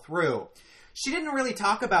fell through. She didn't really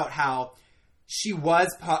talk about how...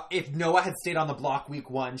 if Noah had stayed on the block week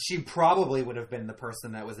 1, she probably would have been the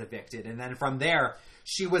person that was evicted. And then from there,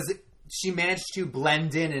 she managed to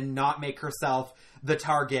blend in and not make herself the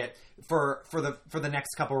target for the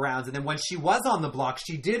next couple rounds. And then when she was on the block,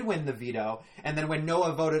 she did win the veto. And then when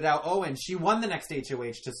Noah voted out Owen, she won the next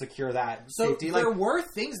HOH to secure that safety. So there were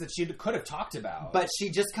things that she could have talked about. But she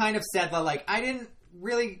just kind of said that, like, I didn't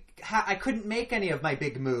really... I couldn't make any of my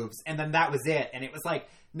big moves. And then that was it. And it was like,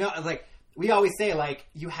 no, like... We always say, like,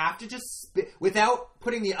 you have to just, without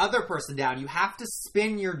putting the other person down, you have to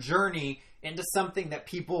spin your journey into something that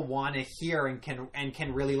people want to hear and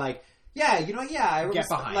can really, like, I get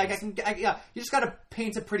behind. Like, you just got to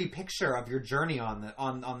paint a pretty picture of your journey on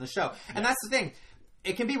the show. Yeah. And that's the thing.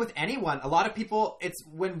 It can be with anyone. A lot of people, it's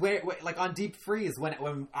when like on Deep Freeze,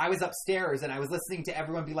 when I was upstairs and I was listening to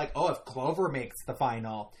everyone be like, oh, if Clover makes the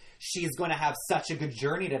final, she's going to have such a good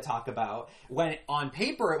journey to talk about. When on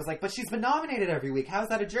paper, it was like, but she's been nominated every week. How's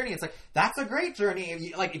that a journey? It's like, that's a great journey.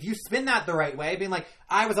 If you spin that the right way, being like,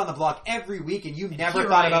 I was on the block every week and you never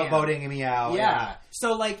thought about voting me out. Yeah.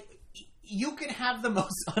 So, like, you can have the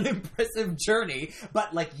most unimpressive journey,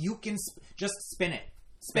 but, like, you can just spin it.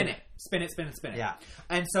 Spin it. Yeah.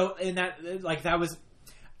 And so, in that, like, that was...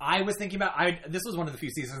 I was thinking about... This was one of the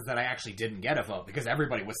few seasons that I actually didn't get a vote because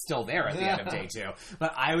everybody was still there at the end of day 2.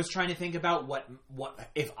 But I was trying to think about what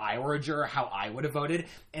if I were a juror, how I would have voted.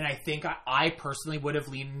 And I think I personally would have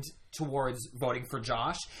leaned towards voting for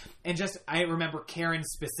Josh. And just... I remember Karen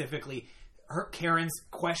specifically... Karen's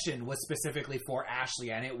question was specifically for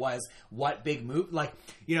Ashley, and it was, what big move... Like,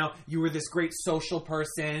 you were this great social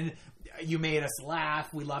person... You made us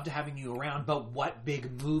laugh. We loved having you around. But what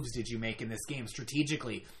big moves did you make in this game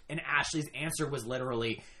strategically? And Ashley's answer was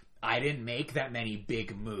literally, I didn't make that many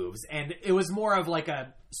big moves. And it was more of like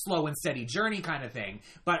a slow and steady journey kind of thing.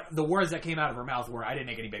 But the words that came out of her mouth were, I didn't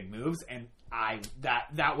make any big moves. And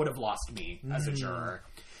that would have lost me as a juror.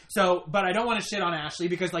 So, but I don't want to shit on Ashley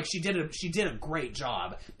because, like, she did a great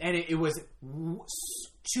job. And it was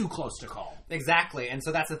too close to call. Exactly. And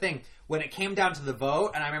so that's the thing. When it came down to the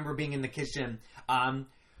vote, and I remember being in the kitchen,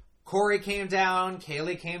 Corey came down,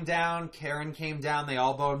 Kaylee came down, Karen came down, they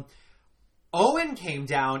all voted. Owen came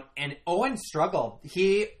down, and Owen struggled.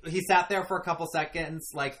 He sat there for a couple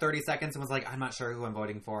seconds, like 30 seconds, and was like, I'm not sure who I'm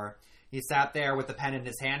voting for. He sat there with the pen in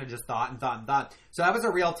his hand and just thought and thought and thought. So that was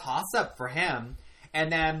a real toss-up for him.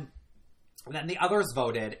 And then then the others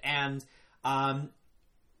voted, and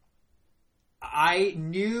I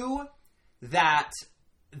knew that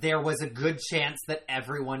there was a good chance that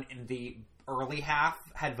everyone in the early half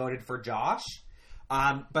had voted for Josh,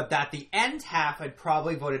 but that the end half had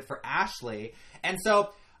probably voted for Ashley. And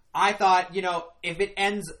so I thought, if it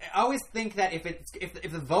ends, I always think that if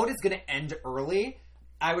the vote is going to end early,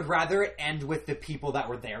 I would rather it end with the people that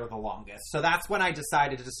were there the longest. So that's when I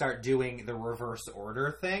decided to start doing the reverse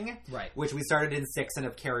order thing, Right. which we started in 6 and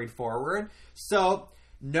have carried forward. So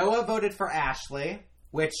Noah voted for Ashley,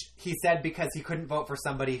 which he said because he couldn't vote for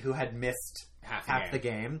somebody who had missed half the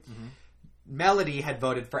game. Mm-hmm. Melody had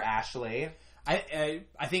voted for Ashley. I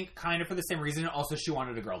think kind of for the same reason. Also, she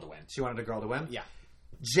wanted a girl to win. She wanted a girl to win? Yeah.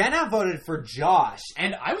 Jenna voted for Josh.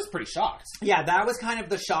 And I was pretty shocked. Yeah, that was kind of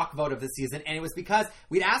the shock vote of the season. And it was because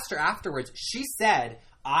we'd asked her afterwards. She said,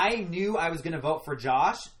 I knew I was going to vote for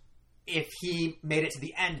Josh if he made it to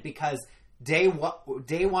the end because day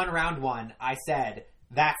one, round 1, I said,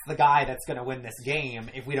 that's the guy that's going to win this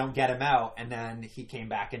game if we don't get him out. And then he came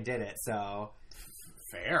back and did it. So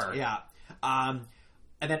Fair. yeah.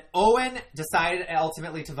 And then Owen decided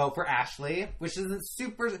ultimately to vote for Ashley, which is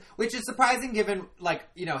surprising given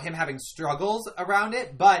him having struggles around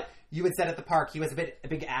it. But you had said at the park he was a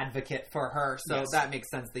big advocate for her, so yes. That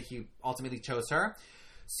makes sense that he ultimately chose her.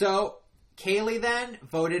 So Kaylee then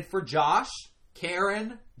voted for Josh,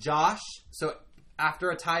 Karen, Josh. So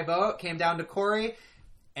after a tie vote, came down to Corey,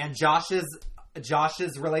 and Josh's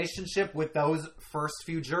relationship with those first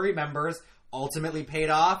few jury members ultimately paid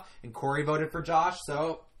off, and Corey voted for Josh.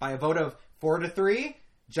 So by a vote of 4-3,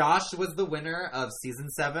 Josh was the winner of season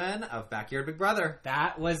 7 of Backyard Big Brother.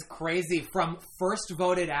 That was crazy. From first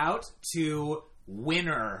voted out to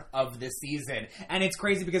winner of the season. And it's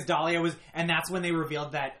crazy because Dahlia and that's when they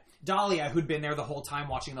revealed that Dahlia, who'd been there the whole time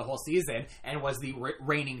watching the whole season and was the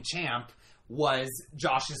reigning champ, was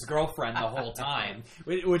Josh's girlfriend the whole time,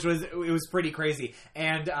 which was pretty crazy.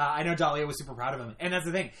 And I know Dahlia was super proud of him. And that's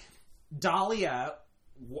the thing. Dahlia,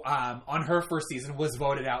 on her first season, was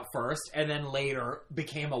voted out first, and then later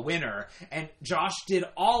became a winner. And Josh did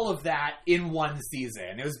all of that in one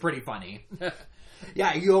season. It was pretty funny.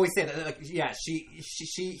 Yeah, you always say that.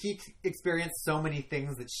 He experienced so many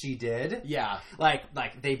things that she did. Yeah,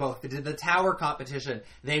 like they both did the tower competition.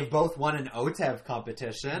 They've both won an OTEV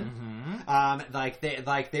competition.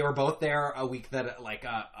 Mm-hmm. They were both there a week that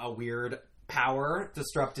a weird power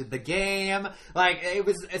disrupted the game.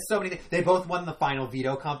 It's so many things. They both won the final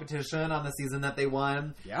veto competition on the season that they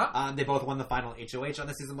won. Yeah. They both won the final HOH on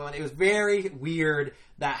the season one. It was very weird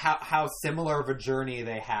that how similar of a journey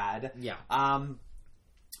they had. Yeah.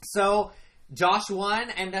 So Josh won,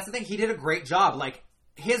 and that's the thing. He did a great job.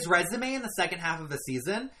 His resume in the second half of the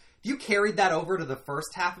season, if you carried that over to the first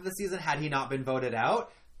half of the season, had he not been voted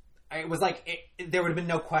out, it was there would have been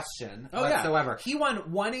no question whatsoever. Yeah. He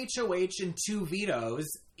won 1 HOH and 2 vetoes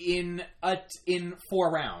in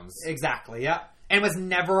 4 rounds. Exactly, yeah. And was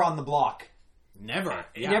never on the block. Never.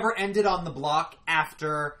 He Yeah. never ended on the block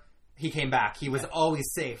after he came back. He was always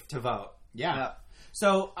safe to vote. Yeah.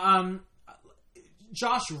 So,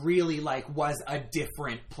 Josh really was a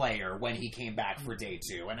different player when he came back for day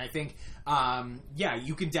 2. And I think,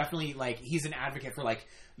 you can definitely, he's an advocate for,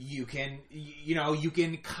 you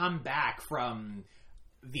can come back from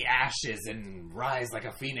the ashes and rise like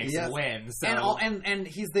a phoenix and win. So. And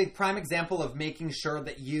he's the prime example of making sure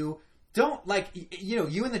that you don't,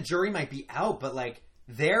 you and the jury might be out, but,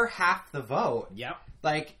 they're half the vote. Yep.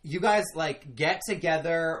 You guys, get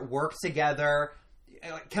together, work together,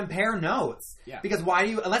 compare notes. Yeah. Because why do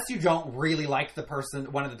you, unless you don't really like the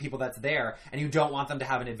person, one of the people that's there, and you don't want them to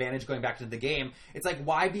have an advantage going back to the game, it's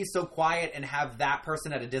why be so quiet and have that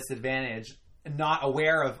person at a disadvantage, not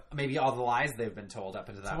aware of maybe all the lies they've been told up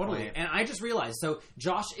until that point. And I just realized, so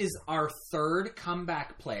Josh is our 3rd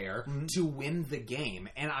comeback player to win the game.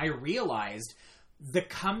 And I realized the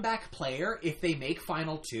comeback player, if they make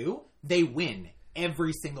final 2, they win.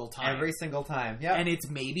 Every single time. Every single time, yeah. And it's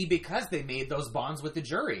maybe because they made those bonds with the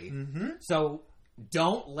jury. Mm-hmm. So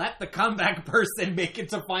don't let the comeback person make it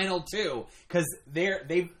to final 2, because they're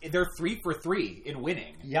 3 for 3 in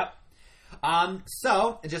winning. Yep.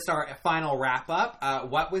 So just our final wrap up.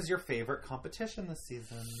 What was your favorite competition this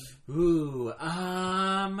season? Ooh,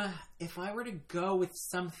 if I were to go with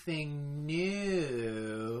something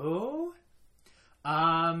new,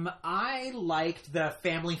 I I liked the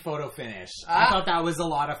family photo finish. I thought that was a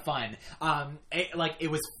lot of fun.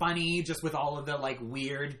 It was funny just with all of the like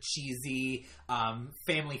weird, cheesy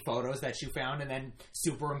family photos that you found, and then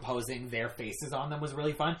superimposing their faces on them was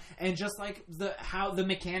really fun. And just like how the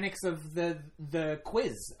mechanics of the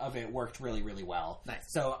quiz of it worked really, really well. Nice.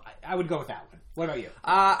 So I would go with that one. What about you?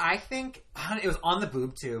 I think it was on the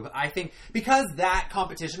boob tube. I think because that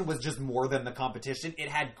competition was just more than the competition, it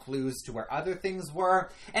had clues to where other things were,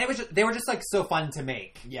 and they were just like so fun to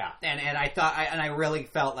make. Yeah, and I thought, I really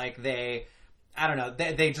felt like they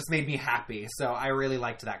just made me happy. So I really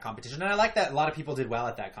liked that competition, and I like that a lot of people did well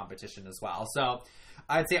at that competition as well. So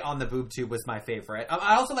I'd say On the Boob Tube was my favorite.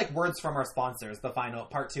 I also like Words from Our Sponsors, the final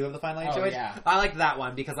part 2 of the final HOH. Yeah. I like that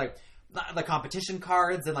one because like the competition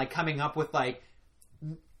cards and like coming up with like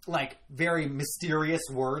very mysterious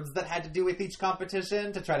words that had to do with each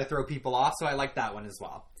competition to try to throw people off. So I like that one as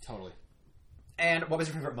well. Totally. And what was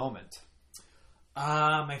your favorite moment?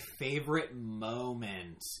 My favorite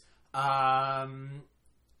moment. Now,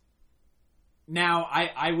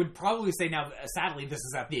 I would probably say now, sadly, this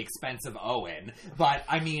is at the expense of Owen, but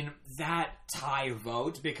I mean, that tie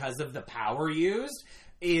vote, because of the power used,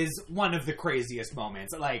 is one of the craziest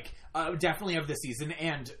moments, like, definitely of the season,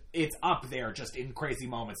 and it's up there just in crazy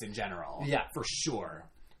moments in general. Yeah. For sure.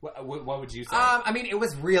 What would you say? I mean, it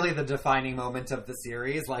was really the defining moment of the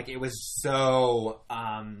series. Like, it was so,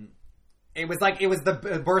 it was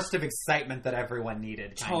the burst of excitement that everyone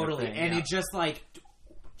needed. Totally. Thing, and yeah. it just, like,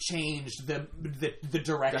 changed the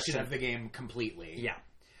direction of the game completely. Yeah.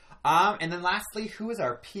 And then lastly, who is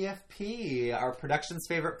our PFP, our production's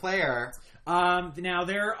favorite player? Now,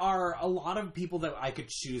 there are a lot of people that I could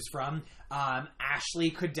choose from. Ashley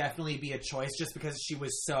could definitely be a choice just because she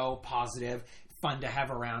was so positive, fun to have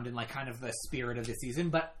around, and like kind of the spirit of the season.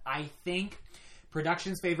 But I think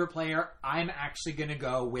production's favorite player, I'm actually going to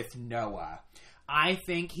go with Noah. I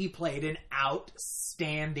think he played an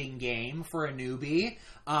outstanding game for a newbie.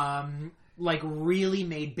 Like, really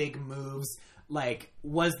made big moves. Like,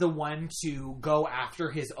 was the one to go after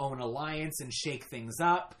his own alliance and shake things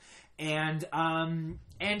up. And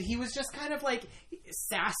he was just kind of like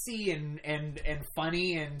sassy and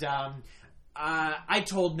funny. And I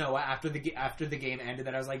told Noah after the game ended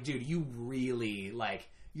that I was like, dude, you really like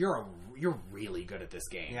you're really good at this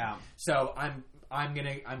game. Yeah. So I'm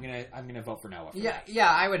gonna vote for Noah. Yeah,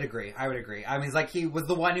 I would agree. I mean, it's like he was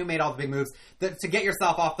the one who made all the big moves. To get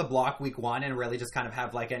yourself off the block week 1 and really just kind of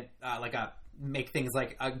have like a make things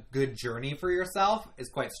like a good journey for yourself is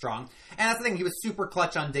quite strong. And that's the thing, he was super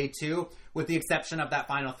clutch on day 2, with the exception of that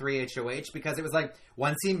final 3 HOH, because it was like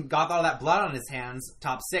once he got all that blood on his hands,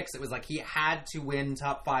 top 6, it was like he had to win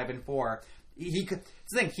top 5 and 4. He could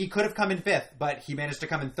have come in 5th, but he managed to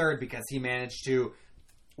come in 3rd because he managed to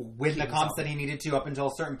win the comps that he needed to up until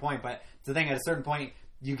a certain point. But the thing, at a certain point,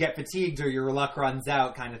 you get fatigued or your luck runs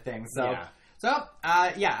out, kind of thing. So,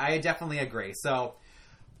 yeah, I definitely agree. So,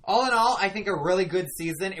 all in all, I think a really good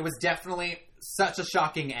season. It was definitely such a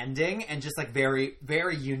shocking ending and just like very,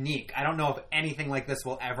 very unique. I don't know if anything like this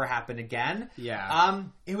will ever happen again. Yeah.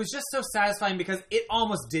 It was just so satisfying because it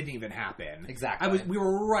almost didn't even happen. Exactly. We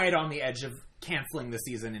were right on the edge of canceling the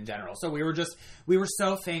season in general. So we were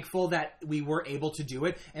so thankful that we were able to do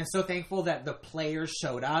it, and so thankful that the players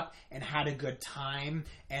showed up and had a good time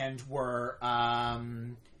and were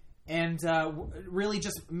really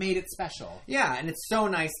just made it special. Yeah, and it's so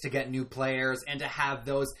nice to get new players and to have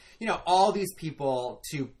those, all these people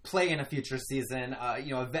to play in a future season.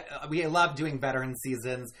 We love doing veteran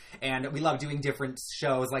seasons, and we love doing different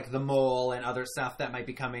shows like The Mole and other stuff that might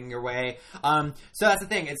be coming your way. So that's the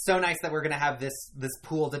thing. It's so nice that we're going to have this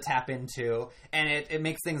pool to tap into, and it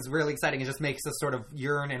makes things really exciting. It just makes us sort of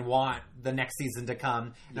yearn and want the next season to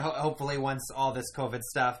come. And hopefully once all this COVID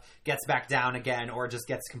stuff gets back down again or just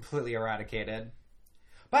gets completely eradicated.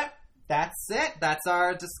 But that's it. That's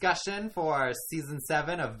our discussion for season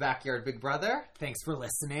 7 of Backyard Big Brother. Thanks for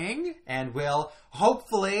listening. And we'll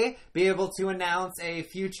hopefully be able to announce a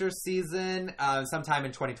future season sometime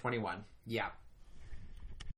in 2021. Yeah.